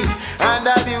use me and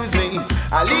abuse me,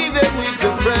 I leave them with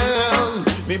a frown.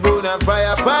 Me burn a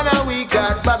fire upon a week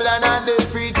at Babylon and the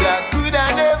free talk could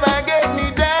I never get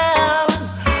me down.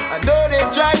 And though they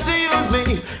try to use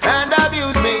me and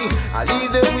abuse me, I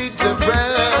leave them with a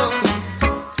frown.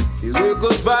 The work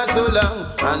goes by so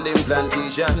long on them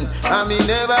plantation, and me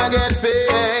never get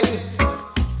paid.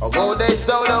 Or go they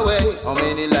stole away, how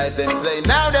many life them slay.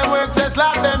 Now them works and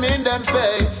slap them in them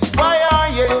face. Why are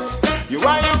yes, you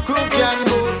are you cook and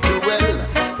go to well.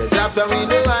 Cause after we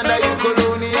know under you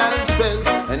colonial spell,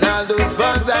 and all those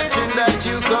funds that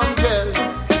you compel.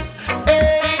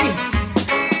 Hey,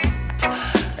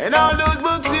 and all those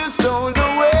books you stole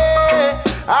away,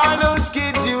 all those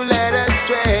kids you led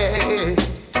astray.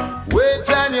 Wait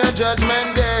on your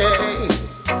judgment day.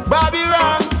 Bobby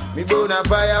Ram, me burn a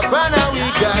fire upon a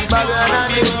weekend. Babylon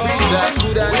and the preacher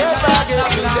could I never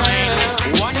get me down.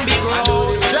 One big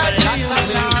road with lots of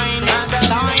sign,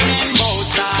 sign and both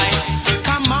sides.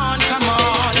 Come on, come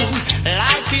on.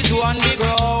 Life is one big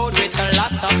road with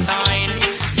lots of sign,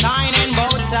 sign and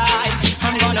both sides.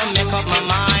 I'm gonna make up my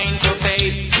mind to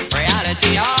face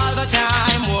reality all the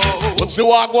time. Whoa. What's the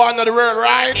walk on the world,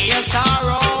 right? Yes,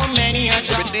 sorrow, many a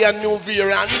job. Every day a new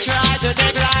variant. Try to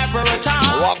take life for a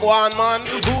time. Walk on, man.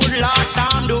 Good Lord,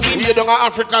 I'm doing. You don't got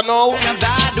Africa now. And the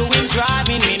bad doing's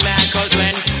driving me mad. Cause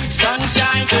when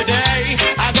sunshine today,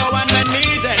 I go on my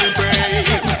knees and pray.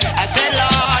 I say,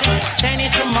 Lord, send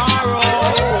it tomorrow.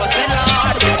 I say,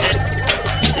 Lord,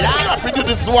 let me do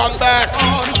this one back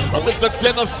from Mr.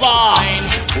 Tennessee.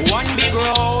 One big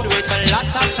road with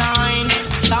lots of sign,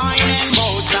 sign and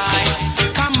both sides.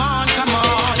 Come on, come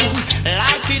on.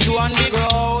 Life is one big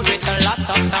road with lots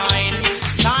of sign,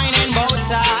 sign and both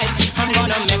sides. I'm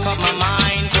gonna make up my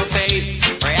mind to face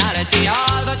reality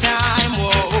all the time.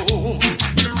 Whoa.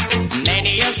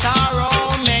 Many a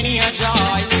sorrow, many a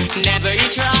joy. Never you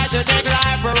try to take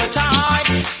life for a time.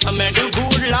 Some may do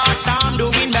good, Lord, some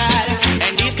doing bad.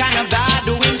 And these kind of bad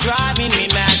doings driving me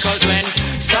mad. Cause when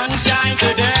sunshine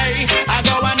today, I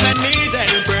go on my knees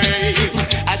and pray.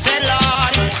 I said,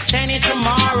 Lord, send it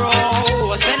tomorrow.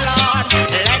 I said, Lord,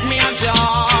 let me have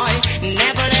joy.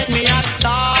 Never let me have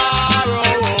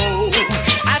sorrow.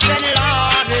 I said,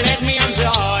 Lord, let me have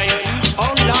joy.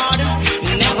 Oh, Lord,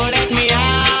 never let me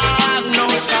have no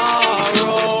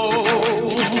sorrow.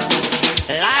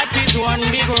 Life is one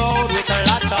big road with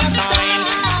lots of sign,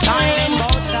 sign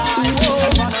both sides. I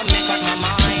wanna make up my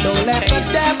mind. Don't let the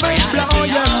devil blow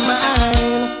your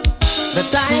mind. The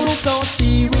time is so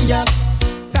serious,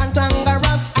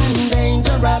 cantankerous and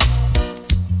dangerous.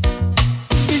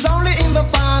 It's only in the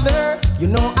Father, you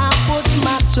know I put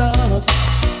my trust.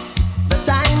 The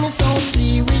time is so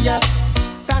serious,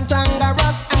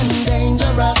 cantankerous and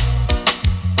dangerous.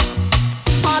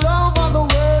 All over the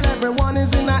world, everyone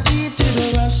is in a heated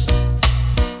rush.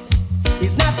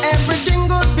 It's not everything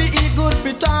good for eat, good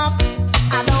for talk.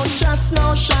 I don't trust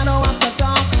no shadow of the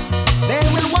dark. They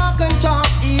will walk and talk,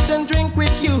 eat and drink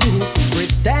with you,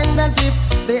 pretend as if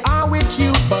they are with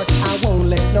you. But I won't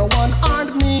let no one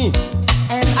harm me,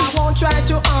 and I won't try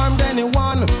to harm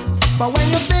anyone. But when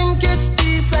you think it's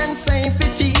peace and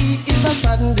safety, it's a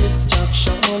sudden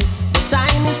destruction. The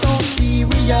time is so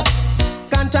serious,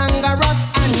 cantankerous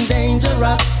and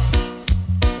dangerous.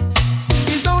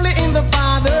 It's only in the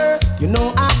Father, you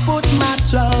know I put my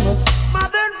trust.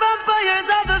 Modern vampires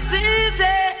of the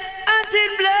city,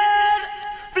 hunting blood,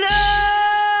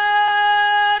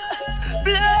 blood,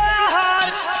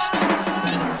 blood.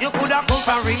 You coulda come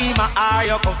from Rima or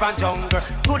you come from jungle.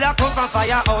 Coulda come from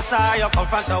firehouse or you come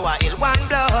from Tower Hill. One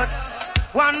blood,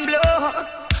 one blood,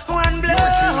 one blood.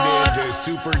 You're tuned in to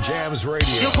Super Jams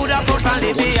Radio. You coulda come from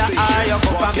Libya or you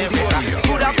come from America.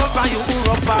 Coulda come from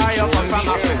Europe or you come from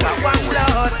Africa. One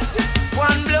blood,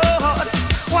 one blood,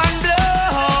 one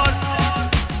blood.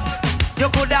 You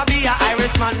coulda be a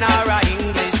Irishman or a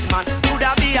Englishman.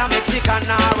 Coulda be a Mexican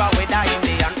or a whether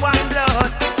Indian. One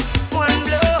blood, one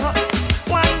blood,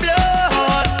 one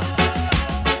blood.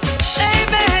 Hey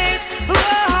mate,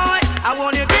 boy, I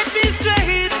want you to get me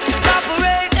straight.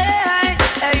 Operate, hey,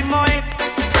 hey mate,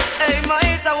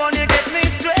 I want you to get me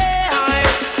straight.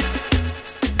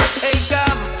 Hey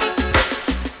come,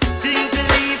 do you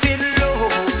believe in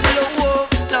love,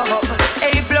 love?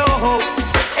 Hey blow,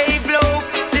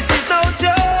 this is no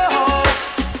joke.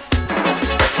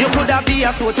 You coulda be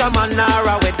a soldier man or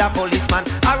a weather policeman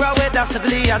or a weather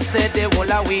civilian. Said the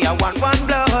whole of we are one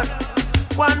blood,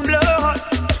 one blood,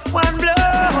 one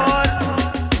blood.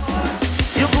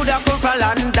 You coulda come from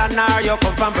London or you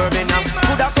come from Birmingham.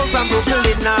 Coulda come from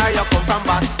Brooklyn or you come from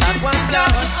Boston. One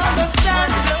blood.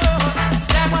 Understand, Lord,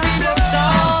 that we must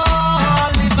all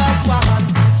live as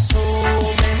one soul.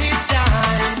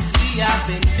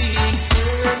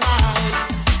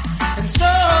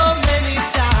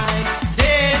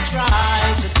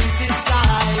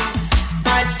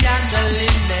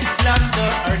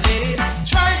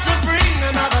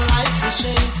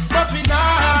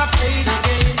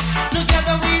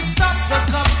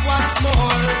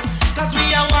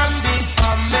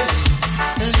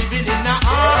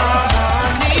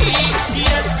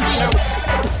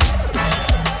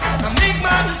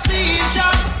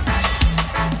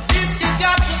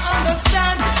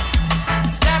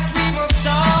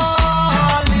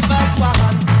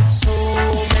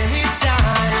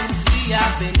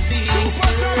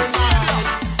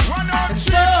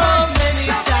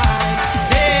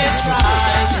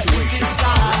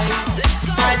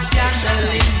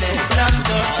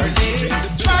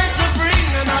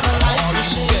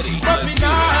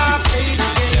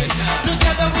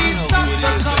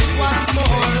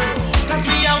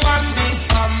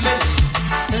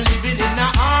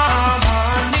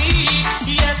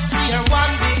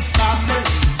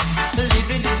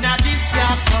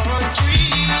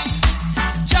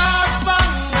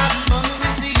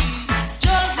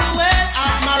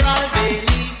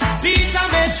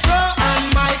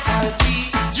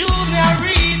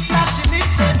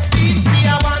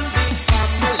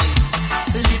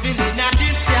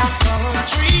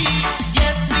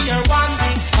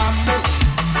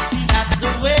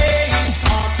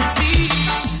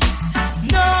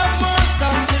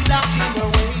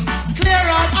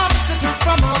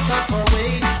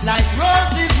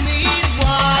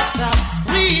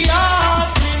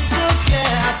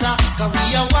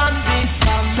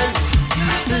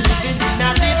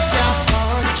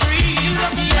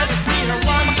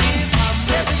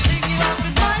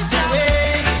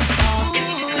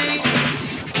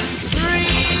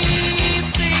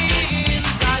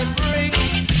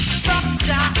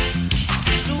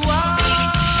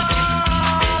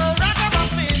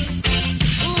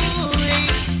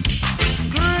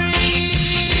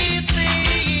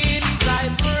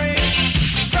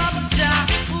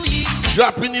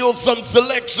 Dropping you some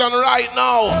selection right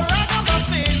now.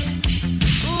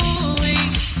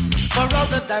 For all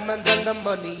the diamonds and the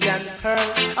money and pearl,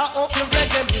 I hope your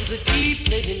reggae music keep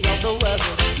playing all the world.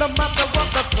 No matter what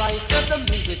the price of the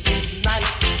music is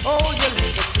nice. Oh, your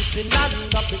little sister, not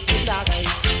nothing to lie.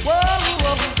 Whoa,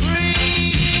 whoa,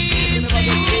 breathe. I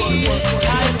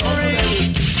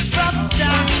breathe from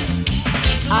Jack.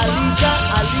 Alicia.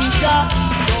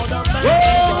 Oh,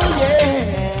 yeah.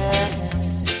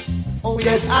 Oh,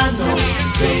 yes, I know.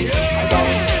 Say, I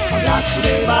don't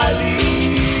actually believe.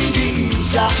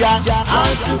 And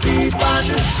to keep on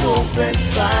the scope and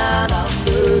span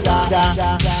under that.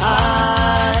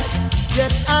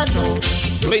 Yes, I know.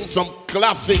 Playing some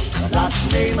classic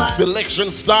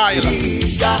selection style.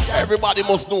 Everybody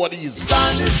must know what it is.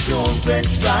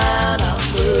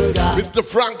 Mr.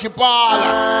 Frankie Paul.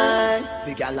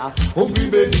 The gala, hungry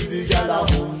belly, the gala,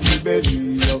 hungry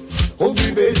belly.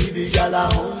 Hungry belly, the gala,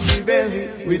 hungry belly.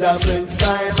 With a French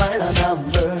fry, mile and a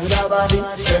murder body.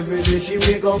 Every day she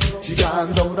wake up, she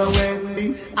gone down to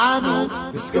Wendy. I know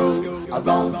this girl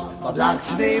around my block,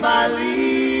 she name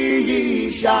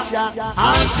Alicia.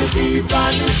 And she keep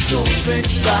on the stone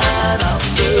French fry and a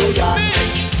murder.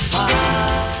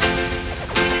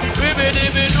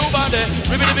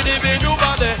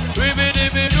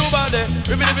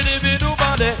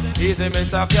 Easy,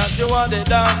 miss, I catch you on the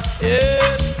down.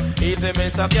 Yes, easy,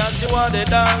 miss, I catch you on the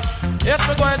down. Yes,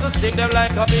 we're going to sting them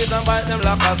like a bees and bite them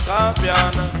like a scorpion.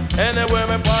 Anywhere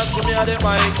we pass to me at the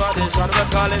mic condition, we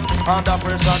call it under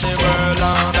pressure the world,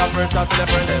 under pressure to the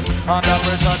them, under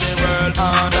pressure the world,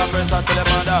 under pressure to the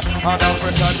mother, under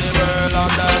pressure the world,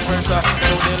 under pressure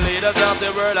to the leaders of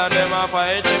the world, and them are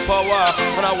fighting power.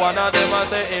 And one of them I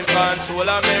say in control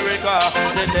America,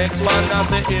 the next one I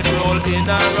say in rule in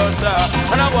Russia,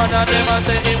 and one of them I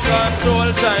say in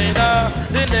control China,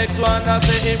 the next one I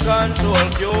say in control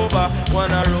Cuba,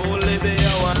 one a rule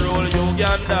Libya, one rule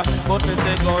Uganda, but me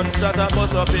say gunshot a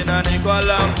bust up in a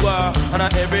Nicaragua,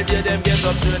 and every day them get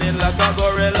up training like a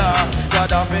gorilla.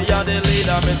 Gaddafi a the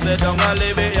leader, me say down a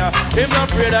Libya. Him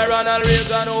not afraid of Ronald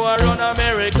Reagan who a run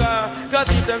America, cause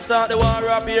if them start the war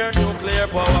up here nuclear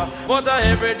power. But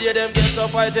every day them get up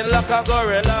fighting like a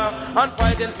gorilla, and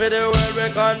fighting for the world we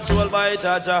controlled by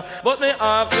Chacha. But me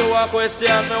ask you a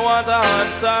question, me want a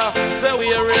answer. Say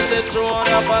where is the throne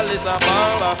of Alice and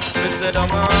Bamba? Me say down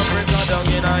Africa, down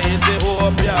in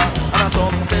Ethiopia, and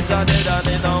some say Jah dead and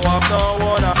they don't have no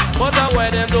owner. But why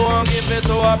them don't give it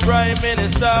to a prime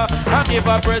minister, and give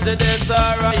a president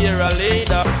or a year a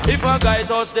leader? If a guy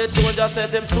touch the throne, just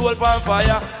set him soul on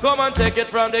fire. Come and take it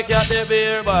from the cat, the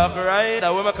beer back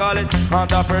rider. We call it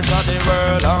under pressure the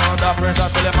world, under pressure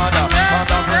to the mother,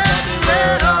 under pressure the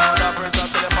world, under pressure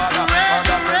to the father,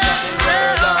 under pressure the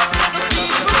world, under pressure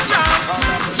to the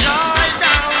mother. Joy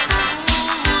down,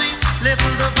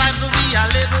 level the vibes, we are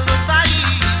level the vibe.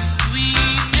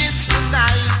 Sweetness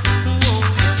tonight, oh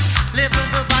yes. Level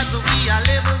the vibes, we are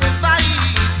level the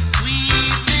vibe.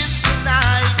 Sweetness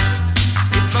tonight.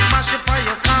 If I mash up on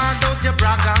your car, don't you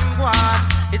brag and go on.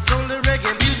 It's only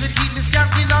reggae music, keep me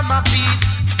skanking on my feet.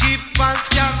 Skip and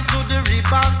skank to the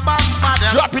rebound, bam,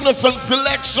 madam. Dropping us some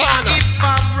selection. If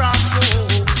I'm wrong,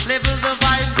 no. Level the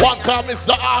vibe. One call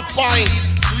Mr. Half-Pint.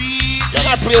 Can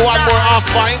I play one more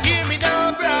Half-Pint? Hear me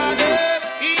now, brother.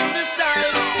 In the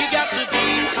side, you got to be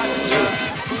just.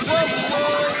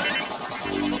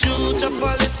 Due to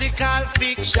political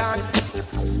fiction.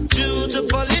 Due to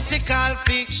political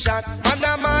fiction. And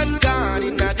a man gone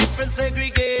in a different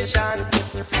segregation.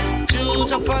 Due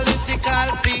to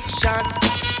political fiction.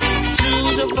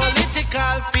 Due to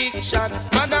political fiction.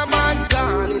 And a man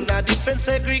gone in a different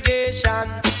segregation.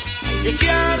 You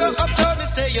can't go uptown, me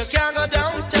say you can't go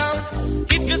downtown.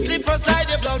 If you slip aside,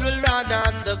 the blood will run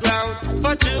underground.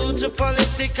 For due to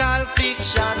political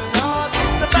fiction, Lord,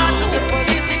 so due to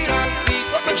political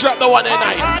fiction. Let me drop the one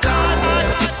tonight.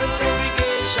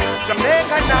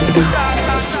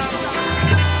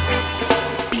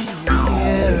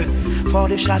 Beware, for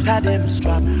the shot of them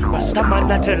strap. Rasta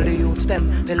man, I tell the youths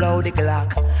them below the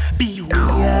Glock.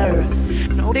 Beware,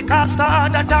 now the cops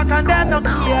start attack and them not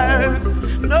care.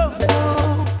 No,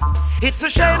 it's a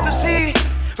shame to see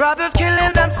brothers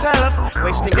killing themselves,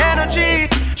 wasting energy.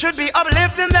 Should be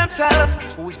uplifting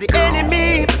themselves. Who's the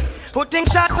enemy? Putting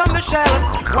shots on the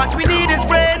shelf. What we need is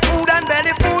brain food and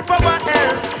belly food for our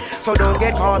health. So don't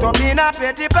get caught up in a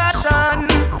petty passion.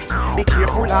 Be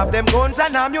careful of them guns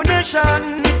and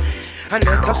ammunition. And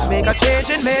let us make a change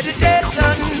in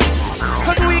meditation.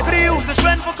 Cause we could use the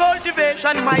strength for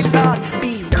cultivation. My Lord,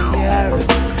 beware.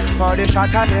 For the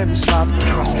shot of them stop.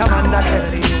 Rasta man, I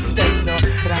tell you, stay no.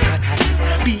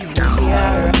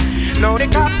 Beware. Now the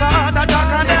cops start attack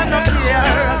and them no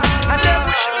care. And them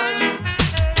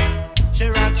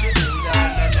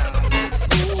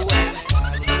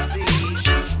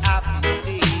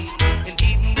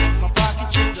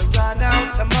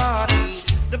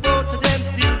the both of them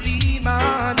still be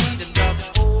money. Them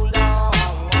just hold on,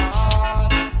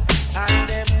 and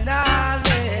them not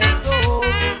let go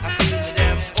until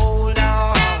them hold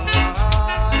on,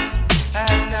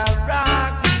 and now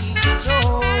rock me so.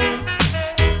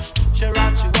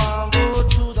 Shirachi want go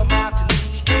to the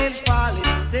Martinique and Folly.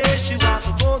 Say she want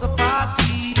to go the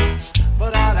party,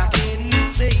 but all I can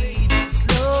say this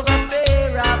love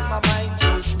affair of my mind so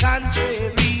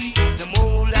contrary. Them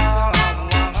hold on.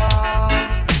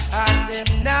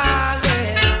 Now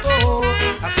let go,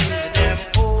 I feel them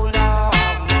hold on,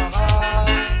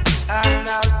 and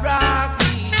now rock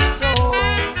me so.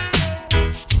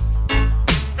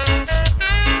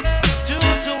 2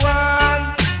 to 1,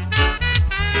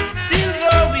 still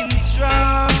going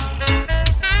strong.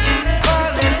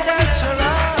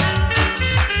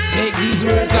 take these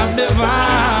words of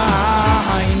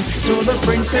divine to the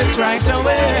princess right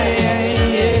away.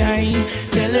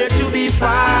 Tell her to be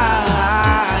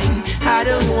fine. I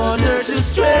don't want her to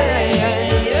stray.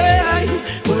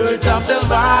 Words of the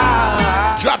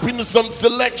vibe. Drop into some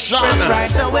selection.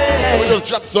 Right away. We just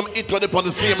drop some hit when they on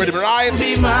the same rhythm, right?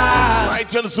 Be mine.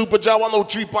 Right on the Super Jar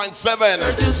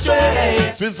 103.7. To stray.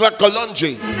 Sizzla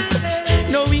Kalonji.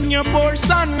 Knowing your poor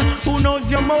son, who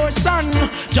knows your more son.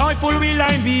 Joyful will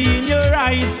I be in your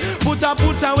eyes. Put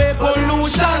away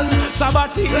pollution.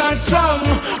 Sabbatic and strong.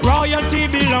 Royalty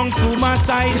belongs to my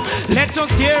side. Let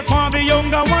us care for the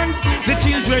younger ones. The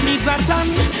children is a ton.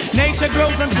 Nature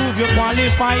grows and prove you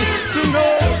qualify to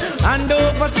know and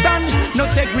overstand. No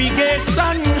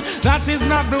segregation. That is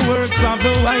not the words of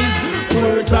the wise.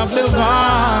 Words of the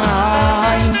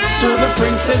vine. To the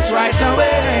princess right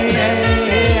away.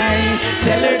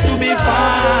 Tell her to be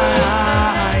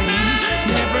fine.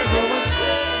 Never go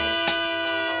astray.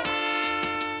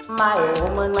 My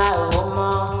woman,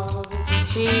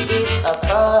 she is a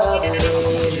problem.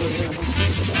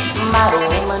 My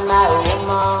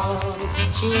woman,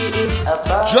 she is a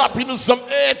problem. Drop into some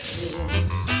hits.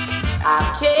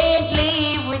 I can't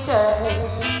live with her.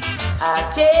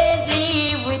 I can't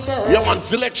live with her. Yeah, man,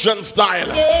 selection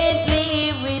style. I can't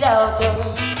live without her.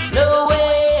 No way.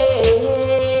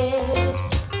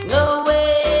 No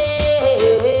way.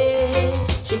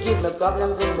 She give me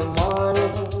problems in the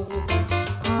morning,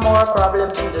 more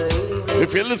problems in the evening.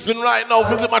 If you listen right now,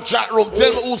 visit my chat room.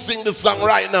 Tell me who sing the song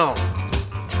right now.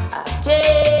 I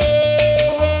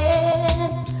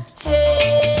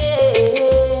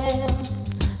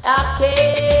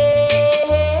can't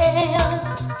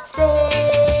stay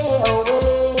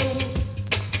away.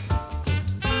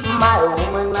 My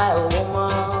woman,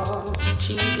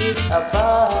 she is a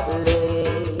problem.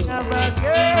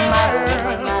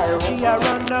 She a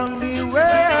run down the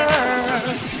world.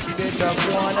 She better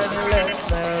go on and let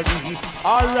me.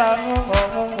 Alright,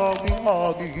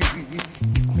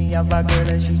 me have a girl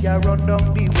and she a run down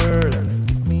the world.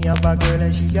 Me have a girl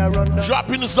and she a run down. Drop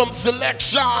into some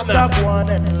selection. Better go on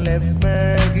and left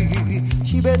me.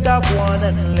 She better go on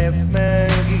and left me.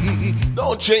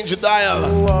 Don't change the dial.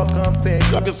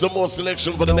 Drop in some more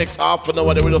selection for the next half an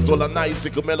hour. Then we just hold a nice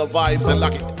mellow vibes and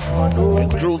lock it.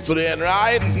 And cruise to the end,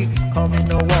 right? Come in,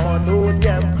 no one, no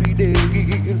damn day.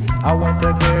 I want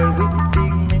a girl with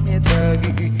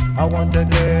dignity. I want a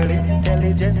girl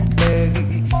intelligent.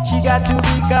 She got to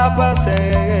be Kappa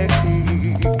sexy.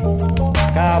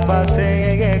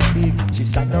 She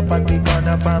stand up and be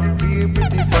gonna and be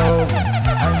pretty close.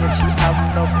 And if she have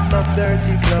no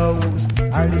dirty clothes,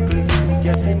 our little you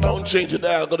just don't change it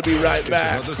now. Gonna be right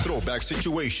back. Another throwback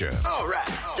situation. All right,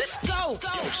 let's go.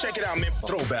 Yo, check it out, man.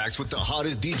 Throwbacks with the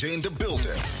hottest DJ in the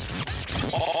building.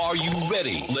 Are you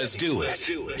ready? Let's do it.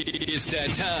 It's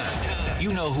that time.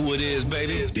 You know who it is,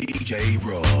 baby. DJ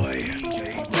Roy.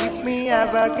 If me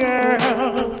have a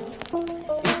girl,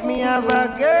 if me have a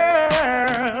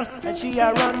girl, and she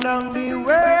a run down the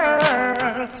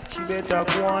world, she better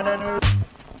go on and.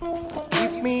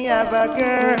 If me have a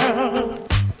girl,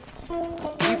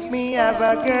 if me have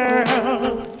a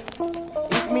girl,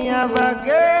 if me have a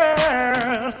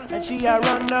girl, and she a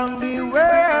run down the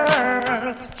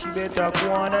world, she better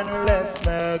go on and left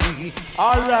me.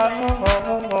 Alright,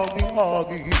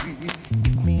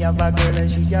 me have a girl and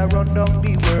she a run down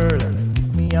the world.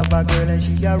 Me have a girl and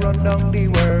she a run down the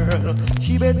world.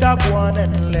 She better go on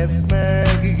and left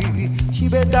me. She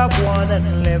better go on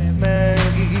and left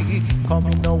me. Come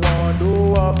in no one do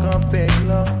walk and beg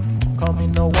love. Come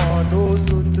in no one do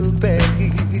suit to beg.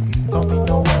 Come in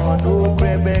no one do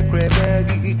crebe.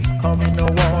 Come in no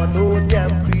one do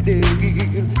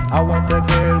I want a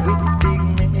girl with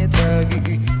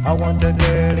dignity. I want a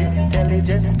girl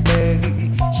intelligent.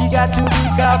 She got to be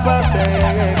Kappa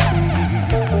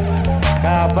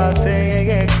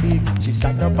sexy. She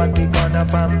stand up and pick on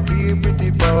up and be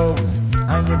pretty pose.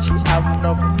 And yet she have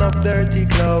enough dirty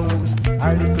clothes.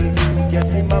 Her little you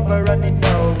just him have a running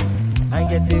nose. And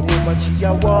yet the woman she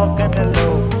a walk and a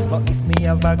low. But if me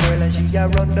have a girl and she a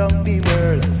run down the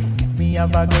world. If me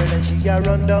have a girl and she a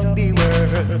run down the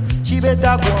world. She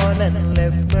better go on and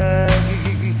left me.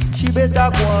 She better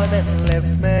go on and left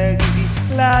me.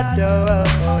 Lado,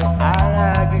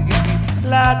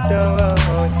 Lado,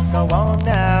 go on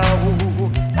now.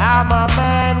 I'm a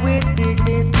man with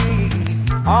dignity.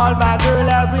 All my girl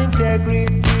have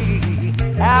integrity.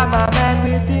 I'm a man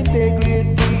with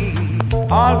integrity.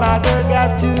 All my girl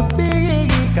got to be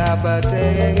Kappa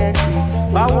sexy.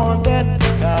 I want that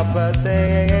Kappa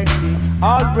sexy.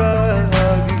 All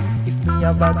right. If me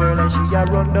have a girl and she a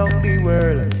run down the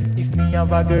world. If me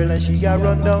have a girl and she a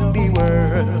run down the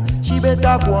world. She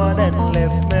better go on and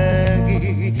left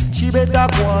me. She better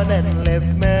go on and left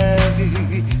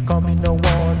me. Come in no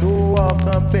one do walk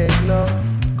and beg love.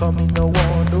 Come in no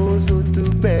one do so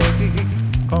to beg.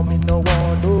 Come in no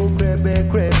one do crebe.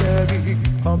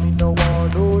 Come in no one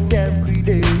do damn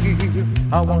greedy.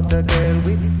 I want a girl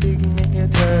with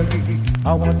dignity.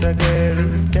 I want a girl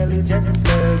intelligent.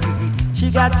 She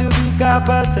got to be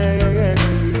Kappa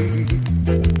sexy.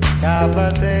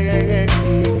 Kappa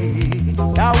sexy.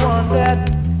 I want that.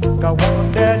 I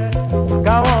want that.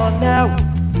 Go on now.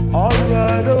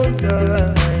 Alright.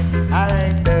 I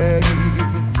ain't begging.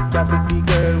 Got a big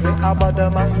girl with a bottom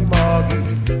of my moggy.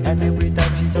 And every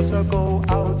time she just go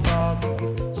outside,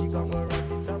 she come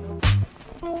around some.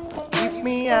 If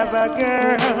me have a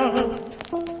girl,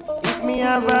 if me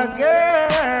have a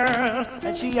girl,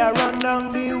 and she a run down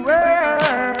the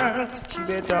world, she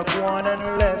better go on and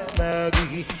left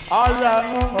Maggie.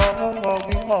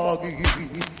 Alright, moggy.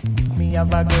 Me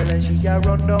have a girl and she a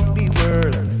run down the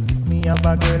world. Me have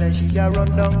a girl and she a run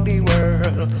down the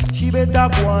world. She better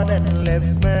go on and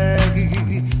left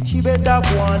Maggie. She better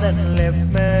go on and left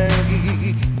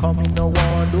Maggie. Come in no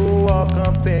one do walk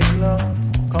and beg love.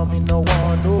 Come in no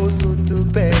one do suit to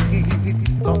beg.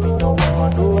 Come in no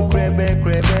one do crebe.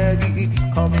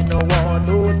 Come in no one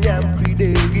do damn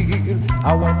greedy.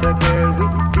 I want a girl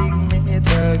with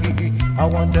dignity. I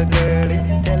want a girl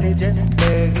intelligent.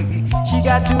 She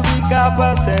got to be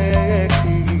Kappa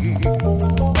sexy.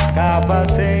 Kappa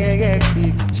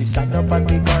sexy. She stand up and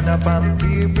pick on up and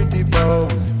be pretty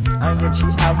pose. And yet she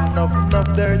have enough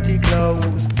dirty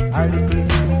clothes. Her little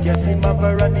you just him have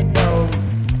a running nose.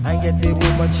 And yet the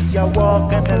woman she a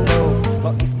walk and a low.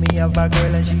 But if me have a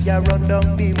girl and she a run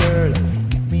down the world.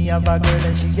 If me have a girl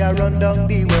and she a run down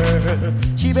the world.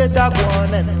 She better go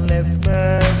on and left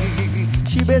me.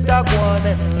 She better go on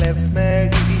and left me.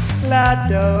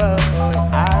 Lado,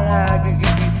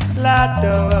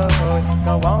 Lado,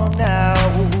 go on now.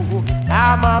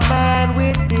 I'm a man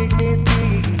with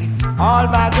dignity. All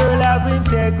my girl have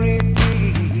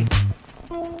integrity.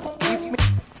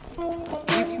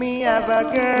 If me have a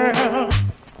girl.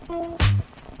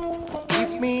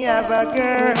 If me have a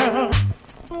girl.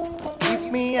 If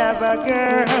me have a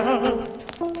girl.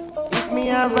 If me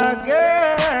have a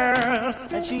girl.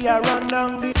 And she a run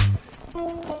down the.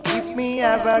 If me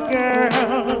have a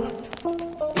girl.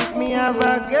 If me have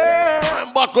a girl.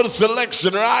 I'm back with the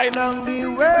selection, right? Down the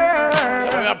world.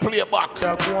 Yeah, play it back.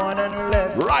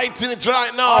 Right in it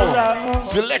right now.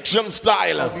 Selection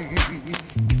style.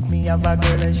 Me have a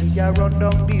girl and she a run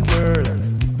down the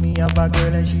world. Me have a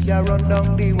girl and she a run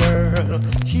down the world.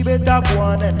 She better go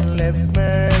on and left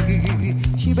Maggie.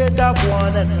 She better go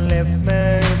on and left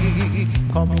Maggie.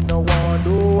 Come in no one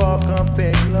do walk and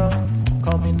beg love.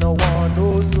 Come in no one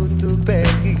do suit to beg.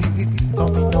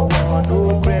 Come in no one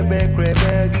do crebe.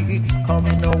 Come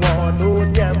in no one do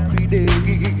damn greedy.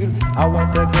 I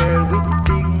want a girl with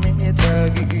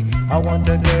dignity. I want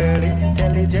a girl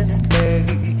intelligent.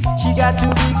 She got to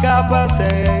be Kappa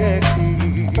sexy.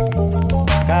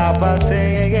 Kappa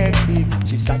sexy.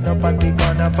 She stand up and pick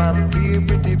on up and be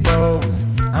pretty pose.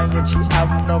 And yet she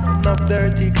have enough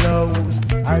dirty clothes.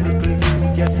 Her little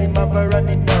you just him have a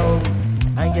running nose.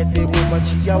 And yet the woman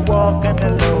she a walk and a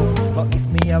low. But if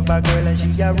me have a girl and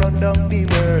she a run down the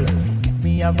world. If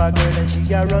me have a girl and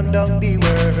she a run down the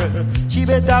world. She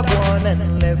better go on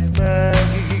and left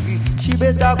Maggie. She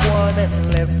better go on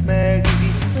and left Maggie.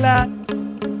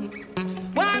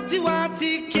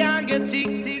 Wanty, can't get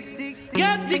it.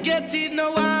 Get it,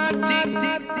 no want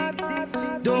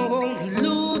it. Don't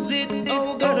lose it,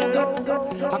 oh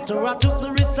girl. After I took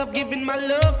the risk of giving my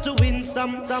love to win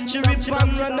some, she rip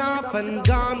and run off and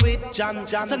gone with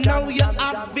religion. So now you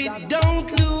have it, don't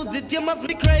lose it. You must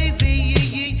be crazy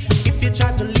if you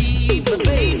try to leave me,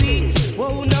 baby.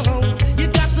 Whoa, no, you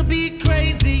got to be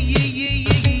crazy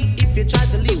if you try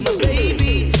to leave me,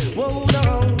 baby. Whoa,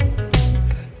 no,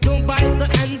 don't bite the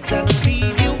hands that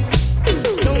feed you.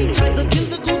 Don't try to kill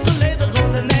the goose or lay the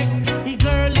golden egg.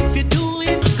 Girl, if you do,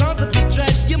 it's gonna be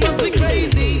dread. You must be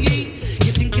crazy.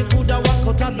 You think you could have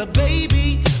walked out on the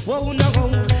baby? Whoa,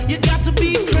 no, you got to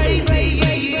be crazy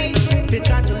if you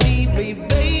try to leave me,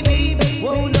 baby.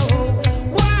 Whoa, no,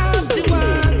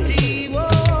 wanty,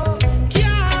 whoa,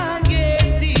 can't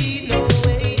get it, no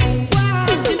way.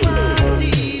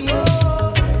 Wanty,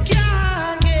 whoa,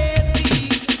 can't get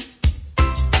it.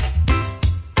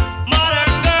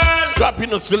 Modern girl.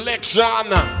 Dropping a selection.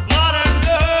 Modern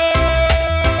girl.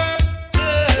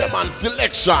 Yeah, man,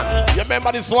 selection. You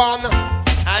remember this one?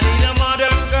 I need a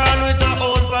modern girl with a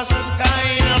old person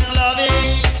kind of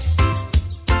loving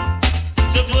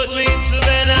to put me to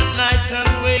bed at night and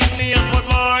wake me up in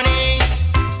morning.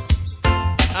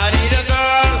 I need a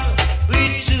girl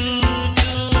with true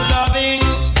loving.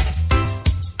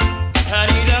 I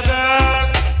need a girl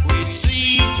with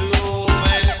sweet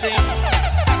romancing.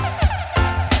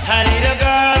 I need a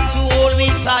girl to hold me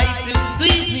tight and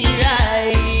squeeze me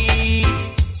right.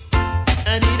 I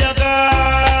need a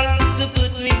girl to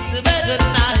put me to bed at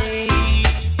night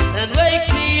and wake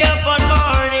me up one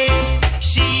morning.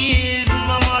 She is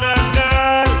my modern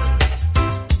girl.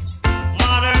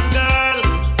 Modern girl.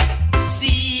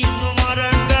 She's my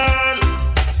modern girl.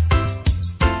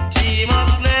 She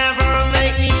must never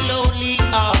make me lonely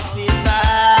off the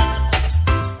top.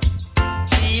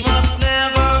 She must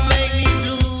never make me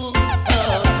blue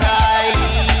or cry.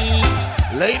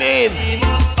 Ladies. She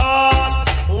must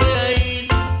always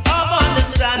have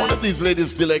understanding. One of these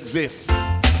ladies still exists.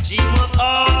 She must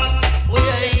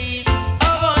always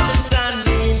have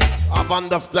understanding. Of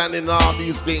understanding all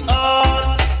these things.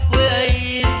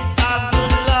 Always have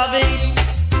good loving.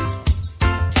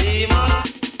 She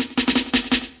must.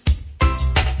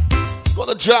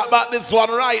 Gonna drop back this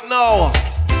one right now.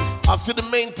 I see the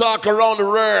main talk around the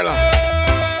world.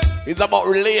 It's about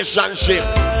relationship.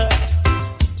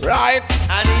 Right?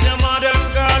 I need a modern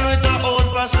girl with a old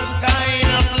person kind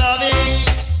of loving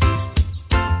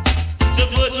to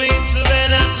put me to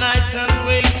bed at night and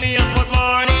wake me up in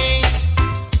morning.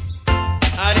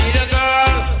 I need a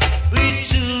girl with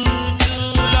true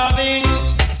loving.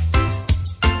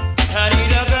 I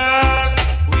need a girl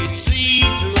with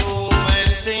sweet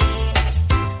romancing.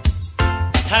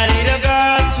 I need a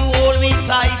girl to hold me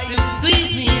tight and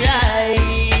squeeze me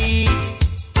right.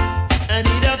 I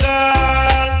need a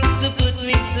girl to put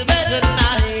me to bed at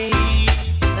night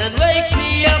and wake me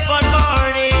up one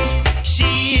morning. She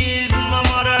is my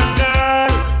modern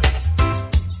girl.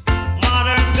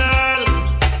 Modern girl.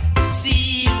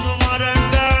 She's my modern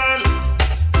girl.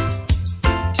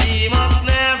 She must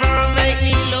never make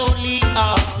me lonely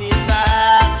off the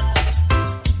top.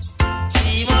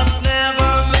 She must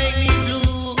never make me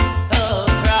blue or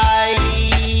cry.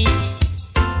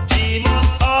 She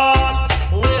must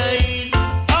always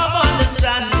have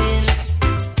understanding.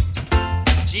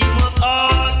 She must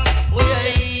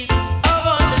always have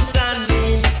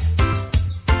understanding.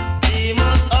 She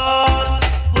must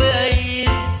always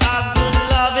have good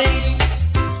loving.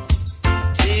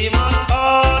 She must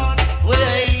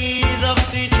always have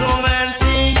sweet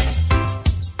romancing.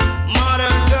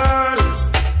 Modern girl,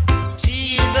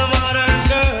 she's the modern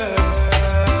girl.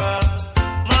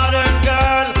 Modern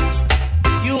girl,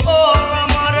 you are a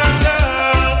modern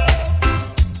girl.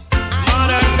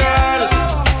 Modern girl,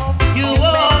 you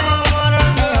are a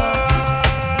modern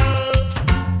girl.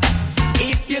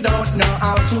 If you don't know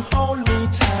how to hold me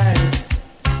tight,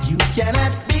 you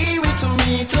cannot be with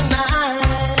me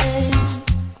tonight.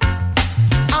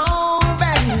 Oh,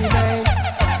 baby.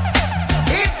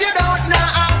 If you don't know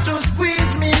how to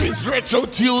squeeze me, It's Retro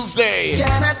Tuesday. you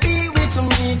cannot be with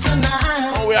me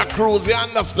tonight. Oh, we are cruising, you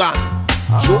understand?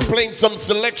 You're playing some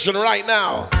selection right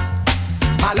now.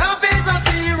 My love is a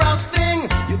serious thing.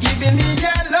 You giving me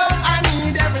your love, I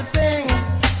need everything.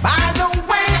 By the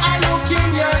way I look in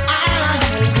your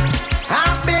eyes,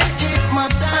 I've been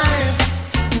hypnotized.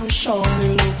 You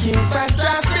surely looking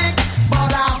fantastic,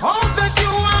 but I hope that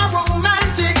you are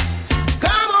romantic.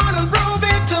 Come on and prove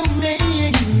it to me,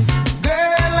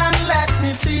 girl, and let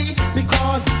me see.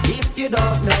 Because if you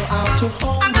don't know how to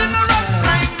hold me tight,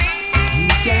 you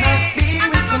cannot be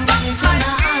with me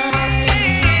tonight.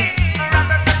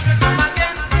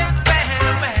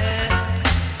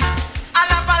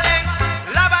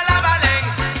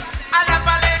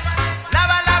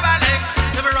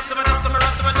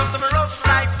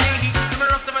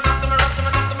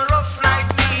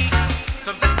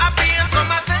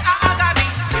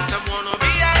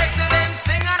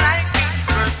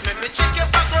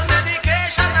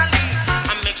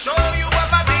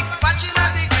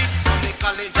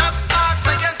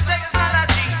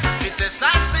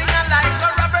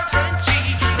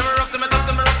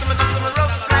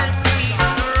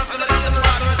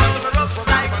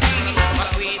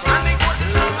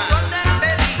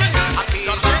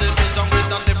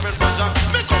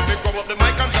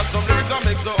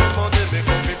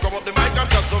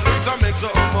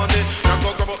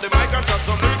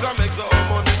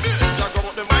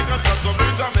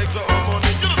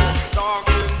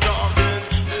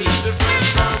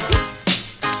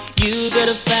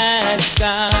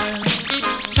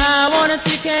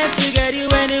 can't to get you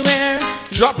anywhere.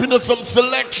 Drop into some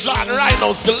selection right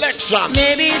now, selection.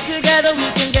 Maybe together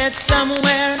we can get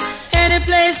somewhere. Any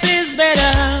place is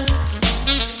better.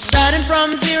 Starting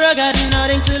from zero, got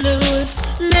nothing to lose.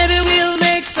 Maybe we'll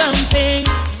make something.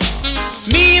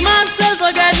 Me, myself,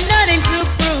 I got nothing to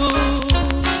prove.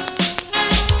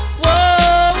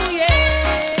 Whoa,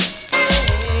 yeah.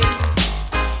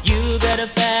 You got a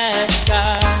fast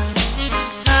car.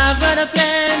 I've got a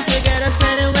plan to get us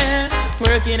anywhere.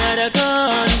 Working at a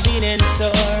convenience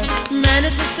store.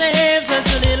 Managed to save just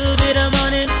a little bit of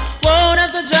money. Won't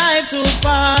have to drive too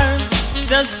far.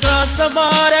 Just cross the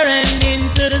border and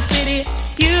into the city.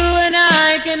 You and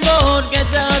I can both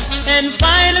get out and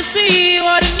finally see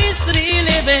what it means to be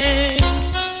living.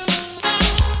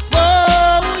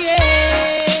 Whoa,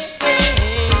 yeah.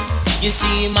 You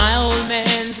see, my old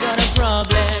man's got a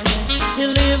problem. He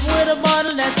live with a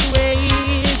bottle, that's the way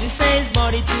he is. He says his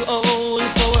body too old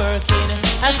for working.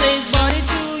 I say his body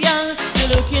too young to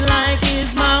looking like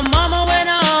his. My mama went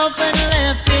off and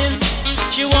left him.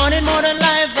 She wanted more than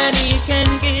life than he can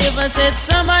give. I said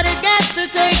somebody got to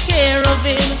take care of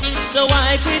him. So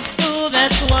I quit school,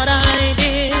 that's what I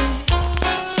did.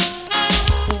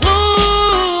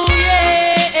 Ooh,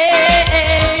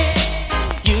 yeah.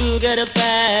 You got a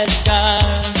fast car.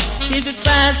 Is it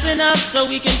fast enough so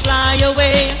we can fly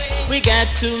away? We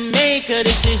got to make a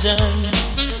decision.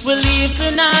 We'll leave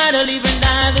tonight or leave and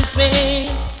die this way.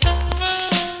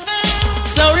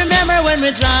 So remember when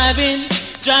we're driving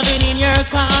in your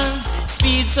car.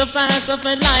 Speed so fast, I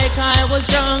felt like I was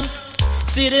drunk.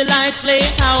 City lights lay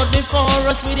out before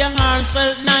us with your arms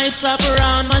felt nice wrap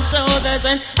around my shoulders.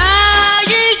 And I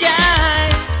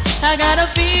got a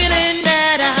feeling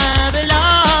that I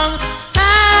belong.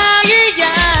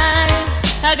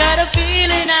 I got a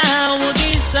feeling I will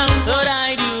be some. Thought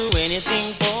I'd do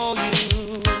anything for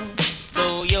you,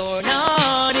 though you're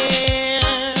not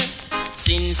here.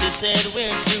 Since you said we're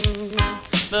through,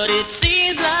 but it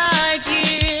seems like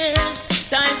years.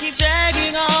 Time keeps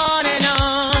dragging on,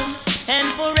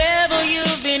 and forever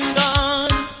you've been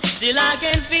gone. Still I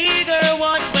can figure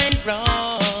what went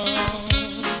wrong.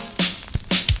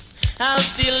 I'll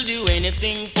still do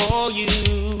anything for you.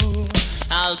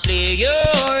 I'll play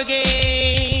your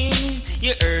game.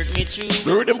 You hurt me true.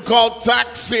 The rhythm called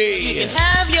Taxi. You can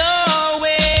have your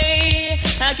way.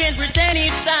 I can't pretend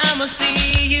each time I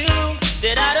see you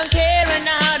that I don't care and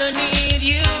I don't need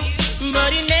you.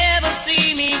 But you never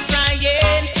see me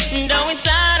crying. Though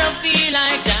inside I feel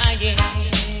like dying,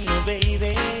 oh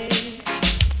baby.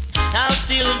 I'll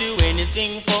still do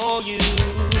anything for you.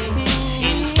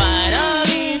 In spite of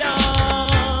it all,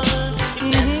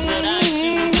 if that's what I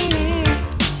should do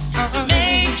to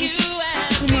make you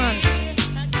happy.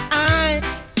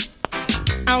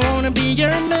 I wanna be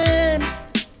your man.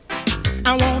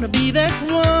 I wanna be that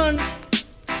one.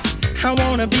 I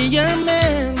wanna be your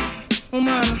man,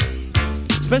 woman.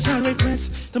 Special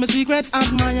request to my secret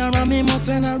admirer, me must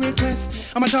send a request.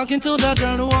 I'm talking to the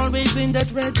girl who always in that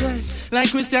red dress.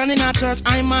 Like Christian in a church,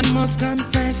 I man must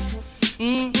confess.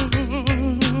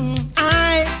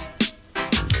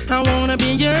 I wanna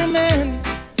be your man.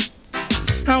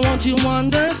 I want you to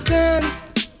understand.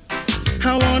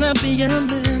 I wanna be your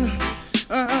man.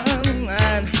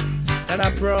 And I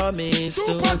promise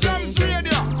to give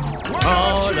you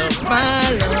all of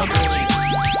my love.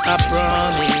 I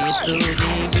promise to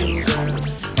give you, girl,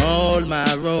 all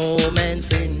my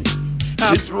romancing.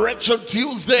 It's Retro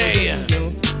Tuesday.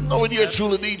 Now with your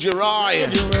truly DJ Roy. I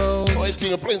think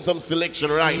you're playing some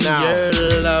selection right now.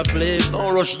 Lovely.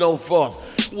 No rush, no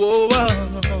fuss. Whoa, whoa.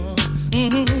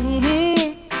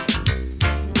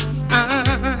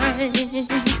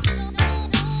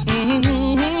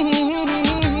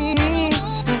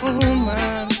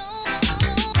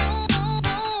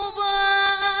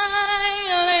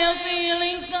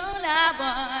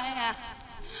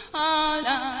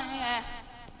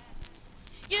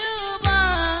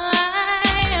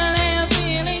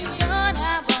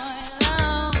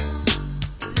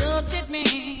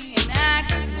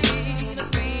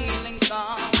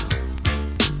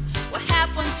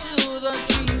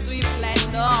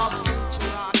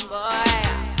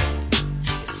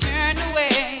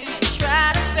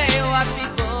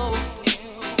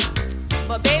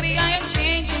 But baby, I am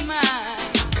changing mine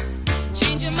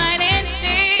and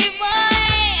stay, boy.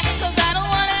 'Cause I don't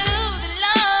wanna lose the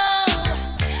love.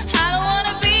 I don't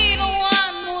wanna be the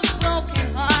one who's broken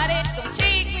hearted. Don't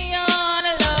take me on a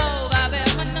love I've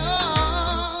ever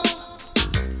known.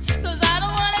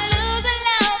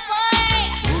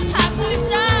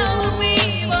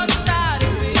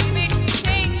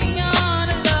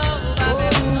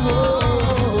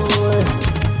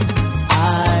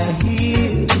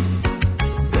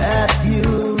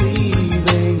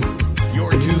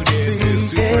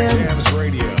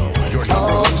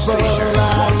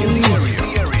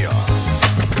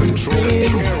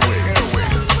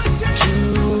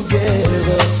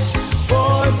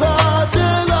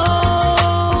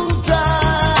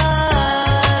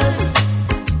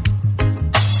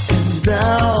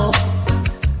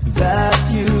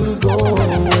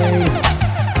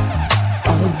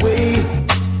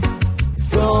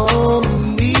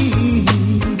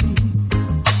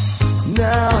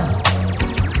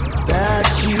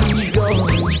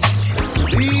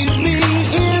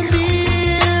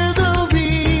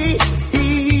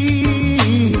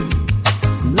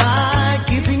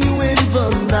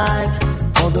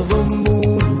 under the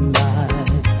moonlight,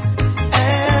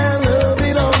 and love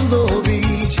it on the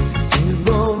beach in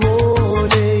the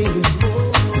morning,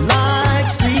 like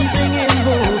sleeping in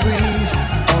the breeze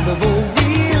under the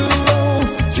willow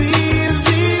trees,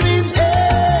 dreaming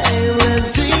endless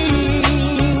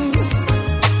dreams.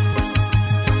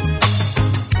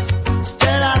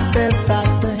 Stella, Bella,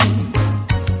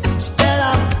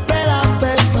 Stella, Bella,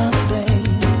 Bella,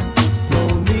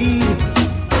 lonely.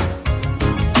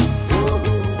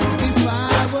 If I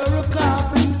were a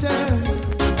carpenter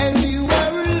and you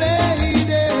were a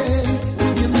lady,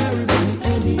 would you marry me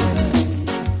anyway?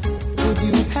 Would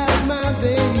you have my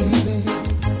baby?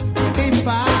 If I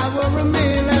were a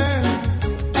miller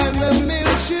and the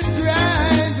mill should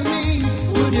grind me,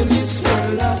 would you miss your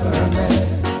lover man?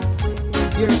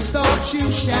 Your soft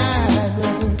shoe shine,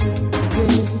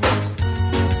 yes.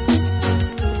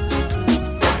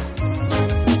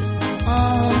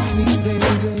 Oh, sweet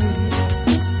baby.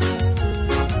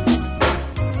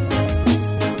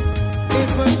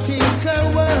 If a tinker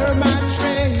were my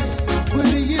trade,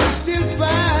 would you still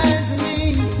find me?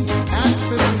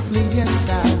 Absolutely, yes,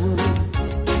 I would.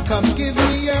 Come give me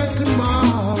your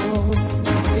tomorrow.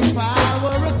 If I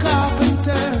were a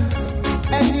carpenter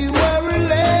and you were a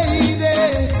lady,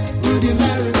 would you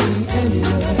marry me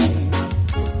anyway?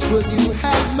 Would you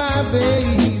have my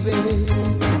baby?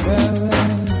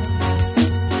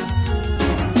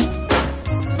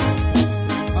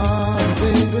 Oh,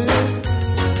 baby.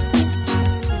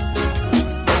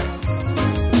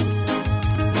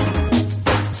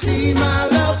 See my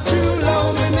love through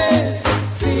loneliness,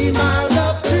 see my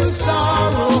love through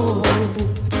sorrow.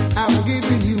 I'm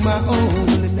giving you my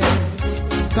loneliness.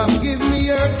 Come give me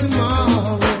your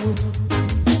tomorrow.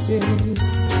 Yes.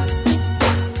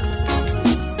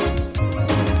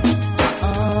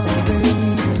 Oh, baby.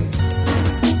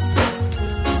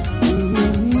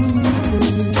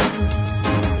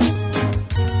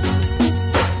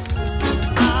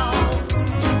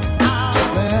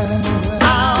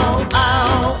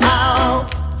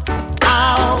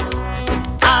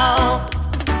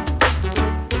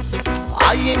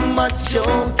 I ain't much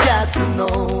on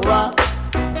Casanova.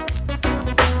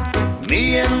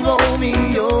 Me and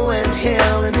Romeo and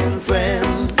Helen and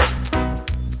friends.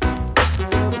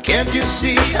 Can't you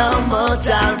see how much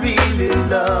I really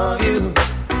love you?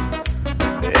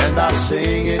 And I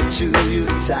sing it to you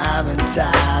time and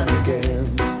time again.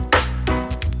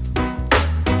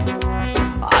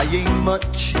 I ain't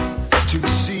much too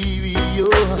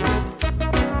serious,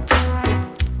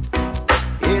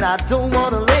 and I don't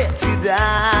wanna let you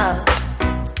down.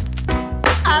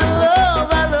 I love,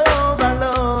 I love, I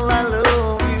love, I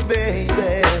love you,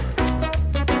 baby.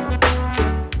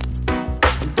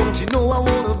 Don't you know I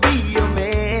wanna be your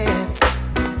man?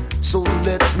 So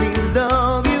let me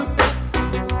love you.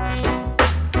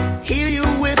 Hear you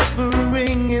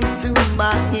whispering into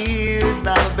my ears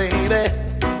now, baby.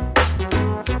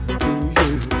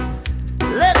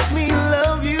 Let me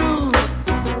love you.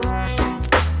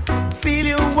 Feel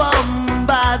your warm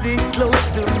body close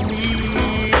to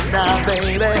me now,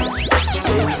 baby.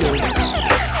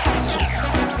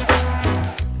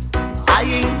 I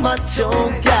ain't much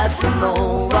on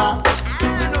Casanova.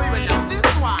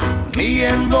 Me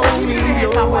and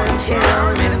Romeo and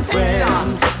Helen and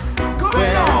friends.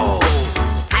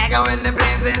 I go in the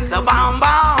place, it's the bomb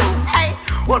bomb. Hey,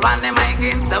 what on the mic,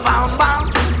 it's the bomb bomb.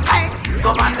 Hey, go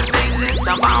on the stage, it's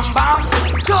the bomb bomb.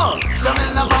 Sure, some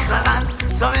in the vocal dance,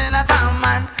 some in the town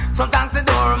man. Sometimes the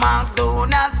door marks do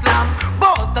not slam.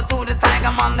 Both the to the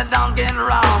tiger man, the dance get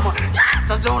rum. Yes,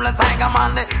 so to the tiger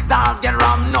man, the dance get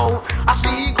rum. No,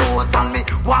 she go on me,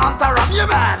 want to rum, you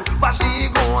man. But she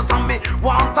go on me,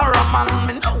 want to rum. And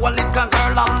me know a little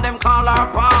girl on them call her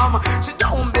palm. She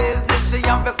don't business, she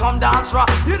have to come dance raw.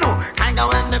 You know, kind of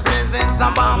when the place is a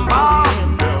bomb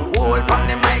bomb. Hold on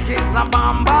the mic, it's a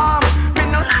bomb bomb. Me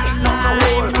no like no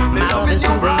hole, me love is you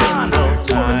run.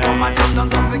 So come and jump,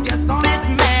 don't forget on this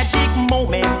magic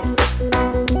moment.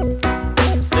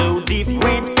 So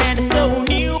different and so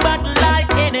new, but like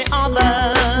any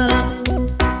other.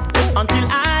 Until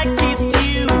I kissed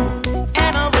you,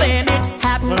 and then it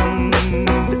happened.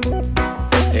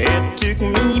 It took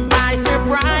me by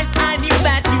surprise. I knew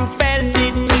that you felt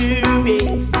it too,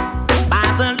 yes. By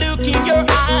the look in your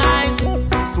eyes,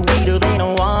 sweeter than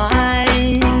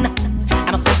wine,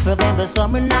 and softer than the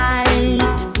summer night.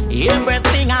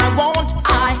 Everything I want,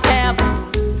 I have.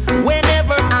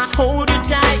 Whenever I hold you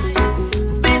tight,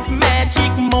 this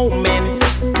magic moment,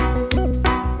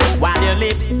 while your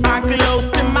lips are close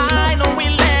to mine,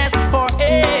 will last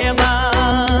forever,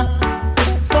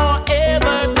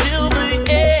 forever till the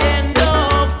end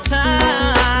of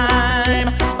time.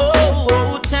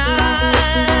 Oh,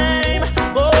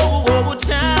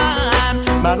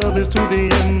 My love is to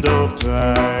the end of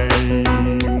time.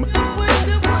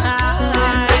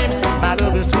 My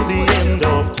love is to the end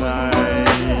of time.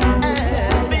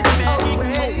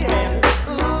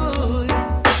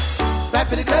 Cry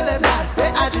for the girl them lad,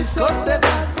 where I discuss them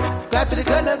lad. Cry for the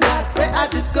girl them lad, where I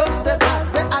discuss them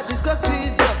lad. Where I discuss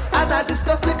genius and I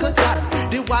discuss little John.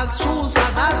 The one Susan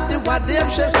and the one named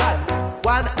Shefan.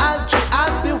 One Andrew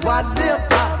and the one named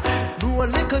Pam. No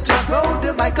little John round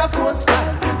the microphone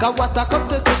stand. Cause what I come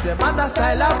to give them and a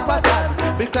style and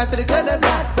pattern. We cry for the girl them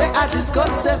lad, where I discuss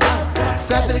them lad.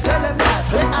 Cry for the girl them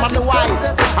lad, where I discuss them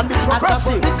lad. And the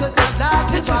progressive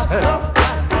stitches head.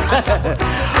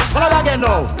 Follow that again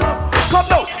now. Come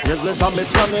now. Yes, it can be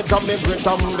planet and me great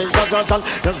and be jagajan.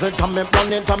 Yes, it can be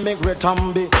planet and me great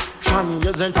and be shan.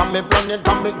 Yes, it can be planet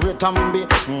and me great and be.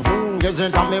 Yes,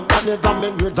 it can be planet and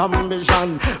me great and be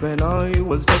shan. When I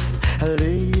was just a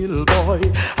little boy,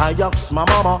 I asked my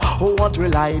mama, oh, what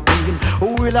will I be?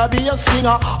 Will I be a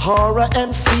singer or a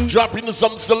MC? Dropping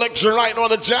some selection right on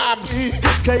the jams.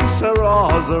 Que sera,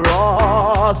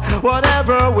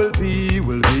 whatever will be,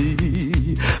 will be.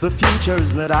 The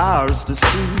future's not ours to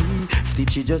see.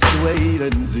 Stitchy, just wait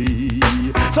and see.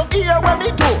 So here when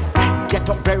me do, get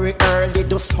up very early,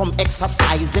 do some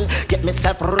exercising, get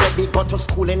myself ready, go to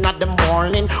school in the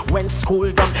morning. When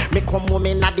school done, me come home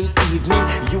in the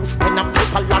evening. Use pen and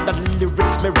paper, lot of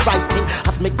lyrics me writing.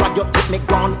 As me graduate, me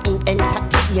gone in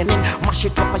entertaining. Mash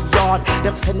it up a yard,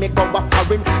 them send me go a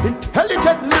foreign.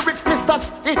 Intelligent lyrics, Mr.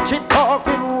 Stitchy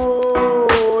talking.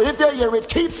 Whoa, if you hear it,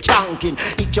 keep skanking.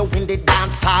 If you in the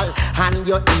dance hall and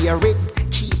you hear it,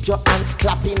 keep your hands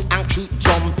clapping and keep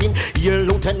jumping. Your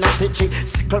Lieutenant Stitchy,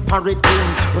 sickle parrot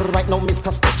tune. Right now,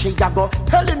 Mr. Stitchy, I go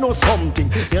tell you know something.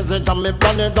 Yes, it on me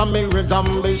planet and me rhythm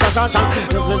be. Yes, it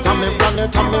on me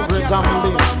planet and me rhythm be.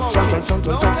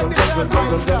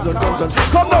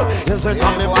 Come on, yes, it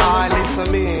on me planet.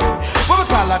 Listen me. We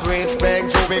call that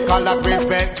respect, Joe. We call that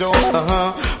respect, Joe.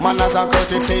 Manners and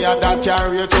courtesy, that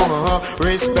carry you too.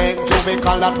 Respect, Joe. We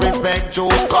call that respect, Joe.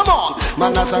 Come on,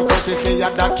 manners and courtesy,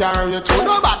 that carry you too.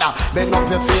 No matter, bend up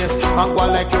your face and go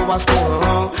like you was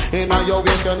cool. In your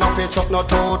waist, you no fit up no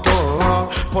toe.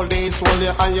 Police hold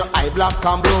you and your eye black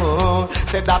and blue.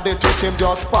 Say that they teach him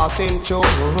just passing through.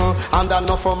 And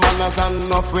enough for manners and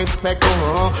enough respect.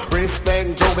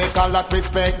 Respect, Joe. We call that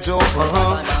respect, Joe.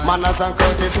 Manners and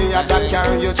courtesy, that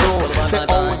carry you through. Say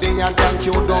howdy and thank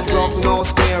you, don't broke no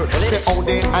square. Say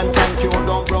howdy and thank you,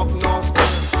 don't broke no square.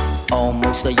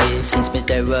 Almost a year since me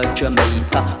there at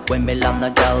Jamaica. When me land a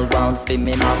gal round for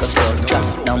me mark a structure.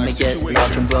 Now me get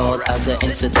large and broad as an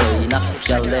entertainer.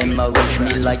 Gal them a rush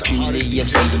me like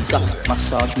Julius Caesar.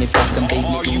 Massage me back and bathe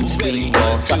me in spring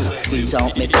water. Squeeze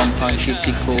out me bump and she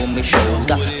tickle me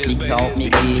shoulder. Lick out me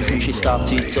ears and she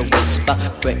started to whisper.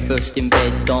 Breakfast in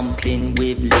bed, dumpling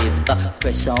with liver.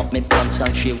 Press out me pants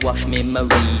and she wash me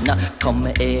marina. Come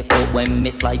me airport when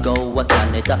me fly go a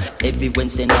Canada. Every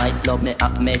Wednesday night love me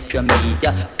at Metro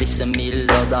Media. Listen me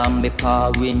lord and me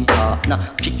powering partner.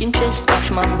 Chicken chest dash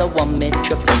man the one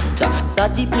Metro Pizza.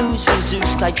 Daddy Blue Zuzu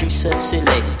Sky Juicer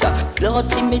Selector.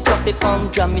 Lord see me drop it on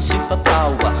drum me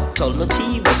superpower. Tolo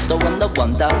TV Resto and the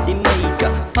one that they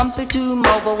make. Pamper to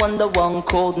Mova and the one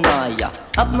called Naya.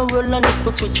 Admiral and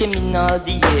Nichols switching in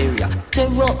the area.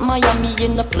 Tear up Miami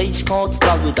in a place called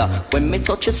Florida. When me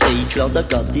touch a stage, Lord of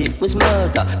God it was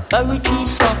murder. Barry G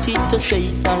started to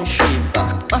shake and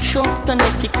shiver. Mash up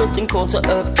Connecticut and cause a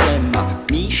earth tremor.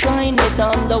 Me shine it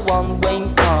on the one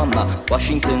Wayne Palmer.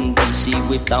 Washington DC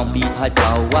with downbeat high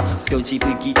power. Josie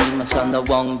Biggie D, my son the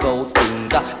one gold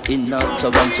finger. In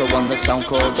Toronto on the sound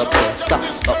called Upsetter.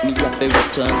 Got me up a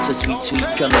return to sweet, sweet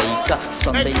Jamaica.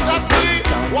 Sunday night,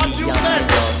 Town, what you said?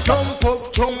 Jump up,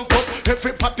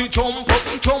 everybody jump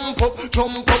up, jump up,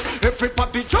 jump up,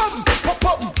 everybody jump up,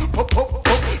 up, up, up,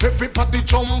 up, everybody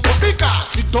jump up,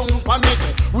 because it don't panic,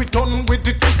 we done with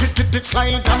it,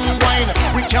 slide and wine,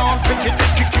 we can't take it,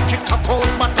 kick, a cold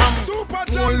bottom,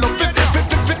 all of it,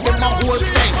 fit, with my whole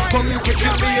style, come get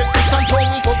it, ladies and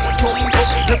jump up,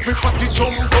 everybody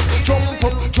jump up, jump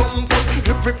up, jump up,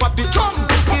 everybody jump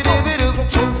up,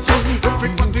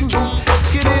 everybody jump up,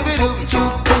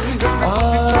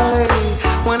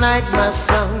 one night my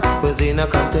son was in a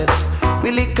contest.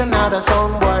 We lick another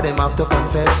song, boy, them have to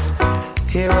confess.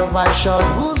 Hear a voice shout,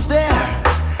 who's there?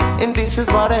 And this is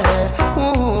what I heard.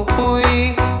 Ooh,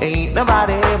 ain't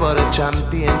nobody but a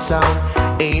champion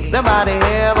sound. Ain't nobody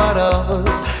but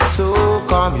us. So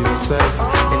calm yourself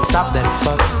and stop that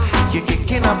fuss. You're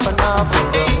kicking up enough for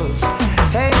us.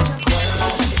 Hey,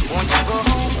 won't you go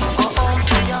home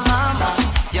to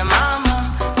your mama,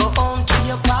 go home to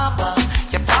your papa,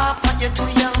 you're too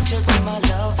young to be my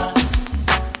lover,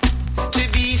 to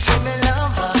be for me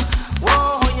lover.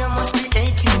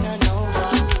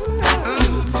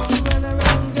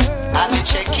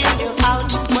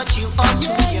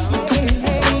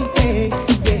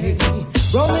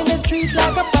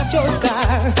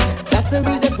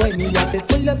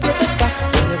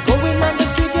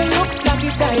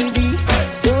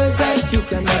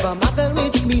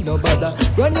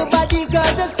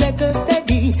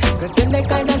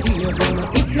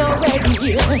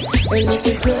 Hey,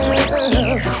 little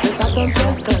girl, just have some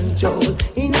self-control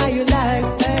in how you life.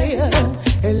 Hey,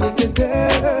 little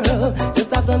girl,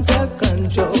 just have some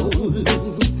self-control.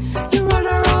 You run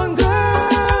around,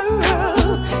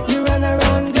 girl. You run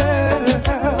around, girl.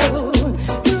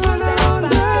 You run around,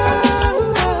 girl.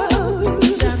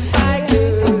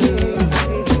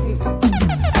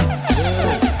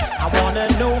 I wanna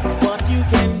know what you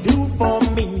can do for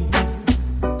me,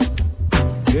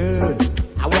 girl.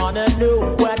 I wanna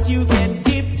know what you can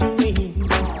give to me.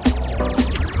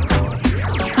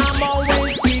 I'm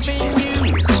always giving you.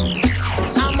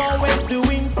 I'm always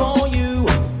doing for you.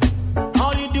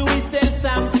 All you do is say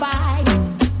some fight.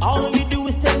 All you do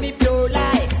is tell me pure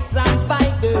life. Some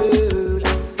fight, girl.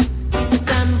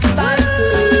 Some fight,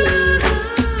 girl.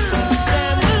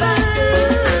 Some fight,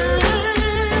 girl.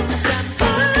 Some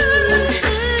fight,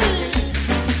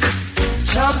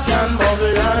 Champion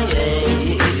bubble, yeah.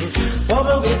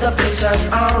 Bubble with the pictures,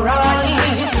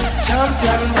 alright.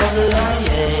 Champion bubble,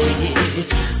 yeah.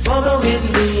 Bubble with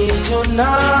me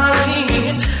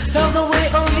tonight. Love the way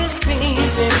oh you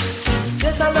squeeze me.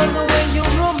 Yes, I love the way you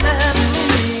romance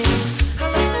me.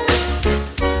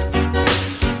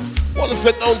 Well, if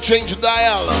it don't change the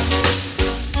dial,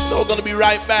 so we're gonna be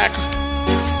right back.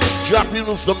 Dropping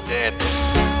you some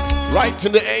hits right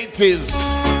in the 80s,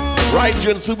 right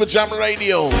here on Super Jam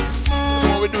Radio. That's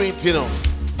what we're doing, you know.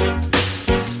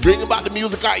 Bring about the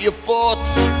music at your foot.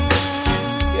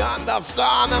 You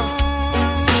understand?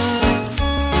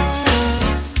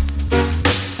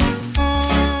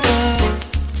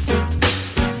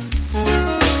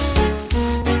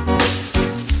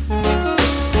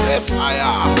 Yes, I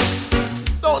am.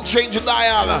 Don't change the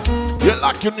dial. You're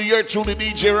locked in the year through the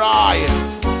DJ Rai.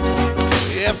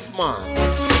 Yes, man.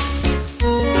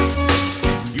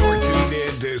 You're tuned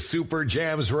in to Super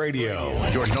Jams Radio,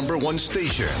 your number one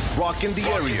station, rocking the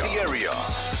area,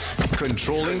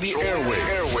 controlling the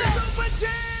airwaves.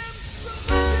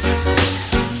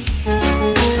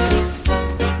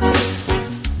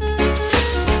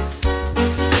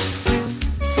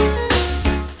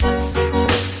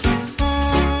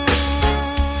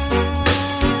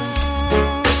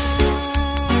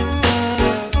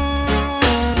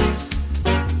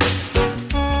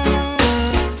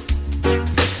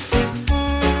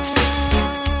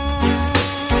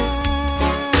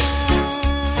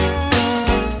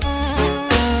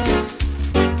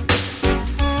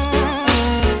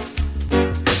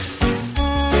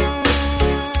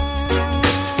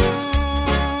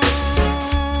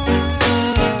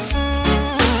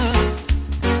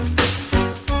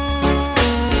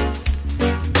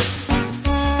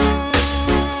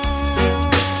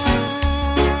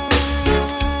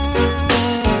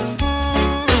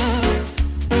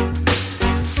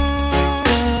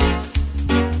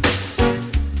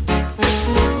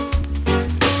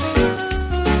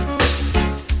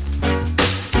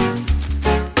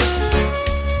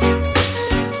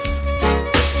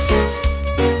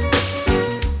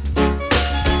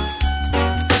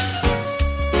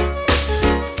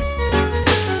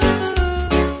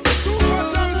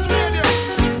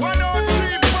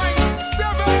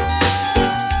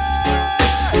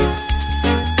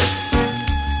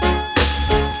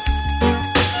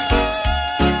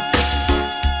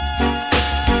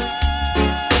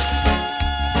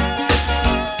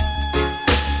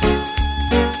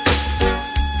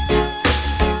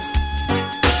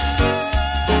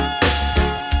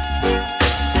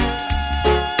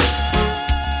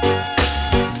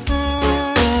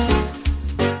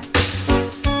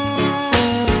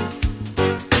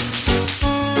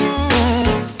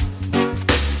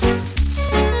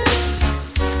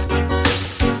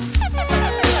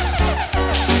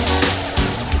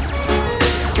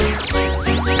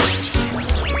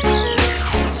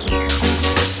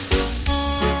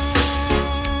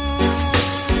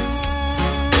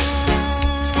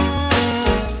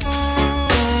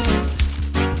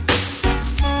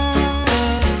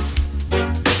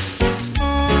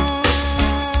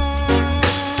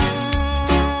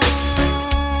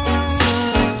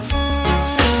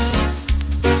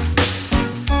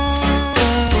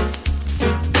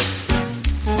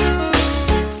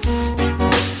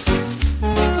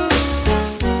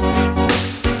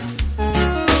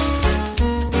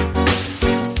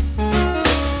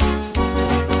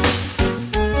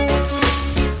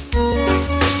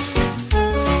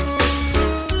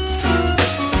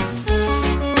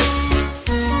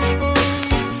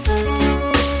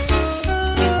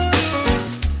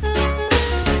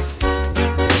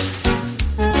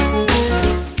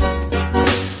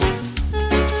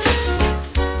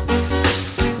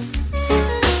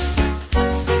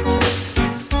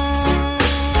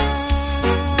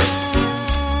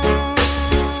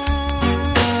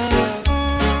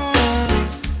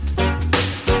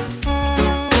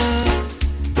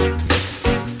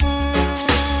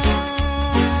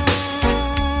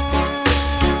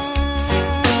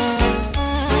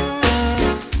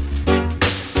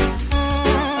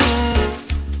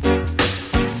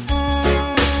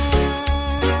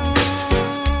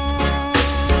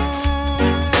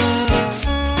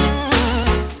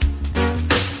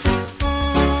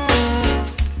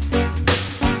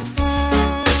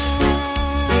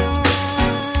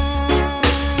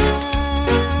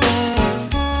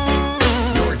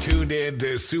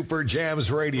 Super Jams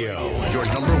Radio, your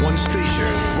number one station,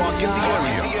 rocking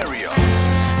the area,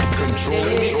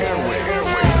 controlling the airway.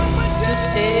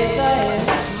 Just as I am,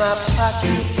 my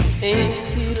pocket ain't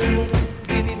filled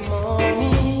with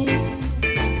money.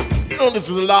 You know, this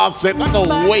is the last set. I go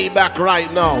way back right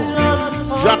now.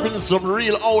 Dropping some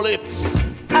real old hits.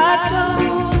 I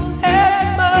don't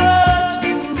have much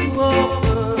to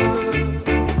offer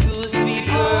to a sweet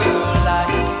girl like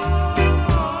you.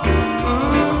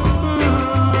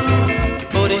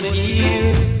 But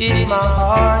here is my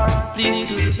heart, please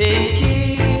to take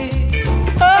it.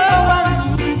 Oh,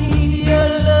 I need your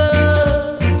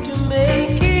love to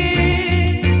make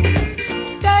it.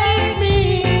 Take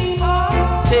me,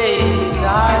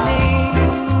 darling,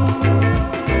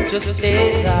 just as I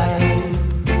am.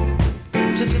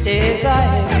 Just as I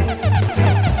am.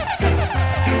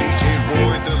 DJ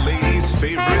Roy, the ladies'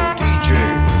 favorite DJ.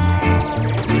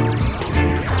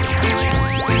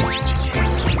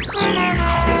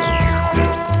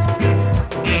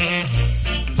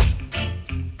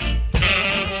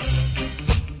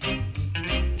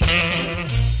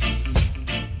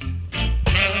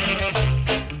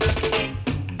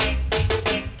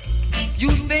 You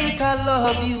think I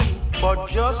love you for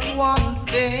just one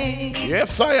thing?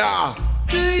 Yes, I am.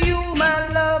 To you, my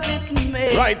love, it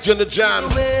may Right in the jams.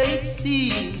 the way it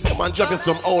seems. Come on, dropping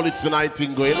some old hits tonight,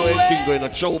 Tingo. You know anything going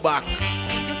to show back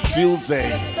Tuesday.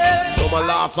 No, my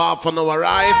last half an hour,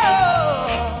 right?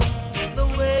 Oh, the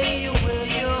way you wear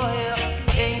your hair,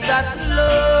 ain't that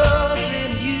love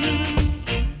in you?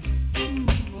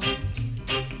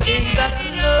 Ain't that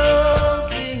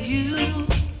love in you?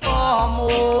 For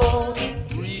more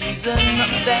reason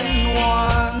than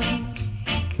one.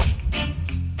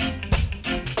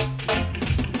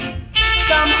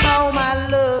 Somehow, my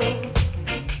love,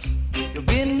 you've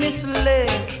been misled.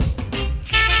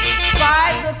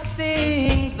 Despite the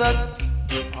things that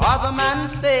other men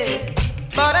say,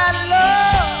 but I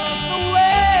love the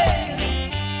way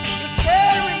you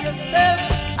carry yourself.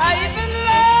 I even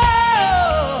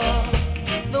love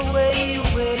the way you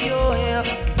wear your hair.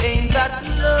 Ain't that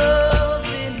love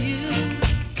in you?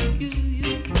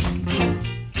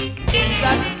 Ain't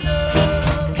that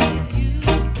love in you?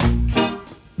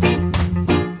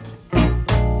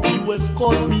 You have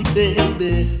caught me,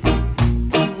 baby.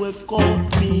 You have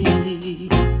caught me.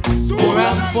 Or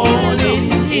I'm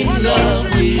falling in love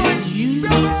with you.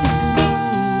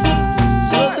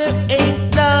 So there ain't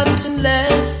nothing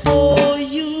left for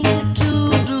you to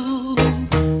do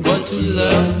but to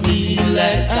love me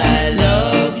like I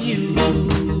love you.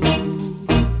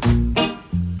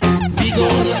 We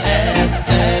gonna have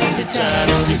happy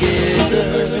times together.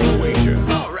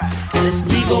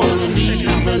 We gonna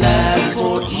live a life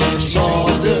for each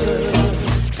other.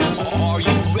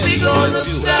 We gonna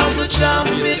sound the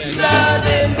trumpet loud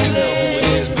and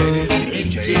clear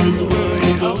until the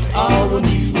world of our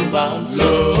newfound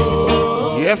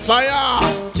love. Yes, I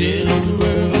am. Till the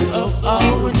world of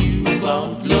our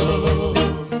newfound love.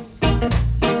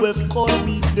 You have caught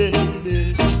me,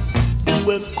 baby. You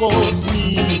have caught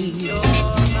me.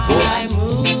 For my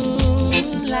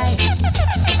moonlight,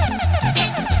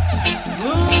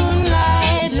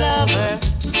 moonlight lover.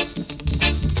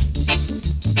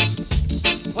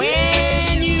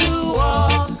 When you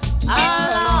walk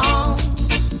along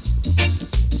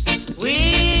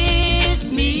with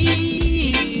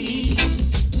me,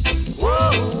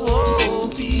 whoa, whoa,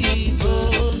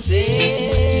 people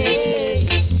say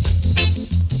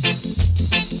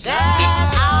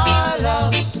that our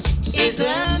love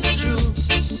isn't true,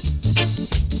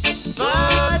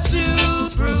 but to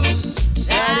prove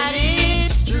that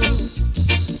it's true,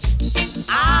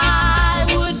 I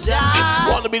would die.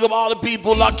 Want to big up all the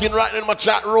people locking right in my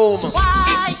chat room.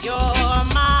 Why you're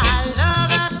my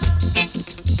lover?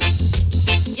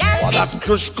 Yes, What that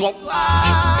Crush Cup. you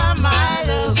are my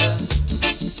lover.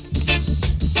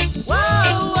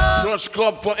 Whoa, whoa, Crush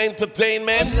Club for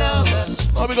entertainment. lover.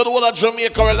 Now we go to all of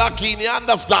Jamaica, we're lucky, you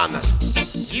understand?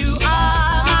 You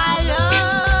are my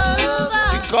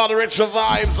lover. We call the retro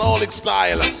vibes, all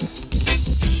style.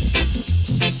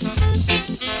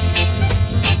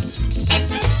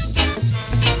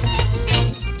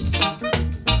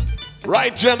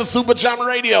 Right here on the Super Jam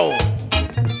Radio.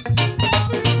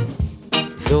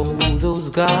 Though those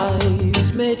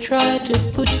guys may try to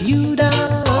put you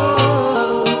down,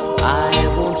 I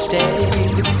won't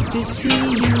stand to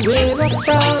see you ever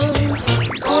frown.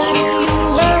 When you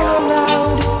were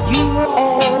around, you were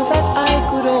all that I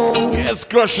could own. Yes,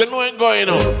 crushing, where going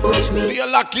on? You're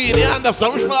lucky, you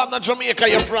understand? Which part of Jamaica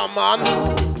you from, man?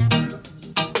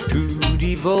 True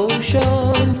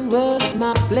devotion was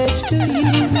my pledge to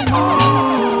you, and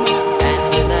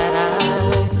that I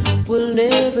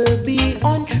never be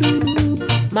untrue.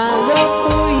 My love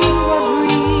for you was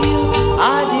real.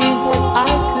 I did what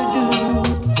I could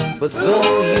do. But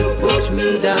though you put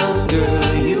me down,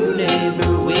 girl, you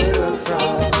never wear a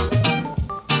frown.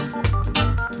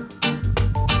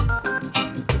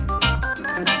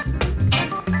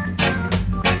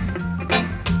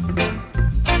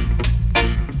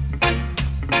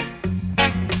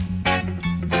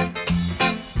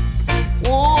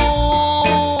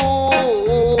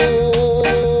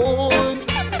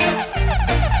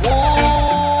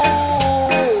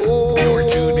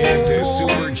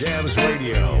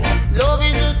 Love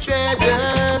is a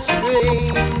treasure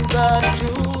string but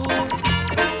true.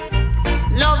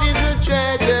 Love is a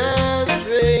treasure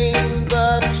string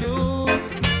but true.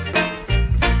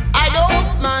 I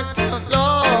don't matter,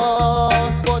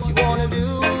 Lord, what you wanna do.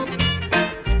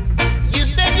 You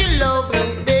said you love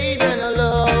me, baby, and I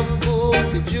love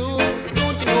good with you.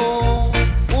 Don't you know?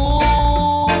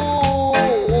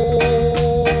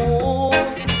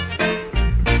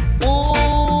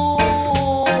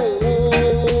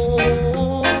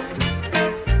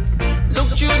 Look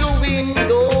through the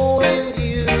window and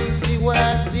you see what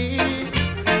I see.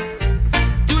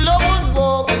 Two lovers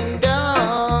walking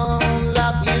down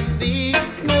like you speak.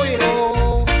 No, you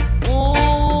know.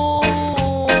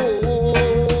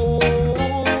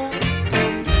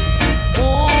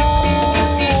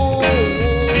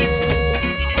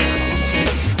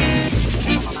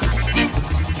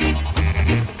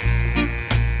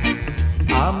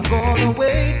 I'm gonna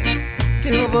wait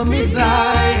till the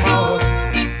midnight hour.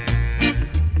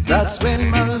 That's when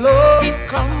my love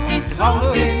comes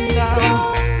tumbling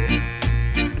down.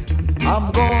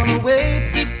 I'm gonna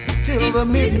wait till the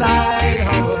midnight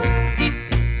hour.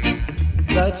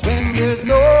 That's when there's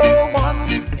no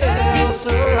one else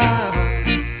around.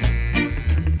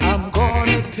 I'm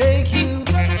gonna take you,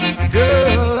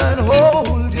 girl, and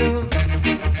hold you.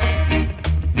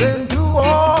 Then do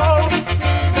all the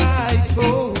things I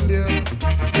told you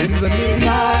in the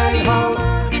midnight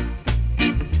hour.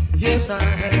 Yes, I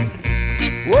have.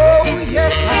 Oh,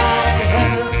 yes, I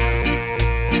have.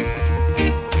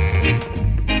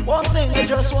 One thing I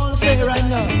just want to say right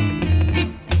now.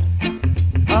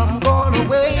 I'm gonna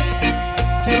wait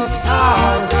till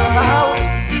stars are out.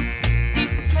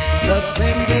 That's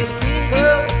when they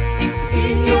twinkle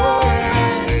in your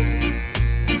eyes.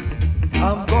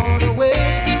 I'm gonna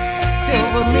wait till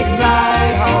the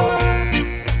midnight hour.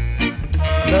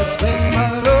 That's when my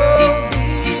love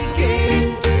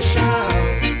begins to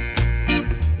shine.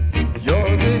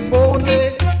 You're the only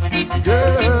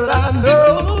girl I know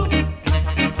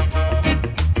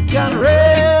can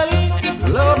really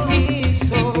love me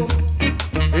so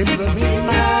in the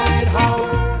midnight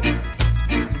hour.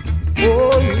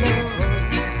 Oh Lord,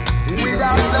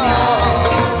 Without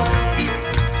love,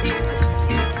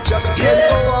 just can't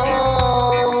go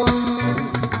on.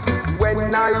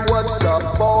 When I was a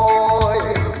boy,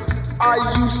 I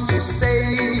used to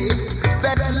say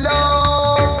that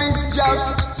love is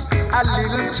just a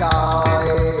little toy.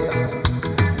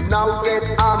 Now that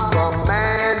I'm a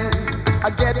man, I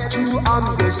get to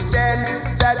understand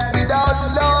that without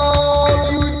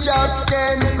love you just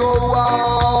can't go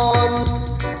on.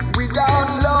 Without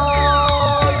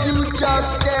love you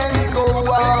just can't go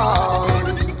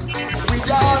on.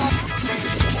 Without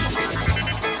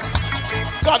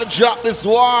Gotta drop this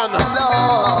one.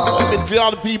 love, Coming for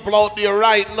all the people out there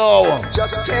right now.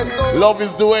 just can't go on. Love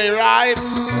is the way, right?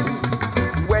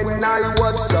 When I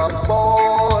was a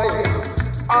boy,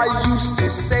 I used to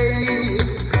say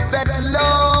that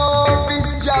love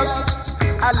is just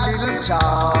a little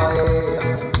toy.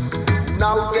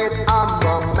 Now that I'm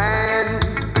a man,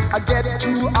 I get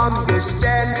to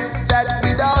understand that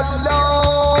without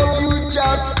love you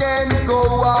just can't go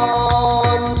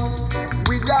on.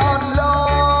 Without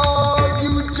love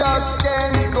you just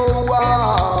can't go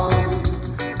on.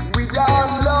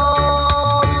 Without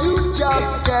love you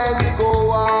just can't go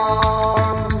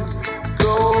on.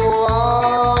 Go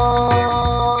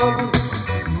on.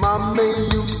 Mommy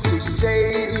used to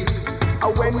say,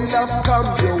 when love come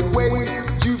your way,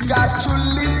 you got to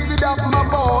live it up, my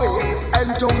boy, and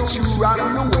don't you run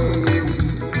away.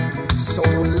 So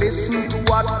listen to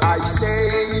what I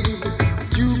say.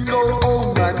 You go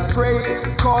home and pray,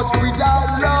 'cause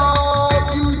without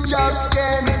love you just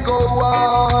can't go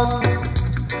on.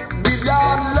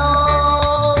 Without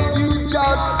love you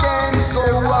just can't go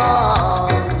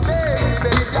on.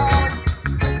 Baby,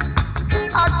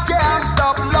 I can't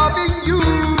stop loving you.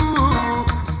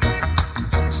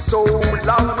 So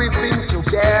long we've been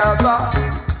together,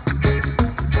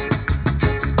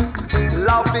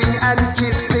 loving and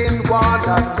kissing one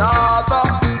another.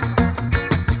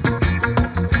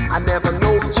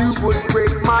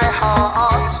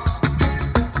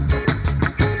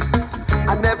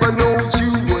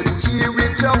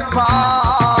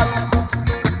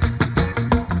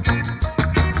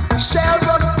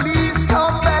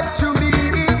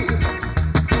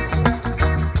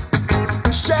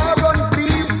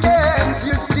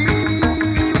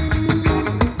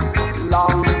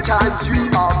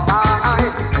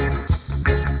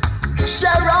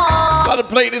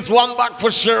 play this one back for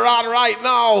Sharon right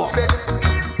now.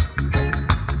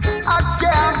 I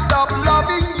can't stop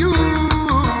loving you.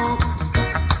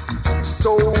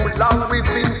 So long we've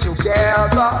been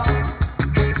together,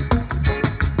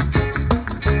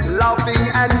 loving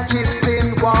and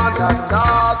kissing one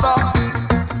another.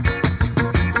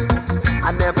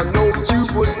 I never knew you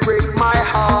would break my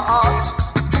heart.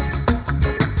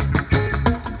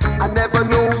 I never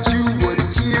knew you would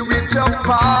tear it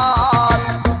apart.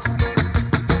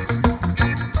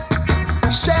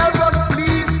 Sharon,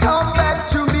 please come back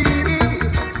to me.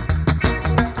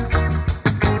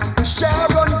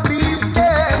 Sharon, please,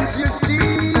 can't you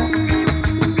see?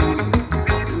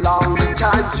 Long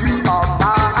time you are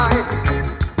mine,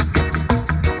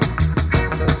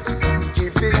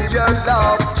 giving your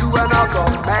love to another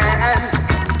man.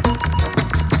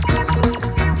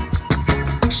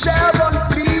 Sharon,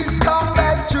 please come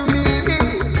back to me.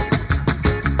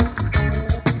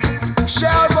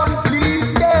 Sharon,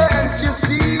 please, can't you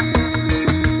see?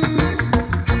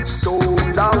 So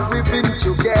long we've been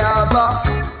together,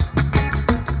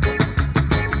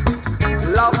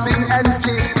 loving and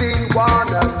kissing one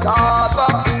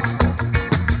another.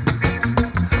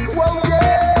 Whoa,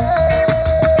 yeah.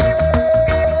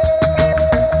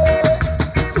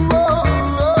 Whoa,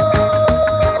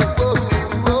 whoa,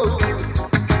 whoa,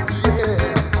 yeah.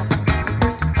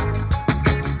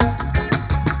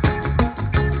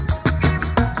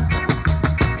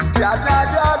 Da da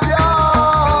da da.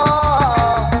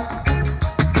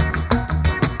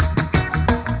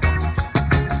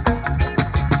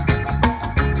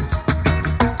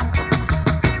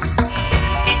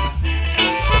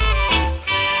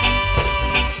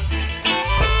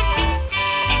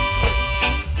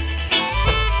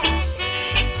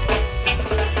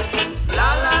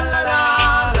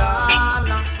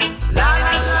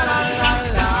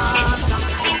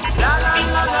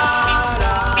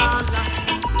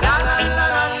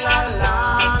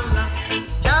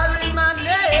 Carry my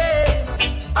name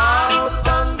out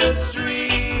on the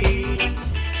street,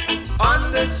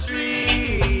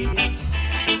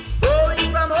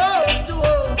 going from home to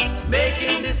home,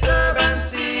 making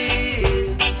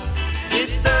disturbances.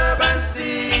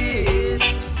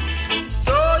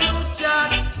 So you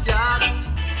chat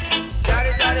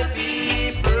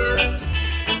people.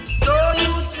 So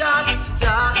you chat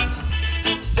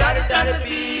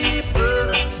people.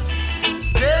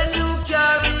 Then you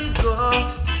carry go,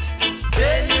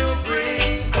 then you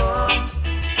bring come.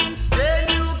 Then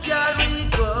you carry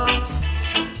go,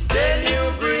 then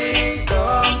you bring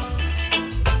come.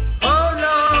 How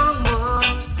long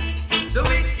must the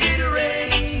wicked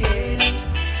reign?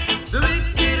 The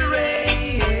wicked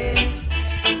reign.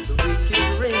 The wicked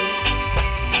reign.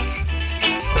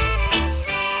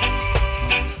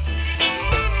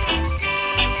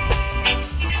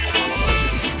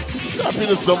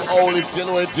 Dropping some old, you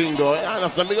know a thing go.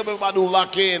 And some big up everybody who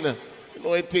lock in. You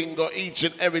know a thing go each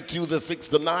and every Tuesday 6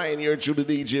 to 9 here through the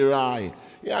DJ Rai.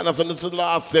 Yeah, and some this is the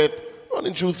last set.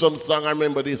 Running through some song, I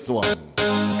remember this one.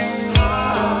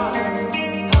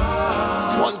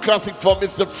 One classic for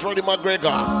Mr. Freddie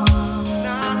McGregor.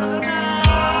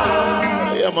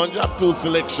 Yeah, man, drop 2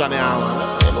 selection here.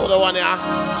 You know the one here?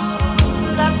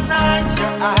 Last night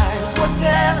your eyes were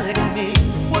telling me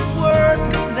what words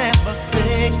could never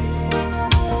say.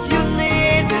 You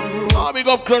needed room. Oh, big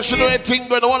up crush, you know a thing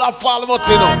when all I fall out,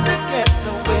 you know.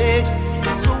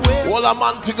 All a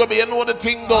man think of me, you know the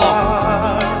thing go.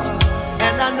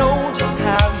 And I know just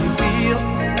how you feel.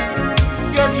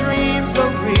 Your dreams are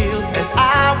real, and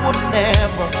I would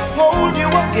never hold you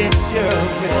against your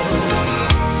will.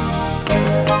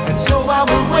 And so I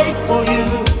will wait for you,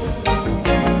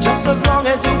 just as long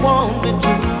as you want me to.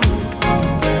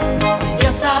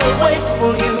 Yes, I'll wait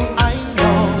for you. I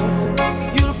know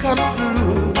you'll come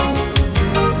through.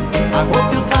 I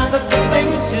hope you'll find that the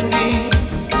things you need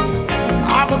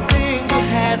are the things you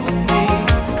had with me.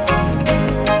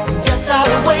 Yes,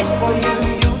 I'll wait for you.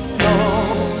 You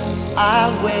know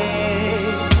I'll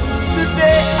wait.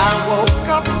 Today I woke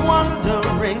up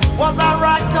wondering, was I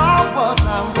right or was I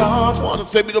wrong? I want to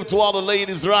say big up to all the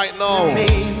ladies right now.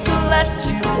 To let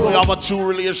you We have a true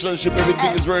relationship,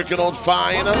 everything is working out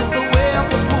fine. the way of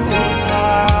a fool's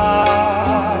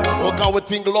heart. Look how we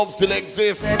think love still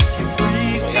exists. You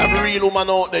have a real woman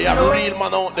out there, you have a real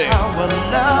man out there. Our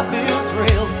love is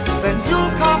real, then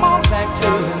you'll come on back to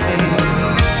me.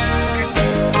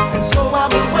 And so I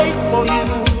will wait for you,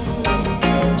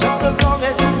 just as long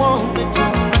as you want me to.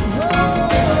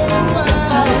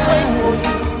 Yes, I'll wait for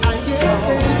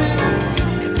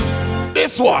you.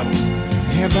 This one.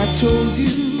 Have I told you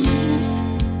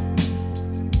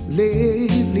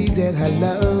lately that I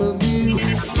love you?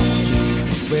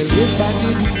 Well, if I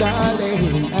didn't,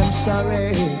 darling, I'm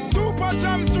sorry. Super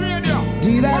Jams Radio.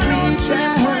 Did I reach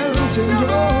out to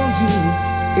hold you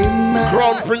in my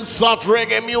Crown Prince Soft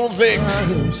Reggae Music.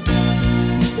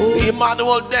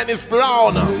 Emmanuel Dennis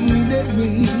Brown.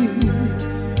 Me.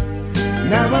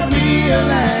 Now I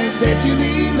realize that you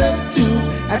need love too.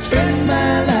 I spend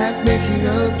my life making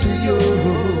up to you.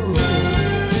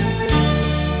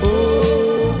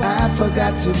 Oh, I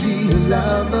forgot to be a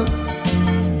lover.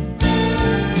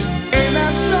 And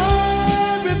I'm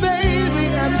sorry, baby,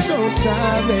 I'm so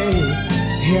sorry.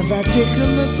 Have I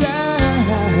taken the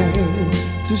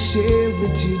time to share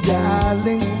with you,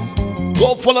 darling?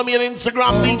 Go follow me on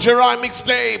Instagram, DJ Roy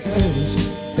Mixtape.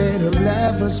 Better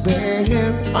love us, baby.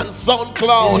 On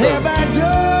SoundCloud. Have I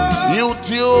done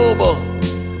YouTube.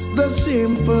 the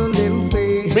simple little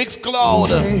thing? Mixcloud.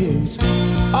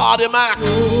 Audimac.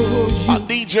 And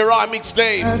DJ Roy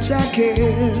Mixtape. Much I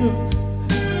care.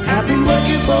 I've been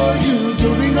working for you,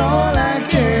 doing all I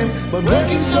can, but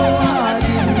working so hard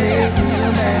it made me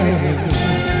a man.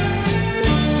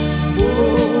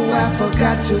 Oh, I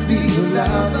forgot to be your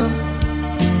lover.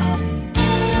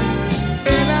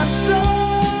 And I'm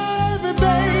sorry,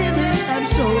 baby, I'm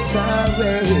so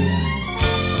sorry.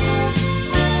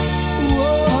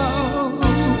 Whoa,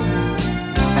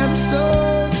 I'm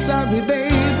so sorry,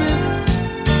 baby.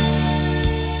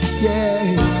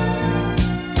 Yeah.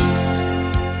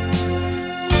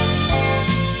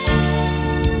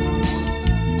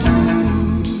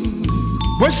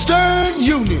 Western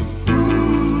Union.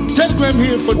 Telegram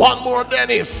here for one more,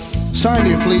 Dennis. Sign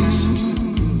here, please.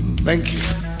 Thank you.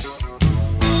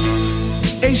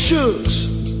 Hey, Shugs,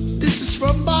 this is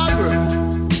from Barbara.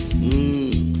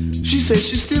 She says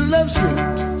she still loves me.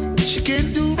 She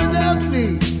can't do without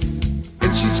me.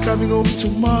 And she's coming home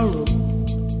tomorrow.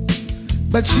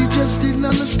 But she just didn't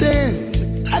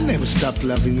understand. I never stopped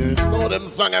loving her. Know them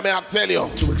song I may tell you.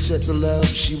 To accept the love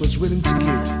she was willing to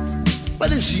give.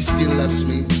 But if she still loves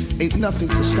me, ain't nothing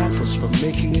to stop us from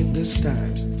making it this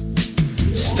time.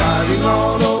 Starting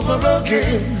all over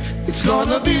again, it's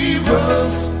gonna be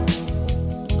rough.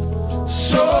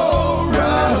 So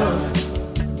rough.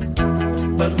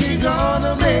 But we're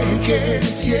gonna make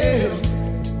it, yeah.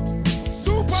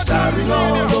 Starting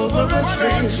all over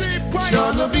again, it's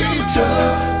gonna be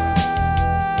tough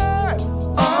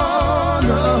on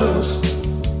us.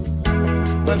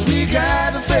 But we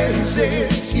gotta face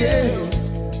it, yeah.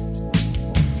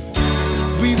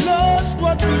 We lost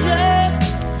what we had,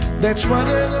 that's what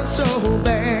hurt us so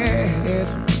bad.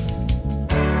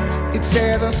 It's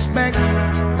had us back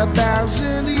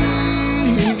 1,000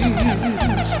 years.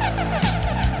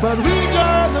 But we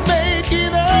gonna make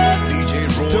it up. DJ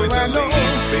Roy, so I know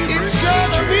it's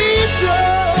gonna be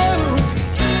tough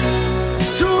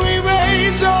to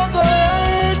erase all the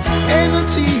hurt and the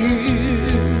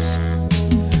tears.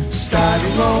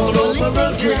 Starting all over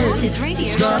again,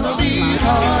 it's gonna be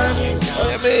hard.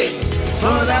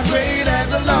 But I pray that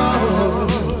the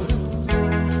Lord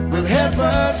will help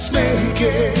us make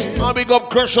it. I'll big up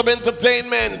Crush Up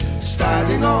Entertainment.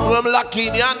 Starting all, I'm lucky,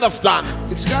 you understand?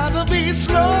 It's gonna be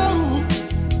slow,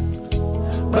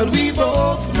 but we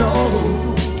both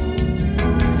know.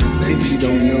 If you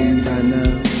don't know me by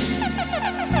now,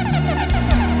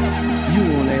 you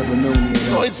won't ever know me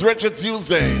at all. Oh, it's Richard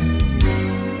Tuesday.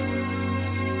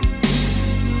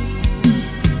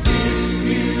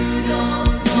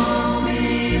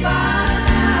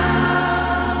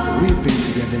 We've been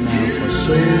together now for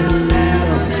so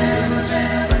long.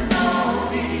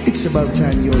 It's about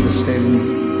time you understand me,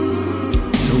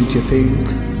 don't you think?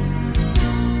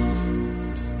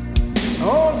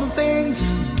 All the things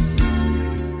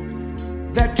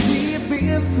that we've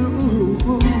been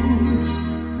through,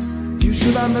 you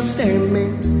should understand me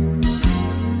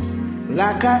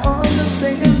like I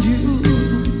understand you.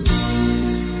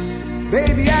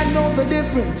 Baby, I know the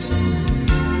difference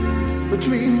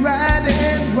between right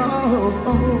and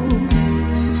wrong,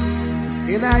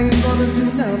 and I ain't gonna do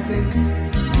nothing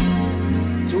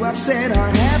to upset our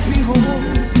happy home.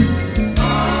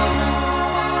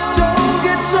 Don't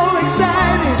get so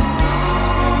excited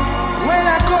when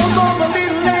I come home a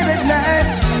little late at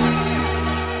night,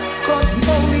 'cause we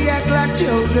only act like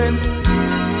children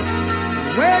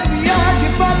when we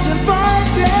argue, fuss and fight,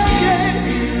 yeah, yeah.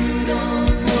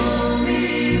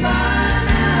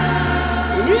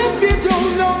 If you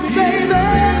don't know me, baby,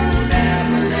 you'll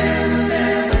never, never,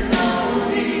 never know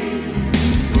me.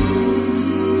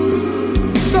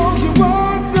 No, you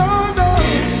won't, no, no.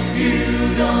 If you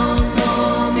don't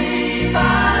know me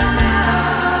by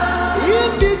now,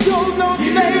 if you don't know me,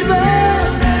 baby,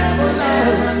 you'll never,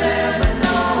 never, never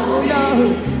know me.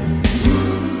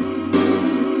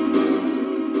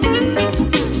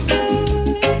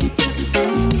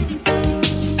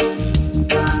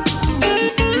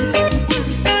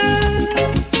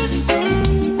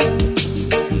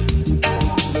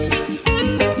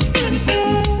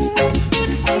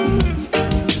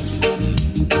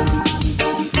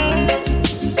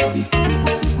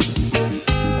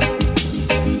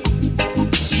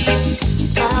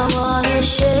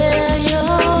 wanna share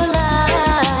your life.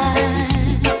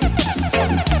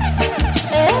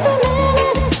 Every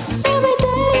minute, every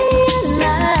day and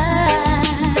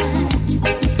night.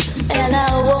 And I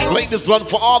want Play this one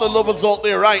for all the lovers out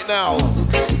there right now.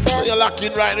 So you're locked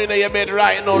in right in your bed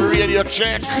right now, radio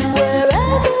check. wherever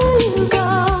you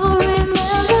go,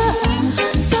 remember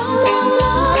someone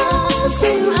loves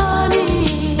you, honey.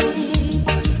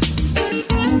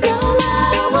 No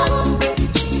matter what,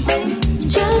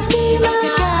 just be my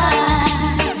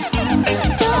guide.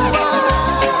 Someone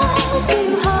loves you,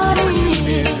 honey.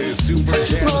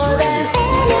 More than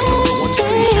anything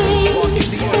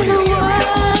in the world.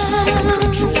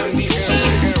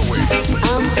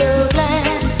 I'm so glad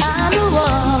I'm the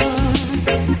one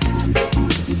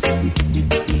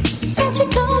that you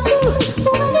come to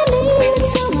when you need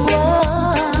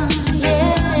someone.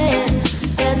 Yeah,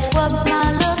 that's what my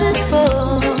love is for.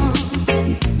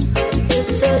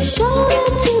 It's a shoulder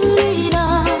to lean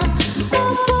on, a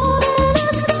boat in a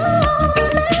storm.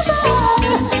 Remember,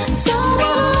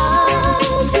 someone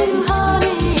loves you,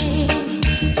 honey.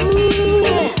 Ooh,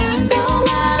 yeah, no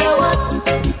matter what,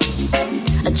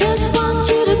 I just want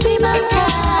you to be my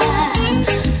guide.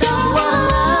 Someone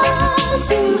loves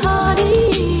you, honey,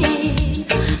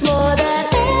 more than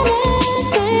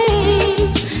anything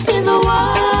in the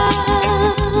world.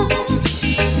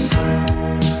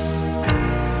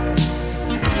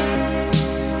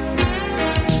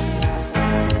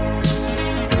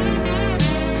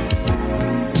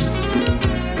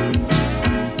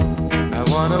 I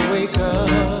wanna wake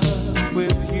up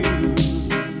with you.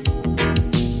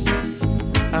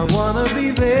 I wanna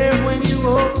be there when you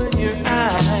open your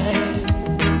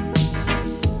eyes.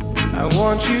 I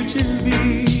want you to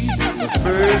be the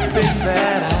first thing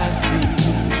that I see.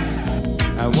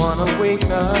 I wanna wake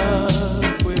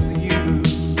up with you.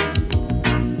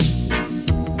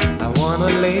 I wanna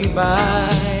lay by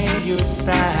your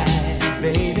side,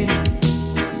 baby.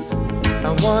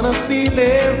 I wanna feel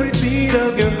every beat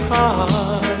of your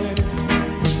heart.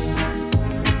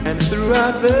 And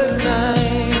throughout the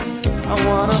night, I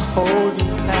wanna hold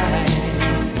you tight.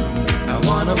 I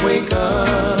wanna wake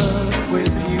up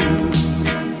with you.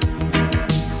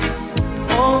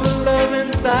 All the love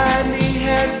inside me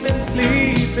has been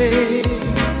sleeping,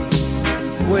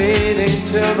 waiting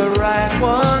till the right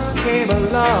one came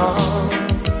along.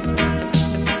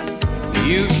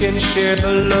 You can share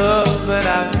the love that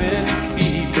I've been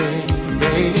keeping,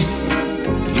 baby.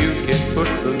 You can put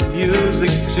the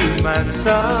music to my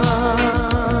song.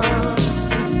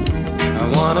 I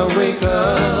wanna wake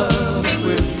up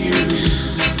with you.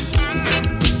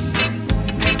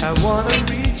 I wanna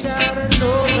reach out and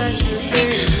know that you're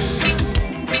there.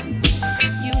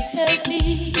 You held me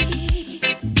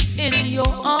in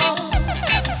your arms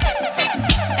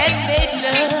and made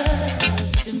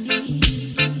love to me.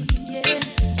 Yeah,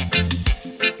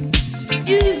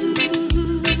 you,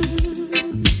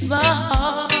 my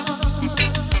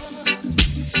heart's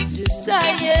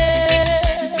desire.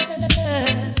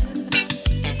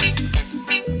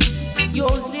 Your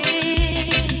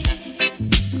lips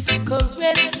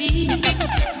caress me.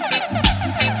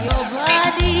 Your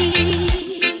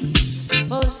body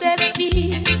possess me.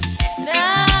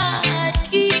 Now I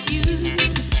keep you.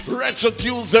 Retro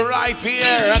tunes are right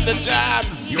here at the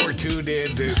jams. You're tuned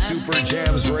in to Super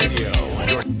Jams Radio.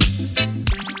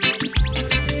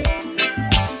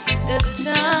 If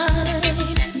time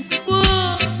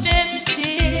would stand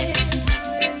still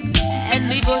and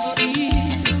leave us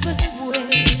feel this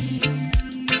way.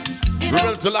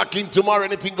 Remember to lock in tomorrow,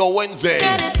 anything go Wednesday.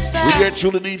 We get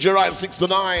through the DJ Right 6 to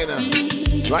 9.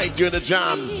 Right here in the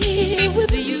jams.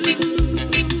 With you,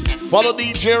 Follow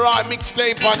DJ Right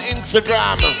Mixtape on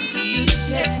Instagram. you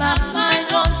set my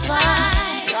mind on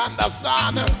fire. You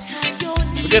understand?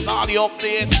 We get all the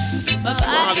updates.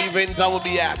 All the events that will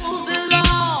be at.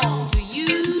 Belong to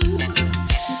you.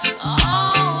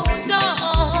 Oh,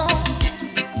 don't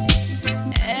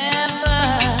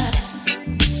ever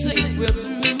say we're through.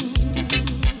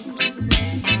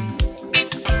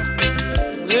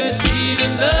 We're still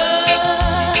in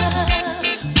love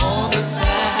on the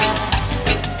side.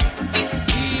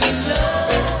 Still in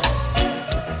love.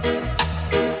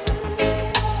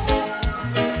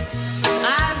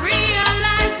 I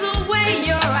realize the way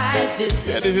your eyes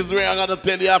deceive. Yeah, this is where I'm gonna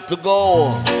tell you have to go.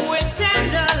 With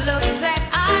tender looks that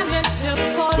I mistook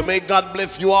for. So may God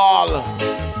bless you all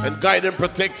and guide and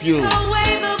protect you.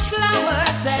 Away the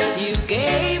flowers that you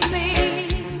gave me,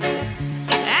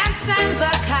 and send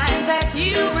the kind that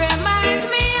you remind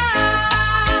me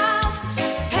of.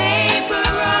 Paper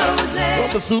roses.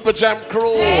 From the Super Jam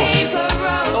crew. Paper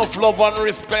roses. Enough love and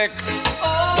respect.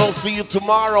 Oh, I'll see you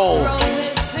tomorrow.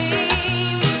 roses seem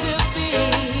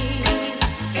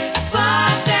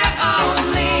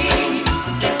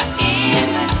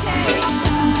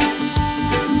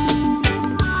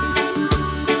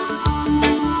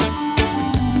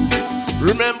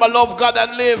Remember, love God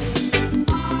and live.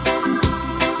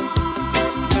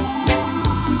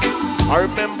 I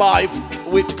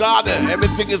remember, with God,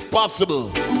 everything is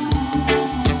possible.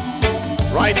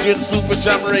 Right here in Super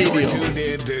Jam Radio. You're tuned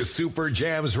in to Super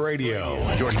Jams Radio,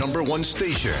 your number one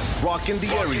station, rocking the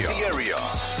area,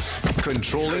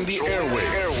 controlling the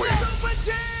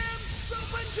airwaves.